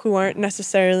people who aren't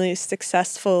necessarily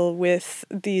successful with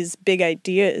these big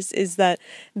ideas, is that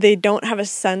they don't have a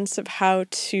sense of how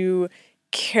to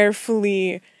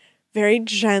carefully, very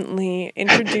gently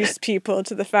introduce people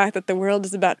to the fact that the world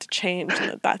is about to change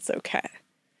and that that's okay.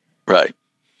 Right.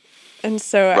 And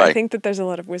so I think that there's a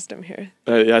lot of wisdom here.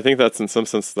 I think that's in some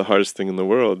sense the hardest thing in the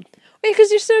world. Because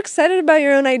you're so excited about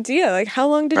your own idea. Like, how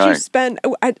long did you spend?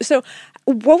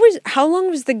 How long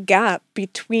was the gap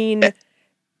between?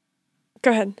 Go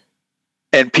ahead.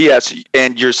 And P.S.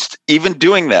 And you're even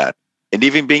doing that, and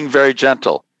even being very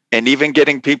gentle, and even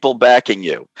getting people backing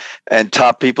you, and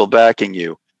top people backing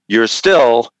you. You're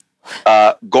still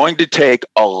going to take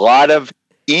a lot of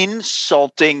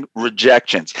insulting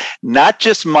rejections, not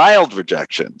just mild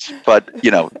rejections, but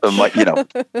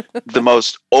the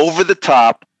most over the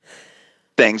top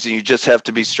things, and you just have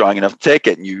to be strong enough to take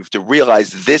it, and you have to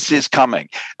realize this is coming.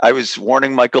 I was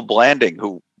warning Michael Blanding,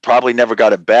 who probably never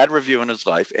got a bad review in his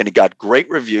life, and he got great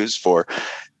reviews for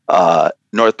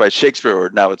North by Shakespeare, or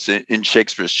now it's in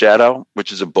Shakespeare's Shadow,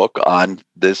 which is a book on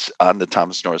the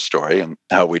Thomas North story and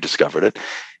how we discovered it.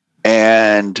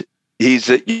 And he's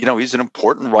an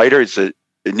important writer. He's a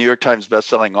New York Times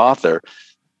bestselling author,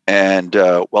 and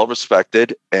well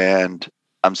respected. And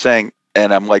I'm saying,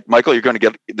 and I'm like, Michael, you're going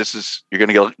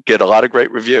to get a lot of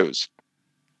great reviews.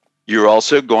 You're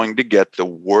also going to get the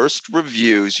worst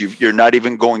reviews. You're not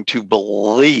even going to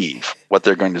believe what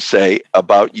they're going to say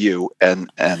about you and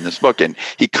this book. And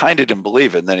he kind of didn't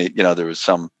believe it. And then there was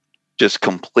some just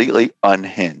completely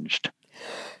unhinged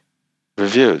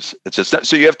reviews. It's just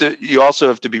so you also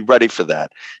have to be ready for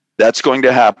that. That's going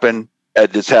to happen.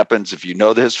 This happens if you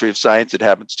know the history of science. It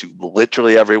happens to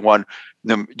literally everyone.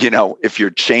 If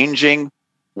you're changing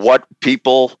what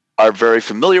people are very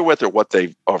familiar with, or what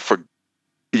they are for,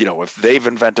 if they've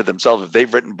invented themselves, if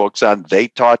they've written books on, they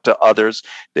taught to others,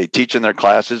 they teach in their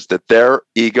classes that their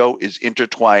ego is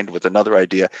intertwined with another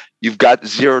idea, you've got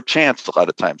zero chance a lot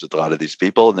of times with a lot of these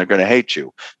people, and they're going to hate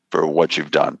you for what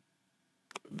you've done.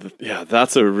 Yeah,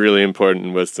 that's a really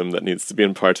important wisdom that needs to be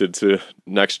imparted to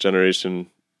next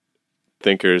generation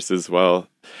thinkers as well.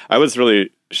 I was really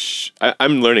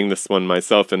I'm learning this one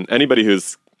myself, and anybody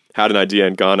who's had an idea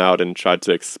and gone out and tried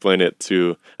to explain it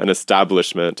to an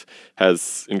establishment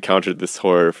has encountered this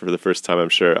horror for the first time. I'm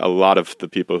sure a lot of the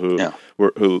people who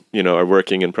are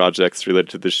working in projects related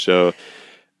to this show.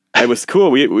 It was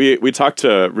cool. We talked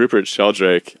to Rupert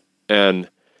Sheldrake, and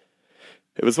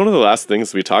it was one of the last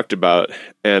things we talked about,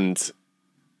 and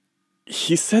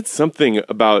he said something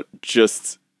about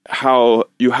just how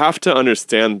you have to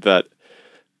understand that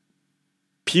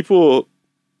people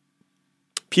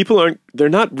aren't, they're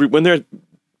not, when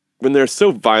they're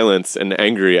so violent and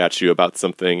angry at you about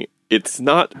something, it's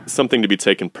not something to be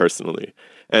taken personally.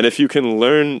 And if you can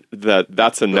learn that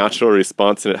that's a natural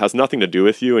response and it has nothing to do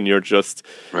with you, and you're just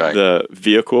the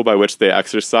vehicle by which they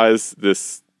exercise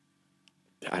this,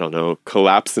 I don't know,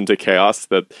 collapse into chaos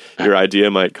that your idea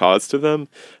might cause to them,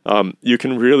 you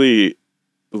can really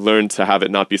learn to have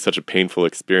it not be such a painful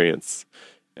experience.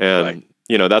 And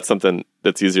that's something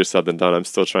that's easier said than done. I'm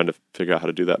still trying to figure out how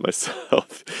to do that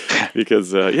myself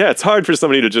because, it's hard for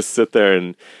somebody to just sit there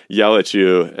and yell at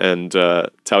you and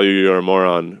tell you you're a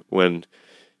moron when,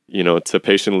 to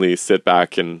patiently sit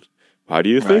back and, why do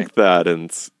you think that?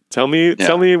 And tell me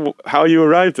how you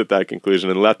arrived at that conclusion,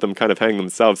 and let them kind of hang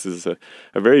themselves is a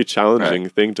very challenging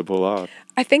thing to pull off.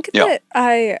 I think that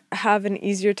I have an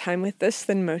easier time with this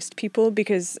than most people,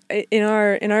 because in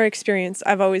our experience,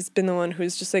 I've always been the one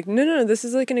who's just like, no, this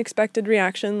is like an expected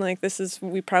reaction. Like,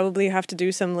 we probably have to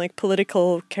do some like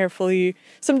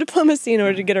some diplomacy in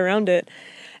order to get around it.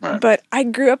 Right. But I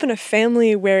grew up in a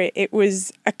family where it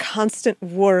was a constant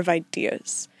war of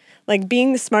ideas. Like,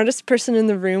 being the smartest person in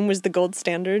the room was the gold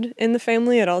standard in the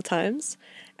family at all times.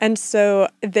 And so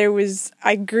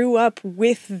I grew up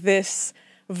with this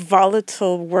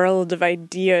volatile world of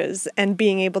ideas and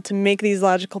being able to make these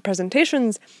logical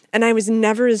presentations, and I was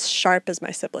never as sharp as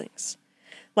my siblings.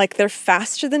 Like, they're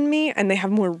faster than me and they have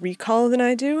more recall than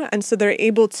I do, and so they're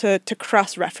able to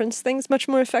cross-reference things much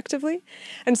more effectively.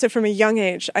 And so from a young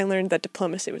age, I learned that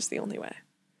diplomacy was the only way.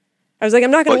 I was like,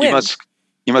 I'm not going to win.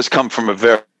 You must come from a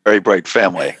very, very bright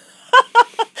family.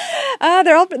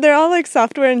 They're all like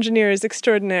software engineers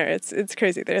extraordinaire. It's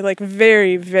crazy. They're like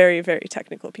very, very, very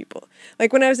technical people.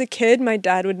 Like, when I was a kid, my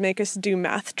dad would make us do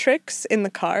math tricks in the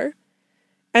car.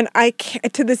 And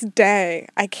to this day,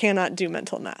 I cannot do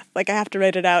mental math. Like, I have to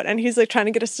write it out. And he's like trying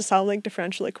to get us to solve like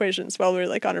differential equations while we were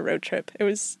like on a road trip. It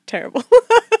was terrible.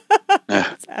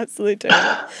 It's absolutely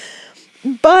terrible.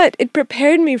 But it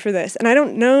prepared me for this. And I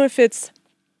don't know if it's...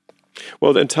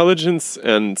 Well, the intelligence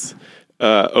and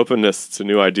openness to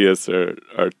new ideas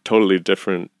are totally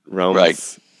different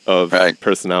realms of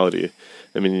personality.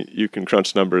 I mean, you can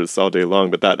crunch numbers all day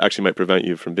long, but that actually might prevent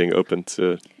you from being open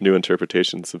to new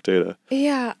interpretations of data.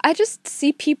 Yeah, I just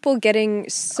see people getting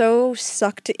so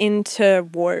sucked into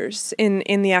wars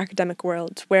in the academic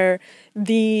world, where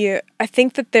I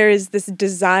think that there is this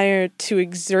desire to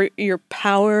exert your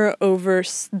power over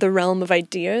the realm of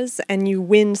ideas, and you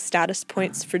win status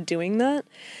points for doing that.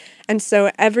 And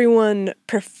so everyone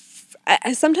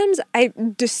sometimes I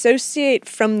dissociate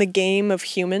from the game of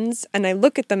humans, and I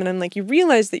look at them and I'm like, you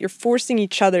realize that you're forcing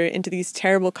each other into these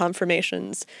terrible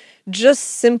conformations just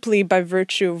simply by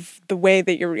virtue of the way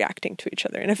that you're reacting to each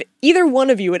other. And if either one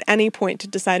of you at any point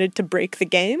decided to break the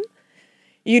game,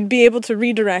 you'd be able to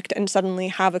redirect and suddenly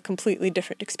have a completely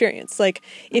different experience. Like,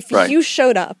 if you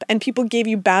showed up and people gave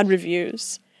you bad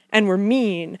reviews and were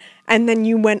mean, and then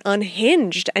you went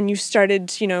unhinged and you started,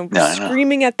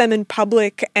 screaming at them in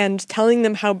public and telling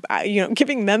them how,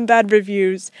 giving them bad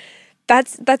reviews,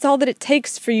 that's all that it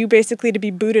takes for you basically to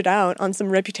be booted out on some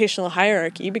reputational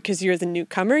hierarchy, because you're the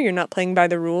newcomer, you're not playing by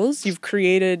the rules, you've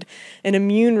created an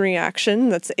immune reaction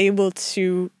that's able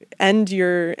to end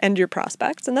your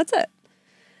prospects, and that's it.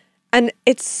 And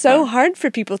it's so hard for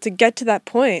people to get to that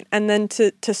point and then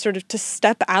to sort of to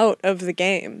step out of the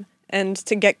game and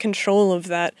to get control of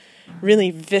that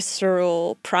really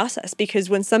visceral process. Because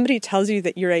when somebody tells you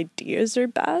that your ideas are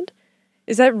bad,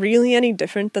 is that really any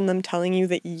different than them telling you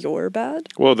that you're bad?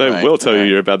 Well, they will tell you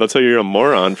you're bad. They'll tell you you're a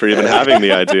moron for even having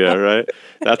the idea, right?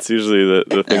 That's usually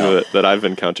the thing that I've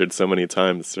encountered so many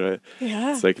times, right?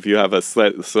 Yeah. It's like, if you have a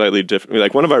slightly different...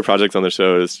 like, one of our projects on the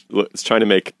show is trying to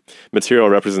make material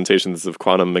representations of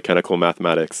quantum mechanical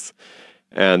mathematics.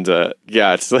 And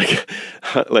it's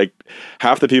like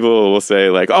half the people will say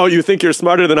like, "Oh, you think you're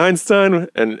smarter than Einstein?"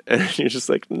 And you're just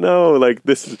like, "No, like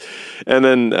this is," and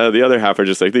then the other half are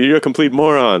just like, "You're a complete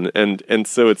moron." And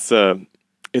so it's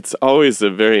always a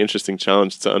very interesting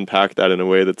challenge to unpack that in a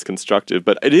way that's constructive.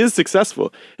 But it is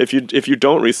successful if you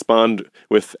don't respond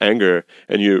with anger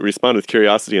and you respond with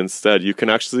curiosity instead. You can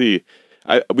actually.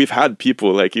 We've had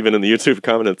people, like, even in the YouTube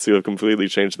comments, who have completely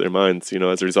changed their minds,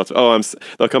 as a result of,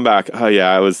 they'll come back, "Oh yeah,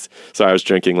 I was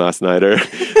drinking last night," or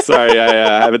 "Sorry,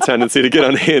 I have a tendency to get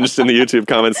unhinged in the YouTube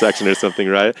comment section," or something,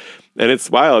 right? And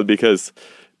it's wild because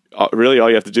really all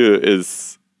you have to do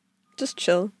is just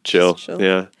chill.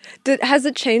 Yeah. Has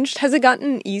it changed? Has it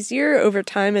gotten easier over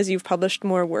time as you've published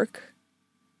more work?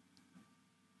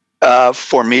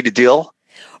 For me to deal?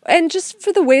 And just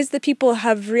for the ways that people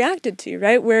have reacted to you,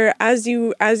 right? Where as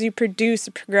you produce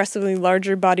a progressively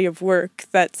larger body of work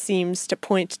that seems to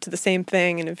point to the same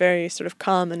thing in a very sort of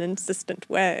calm and insistent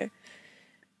way.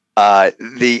 I've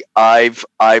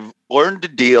learned to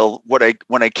deal when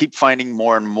I keep finding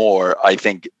more and more, I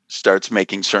think starts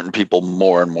making certain people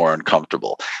more and more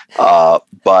uncomfortable.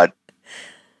 But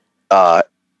I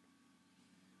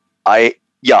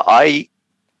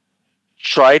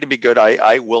try to be good.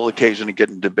 I will occasionally get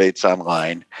in debates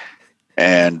online,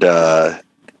 but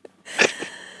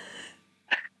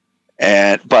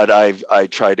I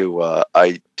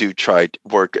do try to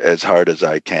work as hard as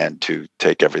I can to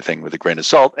take everything with a grain of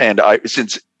salt. And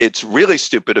since it's really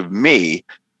stupid of me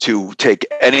to take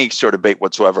any sort of bait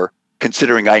whatsoever,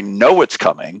 considering I know it's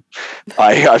coming,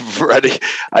 I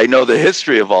know the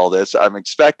history of all this. I'm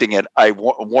expecting it.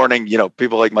 Warning,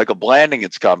 people like Michael Blanding,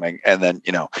 it's coming. And then,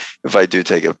 if I do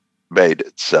take a bait,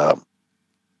 it's, I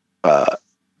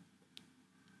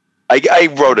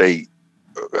wrote a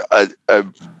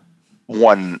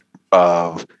one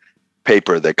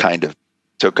paper that kind of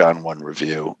took on one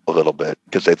review a little bit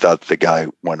because I thought the guy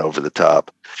went over the top.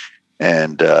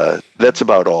 And that's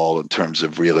about all in terms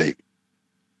of really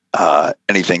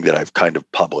anything that I've kind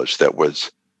of published that was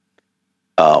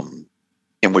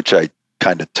in which I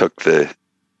kind of took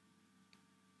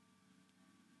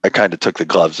I kind of took the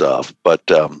gloves off. But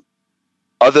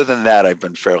other than that, I've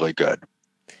been fairly good.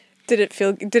 Did it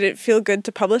feel good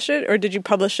to publish it, or did you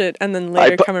publish it and then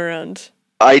later come around?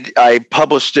 I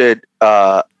published it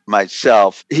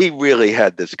myself. He really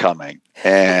had this coming,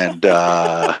 and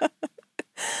and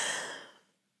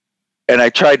I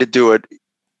tried to do it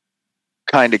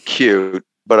kind of cute,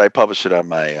 but I published it on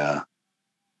my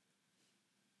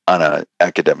on a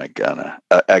academic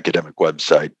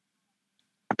website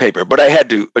paper. But I had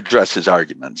to address his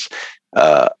arguments.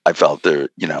 I felt there,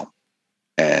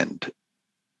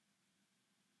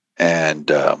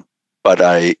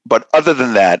 but other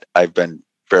than that, I've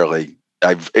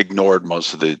ignored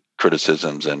most of the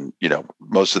criticisms, and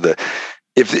most of the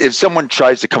if someone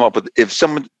tries to come up with, if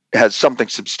someone has something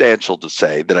substantial to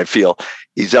say that I feel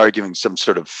he's arguing some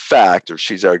sort of fact or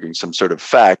she's arguing some sort of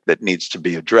fact that needs to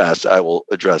be addressed, I will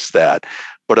address that.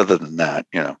 But other than that,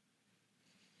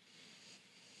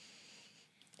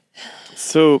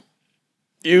 So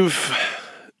you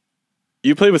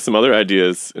played with some other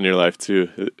ideas in your life too.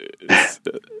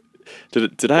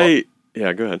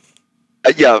 Yeah, go ahead.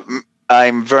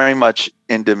 I'm very much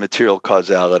into material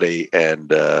causality, and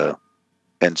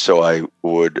so I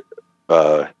would.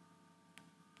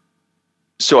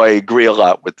 So I agree a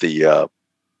lot with the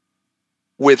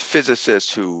with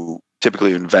physicists who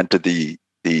typically invented the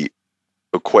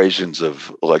equations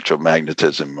of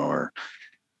electromagnetism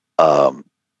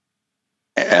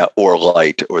or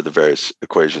light, or the various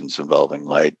equations involving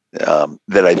light,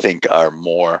 that I think are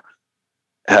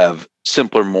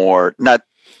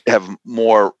have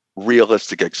more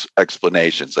realistic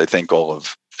explanations. I think all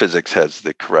of physics has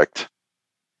the correct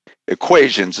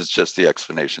equations. It's just the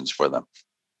explanations for them.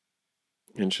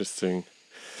 Interesting.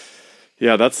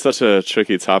 Yeah, that's such a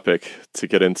tricky topic to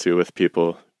get into with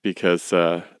people, because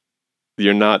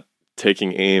you're not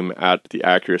taking aim at the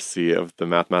accuracy of the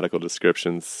mathematical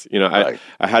descriptions. Right.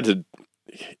 I had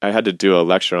to do a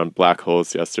lecture on black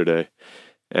holes yesterday,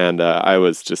 and I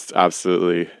was just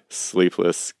absolutely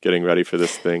sleepless getting ready for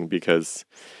this thing, because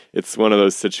it's one of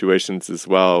those situations as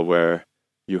well where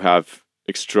you have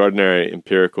extraordinary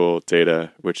empirical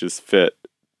data, which is fit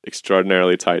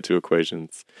extraordinarily tight to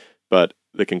equations, but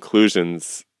the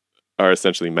conclusions are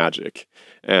essentially magic.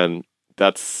 And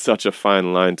that's such a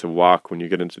fine line to walk when you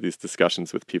get into these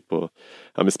discussions with people,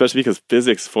 especially because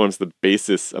physics forms the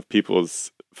basis of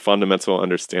people's fundamental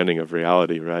understanding of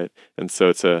reality, right? And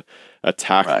so to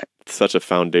attack such a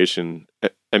foundation,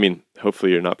 I mean,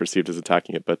 hopefully you're not perceived as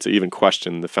attacking it, but to even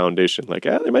question the foundation, like,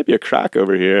 there might be a crack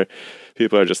over here.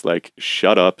 People are just like,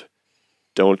 shut up,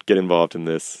 don't get involved in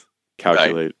this,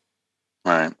 calculate.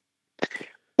 Right.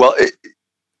 Well,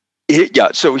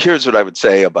 so here's what I would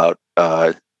say about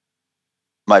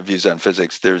my views on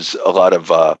physics. There's a lot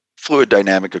of fluid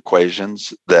dynamic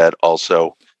equations that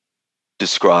also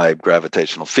describe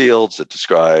gravitational fields, that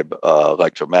describe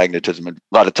electromagnetism. And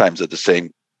a lot of times they're the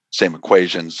same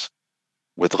equations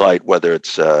with light, whether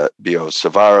it's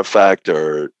Biot-Savart effect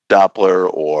or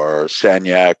Doppler or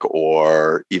Sagnac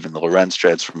or even the Lorentz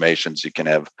transformations. You can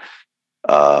have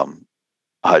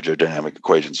hydrodynamic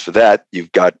equations for that.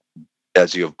 You've got,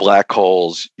 as you have black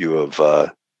holes, you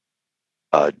have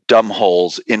dumb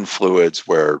holes in fluids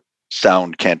where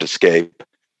sound can't escape,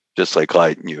 just like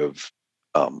light. And you have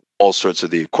all sorts of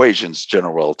the equations,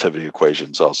 general relativity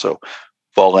equations also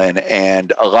fall in.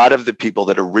 And a lot of the people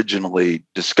that originally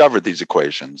discovered these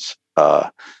equations were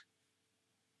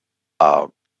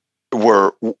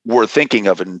thinking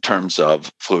of it in terms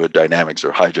of fluid dynamics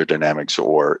or hydrodynamics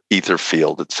or ether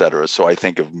field, et cetera. So I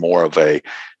think of more of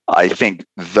I think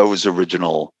those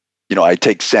original, I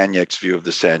take Sagnac's view of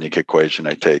the Sagnac equation.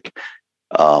 I take,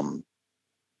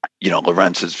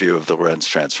 Lorentz's view of the Lorentz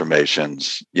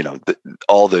transformations,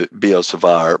 all the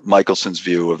Biot-Savart, Michelson's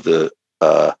view of the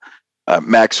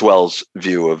Maxwell's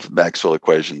view of Maxwell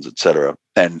equations, et cetera,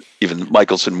 and even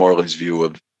Michelson-Morley's view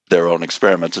of their own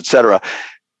experiments, et cetera.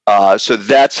 So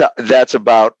that's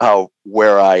about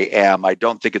where I am. I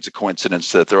don't think it's a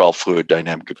coincidence that they're all fluid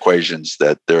dynamic equations,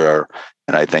 that there are,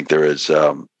 and I think there is.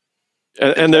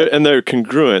 And they're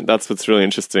congruent. That's what's really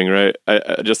interesting, right?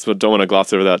 I just don't want to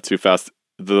gloss over that too fast.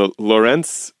 The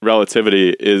Lorentz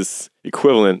relativity is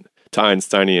equivalent to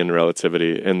Einsteinian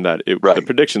relativity in that the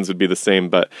predictions would be the same,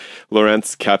 but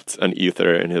Lorentz kept an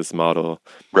ether in his model.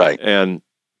 Right. And,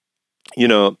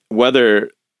 whether,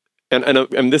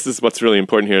 and this is what's really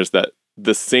important here, is that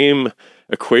the same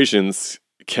equations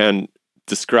can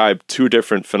describe two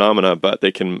different phenomena, but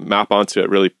they can map onto it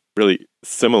really, really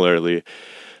similarly.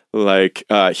 Like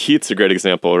heat's a great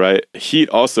example, right? Heat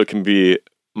also can be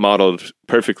modeled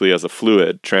perfectly as a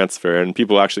fluid transfer, and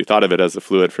people actually thought of it as a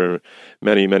fluid for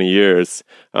many, many years.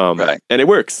 And it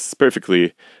works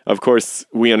perfectly. Of course,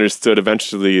 we understood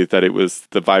eventually that it was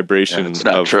the vibration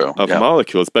of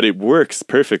molecules, but it works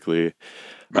perfectly.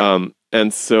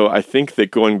 And so I think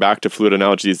that going back to fluid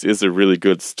analogies is a really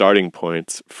good starting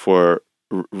point for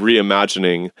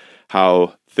reimagining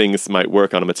how things might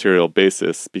work on a material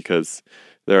basis, because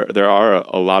there are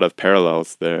a lot of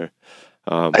parallels there.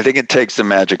 I think it takes the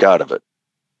magic out of it.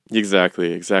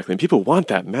 Exactly. And people want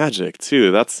that magic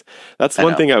too. That's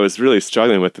one thing I was really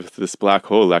struggling with this black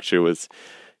hole lecture was,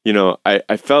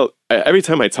 I felt every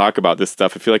time I talk about this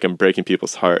stuff, I feel like I'm breaking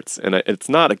people's hearts, and it's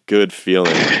not a good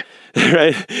feeling,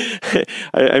 right?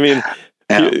 I mean,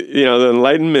 the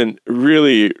Enlightenment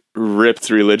really ripped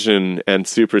religion and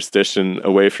superstition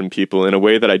away from people in a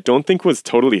way that I don't think was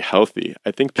totally healthy.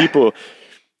 I think people,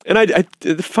 and I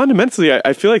fundamentally,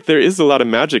 I feel like there is a lot of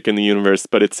magic in the universe,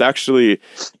 but it's actually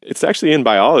in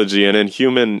biology and in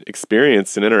human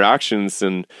experience and interactions,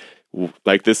 and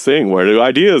like this thing, where do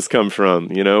ideas come from?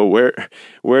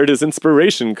 Where does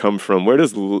inspiration come from? Where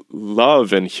does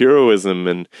love and heroism,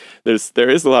 and there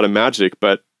is a lot of magic,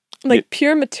 but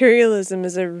pure materialism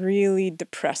is a really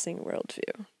depressing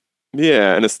worldview.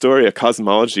 Yeah, and a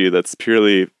cosmology that's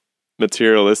purely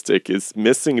materialistic is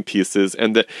missing pieces,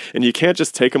 and you can't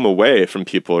just take them away from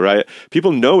people, right?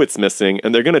 People know it's missing,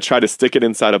 and they're going to try to stick it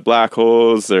inside of black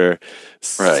holes or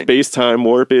space-time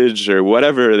warpage or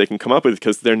whatever they can come up with,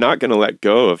 because they're not going to let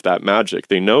go of that magic.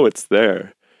 They know it's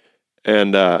there.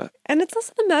 And it's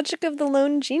also the magic of the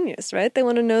lone genius, right? They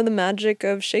want to know the magic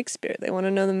of Shakespeare. They want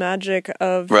to know the magic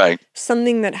of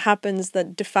something that happens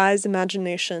that defies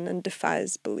imagination and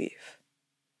defies belief.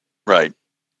 Right.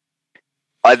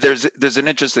 There's an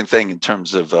interesting thing in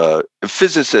terms of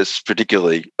physicists,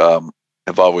 particularly,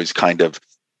 have always kind of,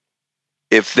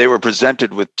 if they were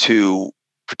presented with two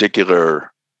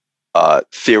particular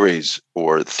theories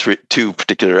or two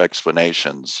particular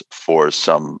explanations for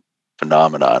some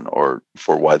phenomenon or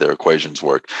for why their equations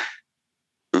work,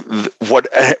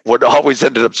 what always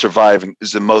ended up surviving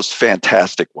is the most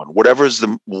fantastic one. Whatever is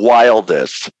the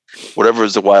wildest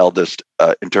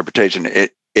interpretation,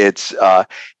 it's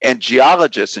and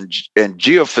geologists and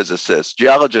geophysicists.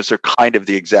 Geologists are kind of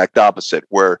the exact opposite,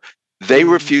 where they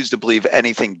refuse to believe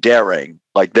anything daring.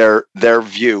 Like their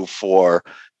view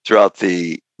throughout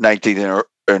the 19th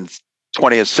and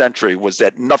 20th century was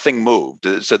that nothing moved,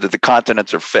 so that the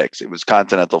continents are fixed. It was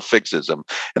continental fixism,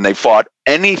 and they fought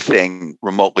anything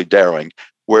remotely daring.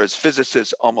 Whereas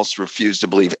physicists almost refuse to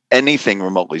believe anything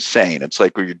remotely sane. It's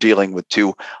like where you're dealing with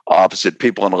two opposite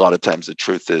people, and a lot of times the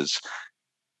truth is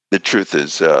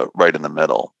right in the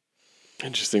middle.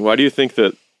 Interesting. Why do you think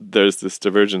that there's this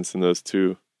divergence in those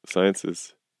two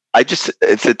sciences?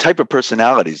 It's the type of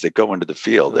personalities that go into the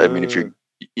field. I mean,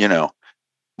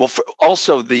 if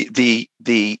also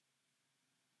the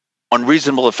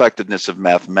unreasonable effectiveness of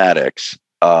mathematics.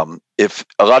 If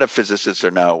a lot of physicists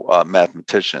are now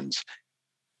mathematicians,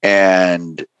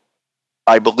 and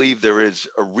I believe there's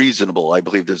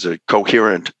a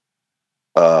coherent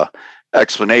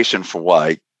explanation for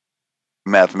why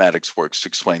mathematics works to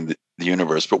explain the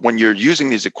universe. But when you're using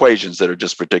these equations that are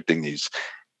just predicting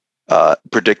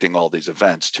all these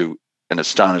events to an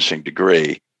astonishing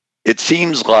degree, it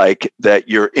seems like that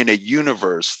you're in a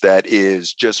universe that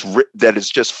is just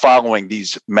following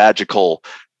these magical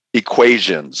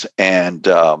equations, and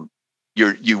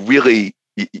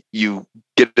you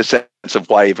get a sense of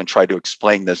why even try to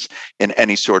explain this in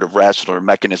any sort of rational or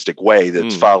mechanistic way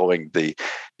that's following the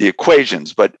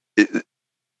equations. But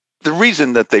the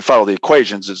reason that they follow the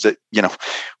equations is that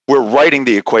we're writing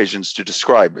the equations to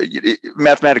describe.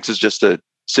 Mathematics is just a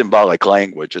symbolic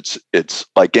language. It's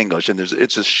like English, and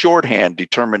it's a shorthand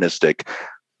deterministic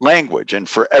language. And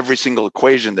for every single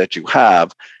equation that you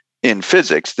have in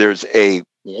physics, there's a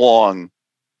long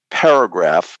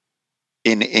paragraph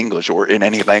in English or in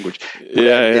any language.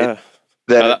 I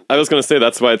was going to say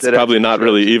that's why it's probably not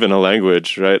really even a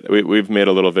language, right? We've made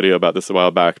a little video about this a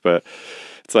while back, but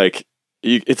it's like,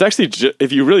 it's actually,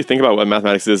 if you really think about what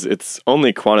mathematics is, it's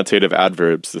only quantitative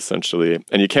adverbs, essentially.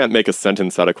 And you can't make a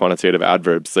sentence out of quantitative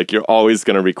adverbs. Like, you're always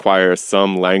going to require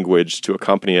some language to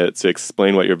accompany it to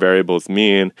explain what your variables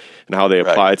mean and how they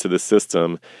apply to the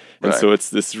system. And so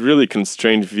it's this really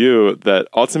constrained view that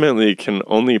ultimately can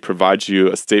only provide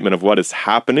you a statement of what is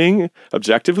happening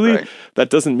objectively. That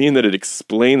doesn't mean that it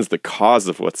explains the cause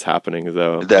of what's happening,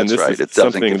 though. That's right. It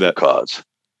doesn't give the cause.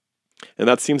 And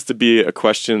that seems to be a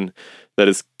question that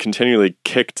is continually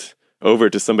kicked over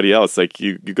to somebody else. Like,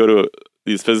 you go to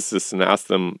these physicists and ask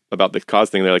them about the cause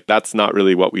thing, they're like, that's not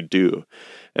really what we do.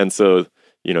 And so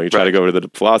You try to go to the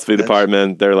philosophy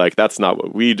department. They're like, that's not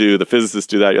what we do. The physicists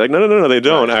do that. You're like, no, they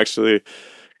don't actually.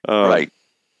 Right.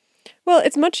 Well,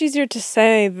 it's much easier to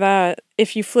say that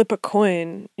if you flip a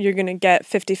coin, you're going to get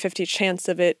 50-50 chance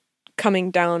of it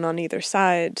coming down on either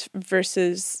side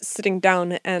versus sitting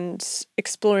down and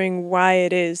exploring why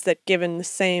it is that given the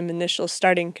same initial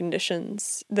starting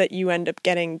conditions that you end up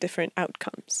getting different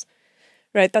outcomes.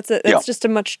 Right? That's just a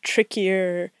much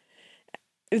trickier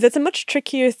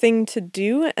thing to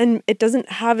do, and it doesn't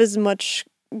have as much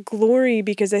glory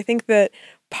because I think that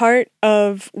part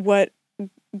of what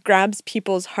grabs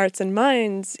people's hearts and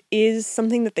minds is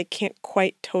something that they can't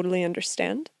quite totally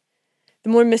understand.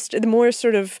 The more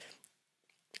sort of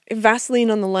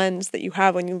Vaseline on the lens that you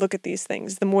have when you look at these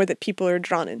things, the more that people are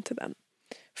drawn into them.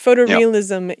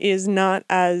 Photorealism is not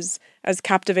as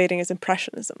captivating as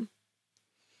impressionism.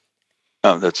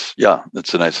 Oh, that's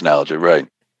a nice analogy. Right.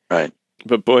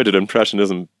 But boy, did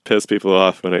impressionism piss people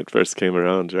off when it first came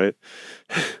around, right?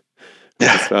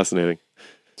 It's fascinating.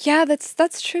 Yeah,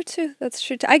 that's true too. That's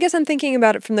true too. I guess I'm thinking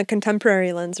about it from the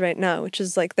contemporary lens right now, which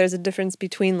is like there's a difference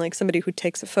between like somebody who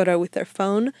takes a photo with their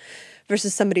phone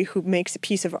versus somebody who makes a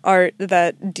piece of art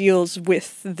that deals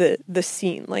with the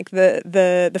scene. Like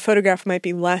the photograph might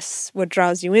be less what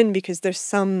draws you in because there's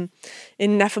some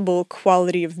ineffable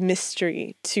quality of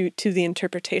mystery to the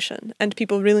interpretation. And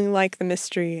people really like the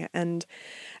mystery, and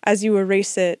as you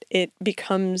erase it,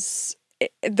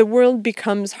 the world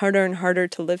becomes harder and harder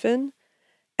to live in.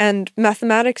 And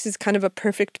mathematics is kind of a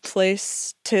perfect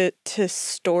place to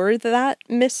store that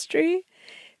mystery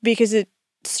because it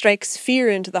strikes fear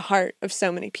into the heart of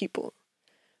so many people.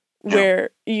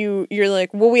 Where you're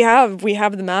like, well, we have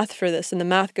the math for this, and the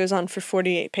math goes on for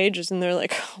 48 pages, and they're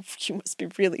like, oh, you must be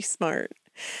really smart.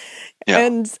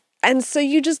 Yeah. And so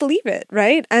you just leave it,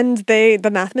 right? And the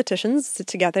mathematicians sit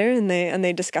together and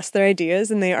they discuss their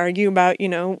ideas and they argue about,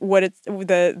 what it's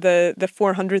the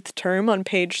 400th term on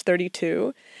page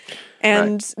 32.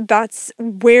 And that's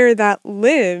where that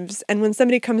lives. And when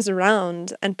somebody comes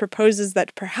around and proposes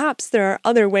that perhaps there are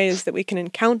other ways that we can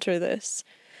encounter this,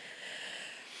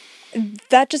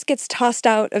 that just gets tossed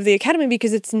out of the academy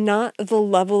because it's not the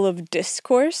level of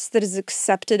discourse that is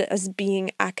accepted as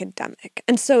being academic.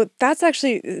 And so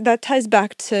that ties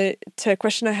back to a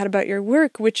question I had about your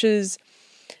work, which is,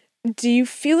 do you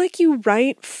feel like you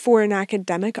write for an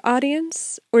academic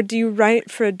audience or do you write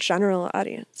for a general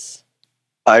audience?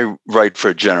 I write for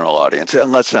a general audience,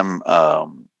 unless I'm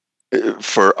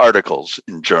for articles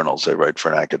in journals, I write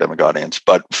for an academic audience.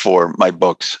 But for my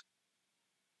books,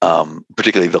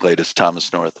 particularly the latest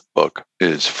Thomas North book,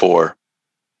 is for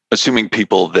assuming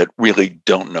people that really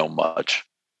don't know much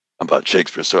about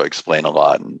Shakespeare. So I explain a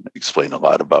lot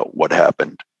about what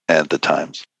happened at the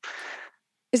times.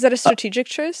 Is that a strategic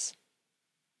choice?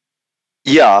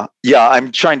 Yeah.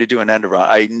 I'm trying to do an end around.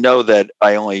 I know that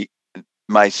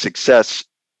my success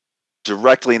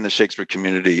directly in the Shakespeare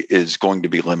community is going to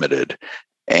be limited.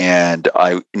 And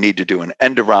I need to do an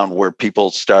end around where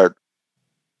people start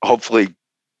hopefully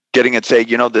getting it, say,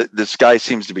 this guy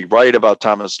seems to be right about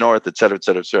Thomas North, et cetera,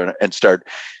 and start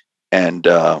and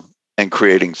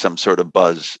creating some sort of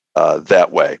buzz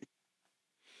that way.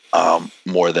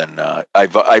 More than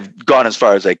I've gone as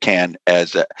far as I can.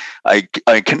 I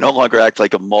can no longer act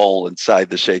like a mole inside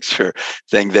the Shakespeare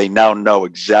thing. They now know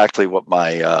exactly what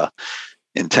my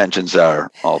intentions are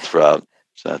all throughout.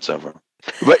 So that's over.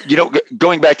 But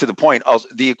going back to the point,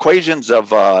 the equations of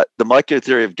the molecular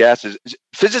theory of gases,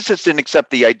 physicists didn't accept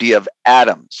the idea of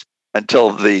atoms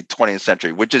until the 20th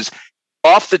century, which is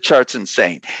off the charts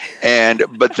insane.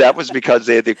 But that was because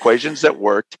they had the equations that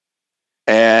worked,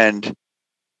 and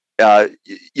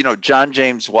John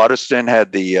James Waterston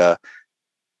had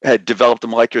developed the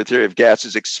molecular theory of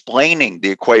gases, explaining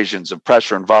the equations of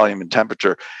pressure and volume and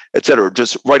temperature, et cetera,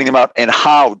 just writing them out, and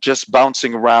how just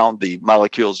bouncing around the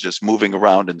molecules, just moving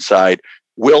around inside,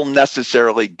 will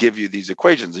necessarily give you these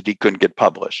equations that he couldn't get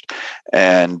published.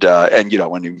 And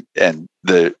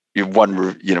the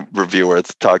one reviewer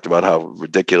talked about how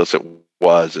ridiculous it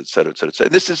was, et cetera, et cetera, et cetera.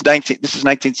 This is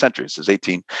 19th century. This is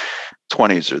 1820s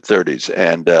or 30s,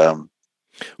 and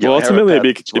ultimately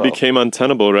it became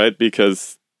untenable, right?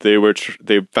 Because they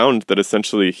found that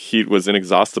essentially heat was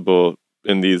inexhaustible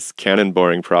in these cannon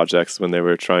boring projects when they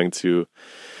were trying to,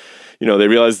 they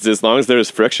realized as long as there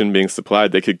was friction being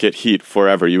supplied, they could get heat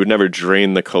forever. You would never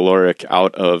drain the caloric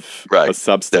out of a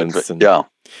substance. Right. And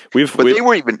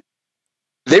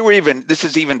they were even, this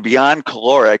is even beyond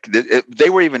caloric. They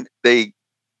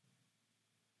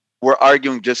were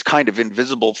arguing just kind of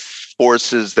invisible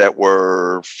forces that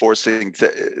were forcing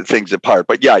things apart.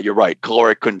 But yeah, you're right.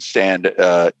 Caloric couldn't stand,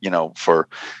 for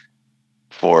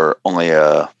for only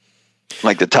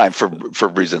like the time for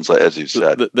reasons as you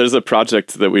said. There's a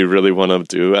project that we really want to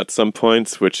do at some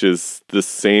point, which is the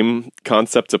same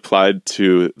concept applied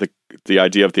to the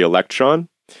idea of the electron,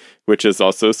 which is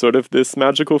also sort of this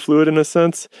magical fluid in a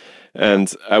sense.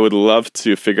 And I would love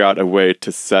to figure out a way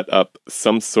to set up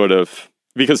some sort of,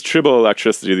 because triple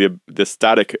electricity, the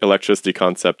static electricity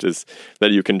concept is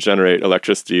that you can generate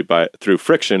electricity through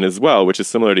friction as well, which is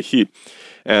similar to heat.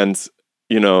 And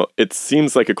it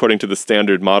seems like according to the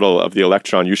standard model of the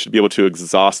electron, you should be able to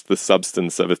exhaust the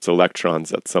substance of its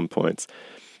electrons at some point.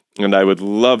 And I would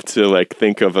love to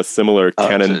think of a similar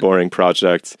cannon boring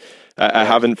project. I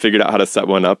haven't figured out how to set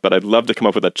one up, but I'd love to come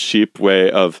up with a cheap way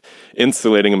of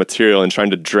insulating a material and trying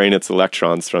to drain its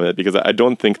electrons from it, because I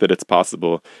don't think that it's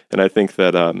possible. And I think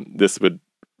that this would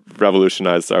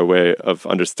revolutionize our way of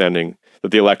understanding that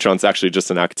the electron's actually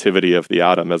just an activity of the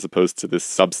atom as opposed to this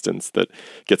substance that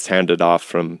gets handed off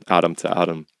from atom to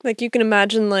atom. You can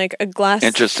imagine a glass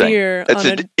Interesting. sphere. It's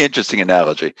an interesting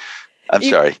analogy. I'm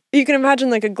sorry. You can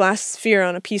imagine a glass sphere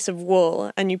on a piece of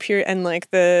wool, and a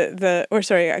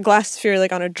glass sphere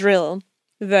on a drill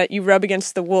that you rub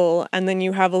against the wool, and then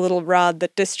you have a little rod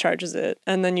that discharges it,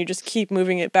 and then you just keep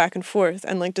moving it back and forth.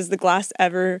 And does the glass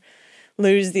ever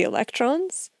lose the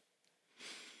electrons?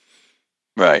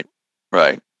 Right.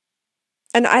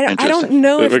 And I don't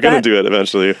know if we're going to do it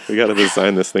eventually. We got to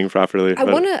design this thing properly. I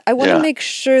want to make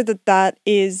sure that's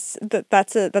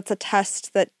a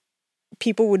test that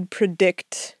people would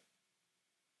predict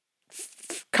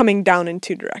coming down in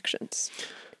two directions.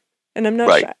 And I'm not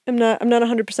right. I'm not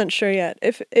 100% sure yet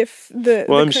if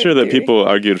I'm sure that people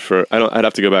argued for, I'd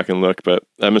have to go back and look, but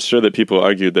I'm sure that people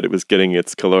argued that it was getting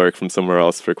its caloric from somewhere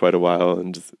else for quite a while,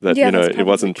 and that it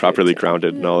wasn't properly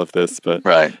grounded in all of this. But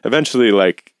eventually,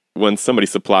 when somebody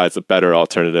supplies a better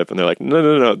alternative and they're like,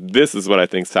 no, this is what I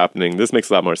think's happening, this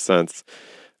makes a lot more sense,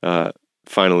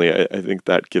 finally I think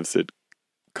that gives it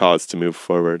cause to move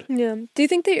forward. Yeah. Do you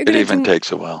think that you're going to... It even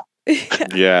takes a while.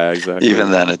 Yeah, exactly.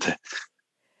 Even then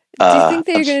do you think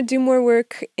that you're going to do more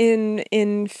work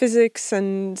in physics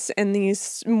and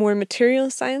these more material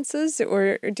sciences,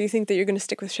 or do you think that you're going to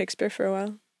stick with Shakespeare for a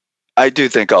while? I do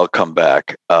think I'll come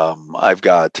back. I've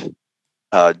got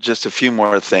just a few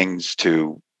more things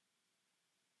to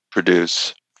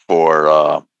produce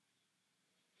for...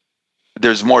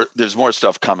 There's more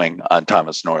stuff coming on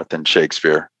Thomas North and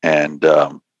Shakespeare, and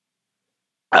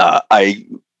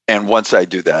once I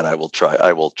do that, I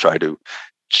will try to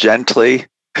gently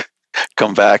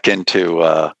come back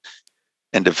into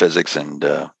physics and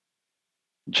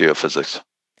geophysics.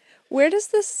 Where does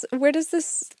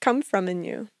this come from in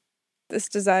you? This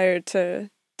desire to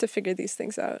figure these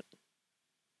things out?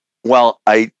 Well,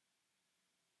 I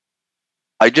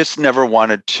just never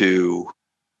wanted to,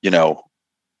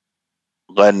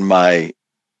 lend my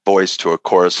voice to a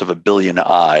chorus of a billion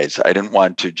eyes. I didn't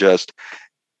want to just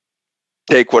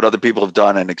take what other people have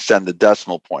done and extend the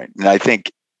decimal point. And I think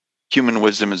human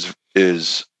wisdom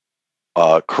is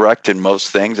correct in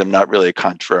most things. I'm not really a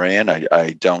contrarian.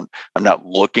 I'm not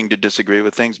looking to disagree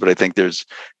with things, but I think there's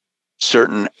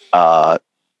certain at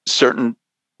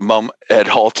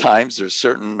all times, there's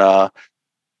certain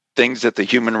things that the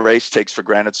human race takes for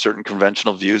granted, certain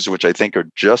conventional views, which I think are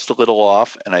just a little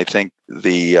off. And I think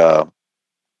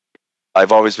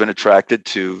I've always been attracted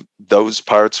to those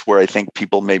parts where I think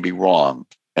people may be wrong,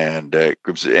 and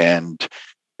groups, and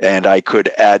I could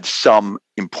add some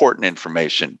important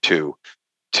information to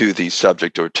the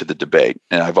subject or to the debate.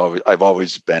 And I've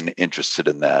always been interested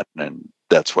in that, and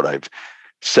that's what I've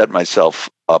set myself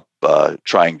up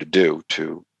trying to do,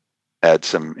 to add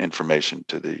some information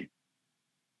to the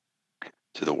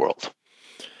world.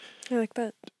 I like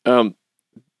that.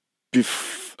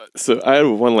 So I have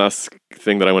one last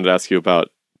thing that I wanted to ask you about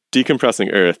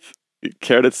decompressing Earth.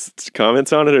 Care to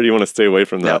comment on it, or do you want to stay away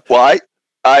from that? Yeah, well,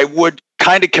 I would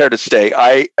kind of care to stay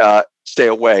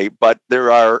away, but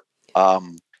there are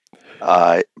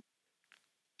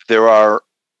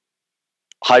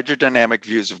hydrodynamic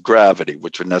views of gravity,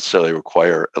 which would necessarily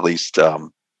require at least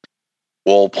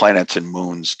all planets and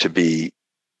moons to be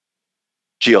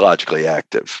geologically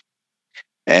active,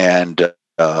 and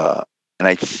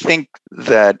I think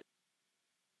that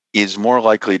is more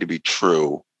likely to be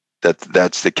true,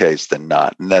 that's the case, than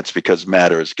not, and that's because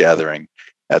matter is gathering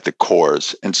at the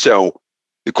cores. And so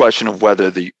the question of whether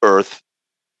the Earth,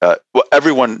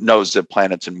 everyone knows that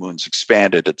planets and moons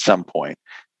expanded at some point.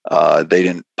 They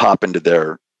didn't pop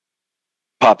into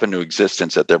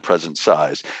existence at their present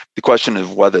size. The question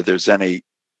of whether there's any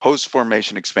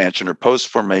post-formation expansion or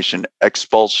post-formation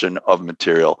expulsion of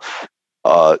material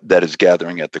that is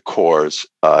gathering at the cores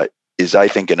is, I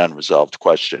think, an unresolved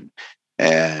question.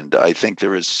 And I think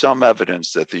there is some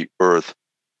evidence that the Earth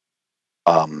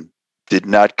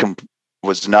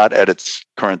was not at its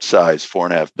current size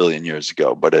 4.5 billion years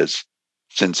ago, but has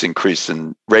since increased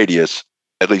in radius,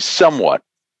 at least somewhat,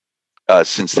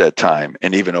 since that time,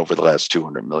 and even over the last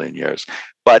 200 million years.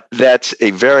 But that's a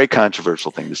very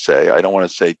controversial thing to say. I don't want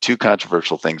to say two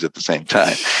controversial things at the same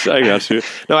time. I got you.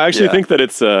 No, I actually think that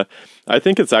it's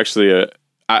actually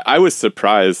I was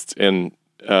surprised in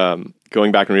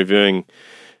going back and reviewing,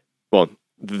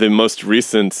 the most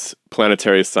recent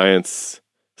planetary science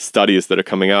studies that are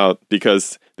coming out,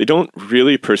 because they don't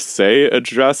really per se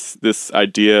address this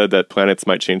idea that planets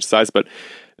might change size, but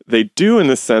they do in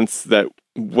the sense that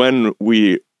when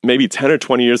we maybe 10 or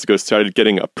 20 years ago started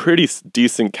getting a pretty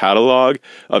decent catalog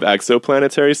of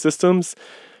exoplanetary systems,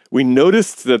 we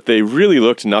noticed that they really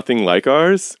looked nothing like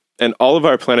ours. And all of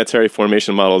our planetary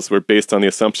formation models were based on the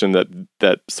assumption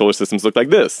that solar systems look like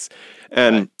this.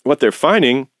 And what they're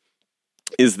finding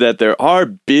is that there are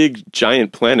big,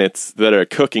 giant planets that are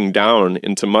cooking down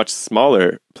into much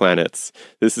smaller planets.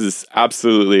 This is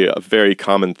absolutely a very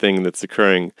common thing that's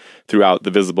occurring throughout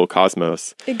the visible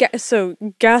cosmos. So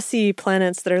gassy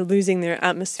planets that are losing their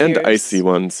atmospheres. And icy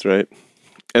ones, right?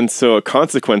 And so a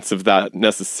consequence of that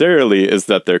necessarily is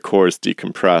that their cores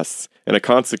decompress. And a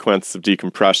consequence of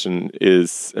decompression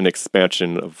is an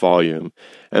expansion of volume.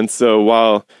 And so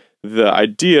while the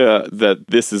idea that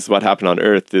this is what happened on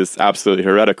Earth is absolutely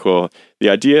heretical, the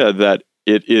idea that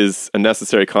it is a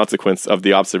necessary consequence of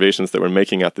the observations that we're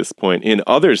making at this point in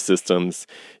other systems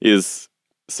is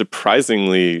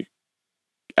surprisingly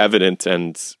evident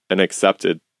and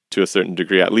accepted to a certain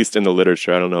degree, at least in the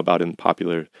literature. I don't know about in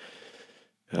popular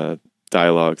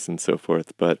dialogues and so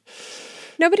forth, but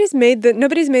nobody's made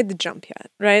the jump yet,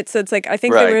 right? So it's like I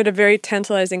think that we're at a very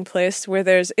tantalizing place where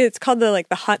it's called the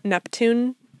hot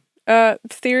Neptune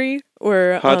theory,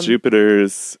 or hot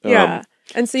Jupiters.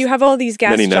 And so you have all these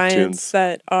gas giants Neptunes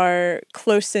that are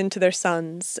close into their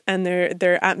suns, and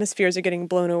their atmospheres are getting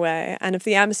blown away. And if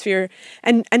the atmosphere,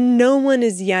 and no one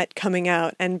is yet coming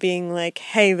out and being like,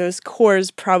 hey, those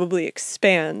cores probably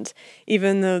expand,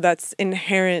 even though that's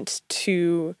inherent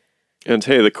to. And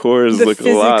hey, the cores look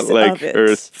a lot like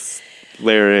Earth's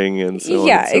layering and so on.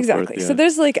 Yeah, and so exactly. Forth, yeah. So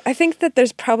there's I think that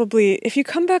there's probably, if you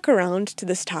come back around to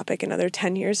this topic another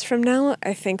 10 years from now,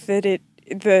 I think that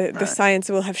the science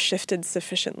will have shifted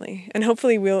sufficiently, and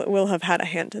hopefully we'll have had a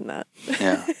hand in that.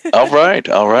 Yeah. All right.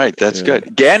 That's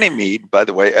good. Ganymede, by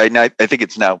the way, I think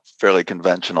it's now fairly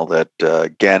conventional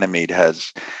that Ganymede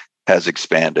has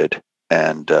expanded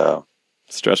and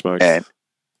stretch marks. And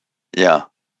yeah.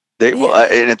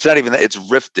 And it's not even that, it's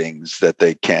riftings that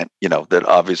they can't, that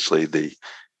obviously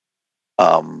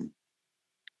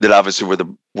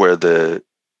where the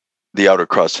outer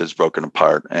crust has broken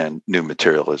apart and new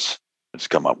material has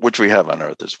come up, which we have on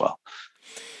Earth as well.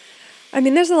 I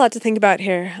mean, there's a lot to think about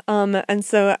here. And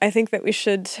so I think that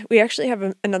we actually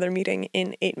have another meeting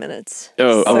in 8 minutes.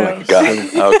 Oh my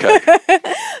God. Okay.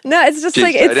 No, it's just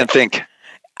I didn't think.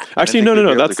 Actually,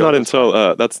 no. That's not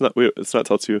until, it's not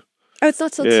till 2. Oh, it's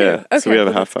not till 2. Okay, so we have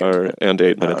a half good. hour and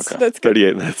 8 minutes. Okay. That's good.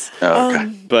 38 minutes. Oh, okay.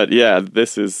 But yeah,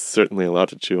 this is certainly a lot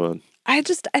to chew on. I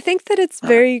think that it's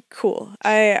very cool.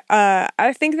 I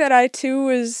think that I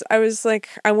was like,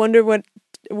 I wonder what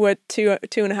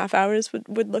 2.5 hours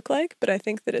would look like, but I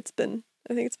think it's been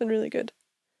really good.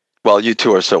 Well, you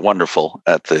two are so wonderful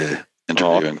at the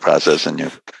interviewing process, and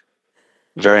you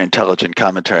very intelligent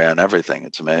commentary on everything.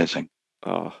 It's amazing.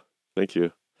 Oh, thank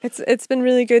you. It's been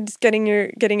really good getting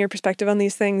your perspective on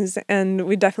these things, and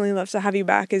we'd definitely love to have you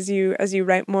back as you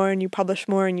write more and you publish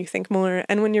more and you think more,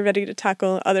 and when you're ready to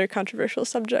tackle other controversial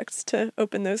subjects to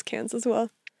open those cans as well.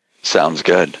 Sounds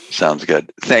good.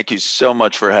 Thank you so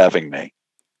much for having me.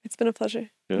 It's been a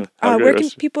pleasure. Yeah. Where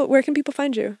can people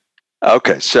find you?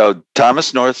 Okay, so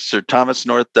Thomas North,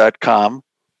 SirThomasNorth.com.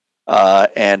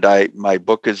 And my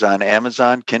book is on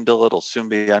Amazon Kindle. It'll soon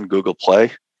be on Google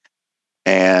Play.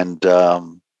 And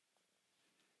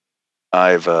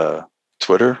I have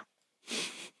Twitter.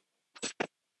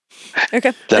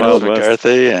 Okay. Dennis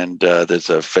McCarthy, and there's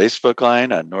a Facebook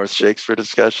line on North Shakespeare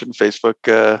Discussion,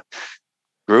 Facebook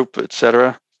group,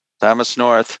 etc. Thomas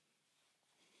North,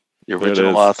 the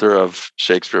original author of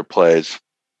Shakespeare plays.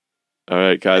 All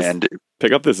right, guys, and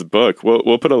pick up this book.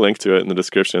 We'll put a link to it in the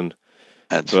description.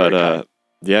 But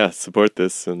support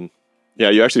this, and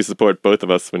you actually support both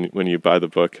of us when you buy the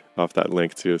book off that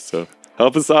link too. So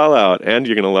help us all out, and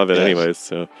you're gonna love it anyways.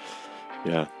 So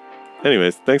yeah.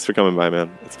 Anyways, thanks for coming by, man.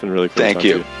 It's been really cool. Thank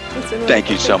you. Thank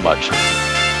you so much.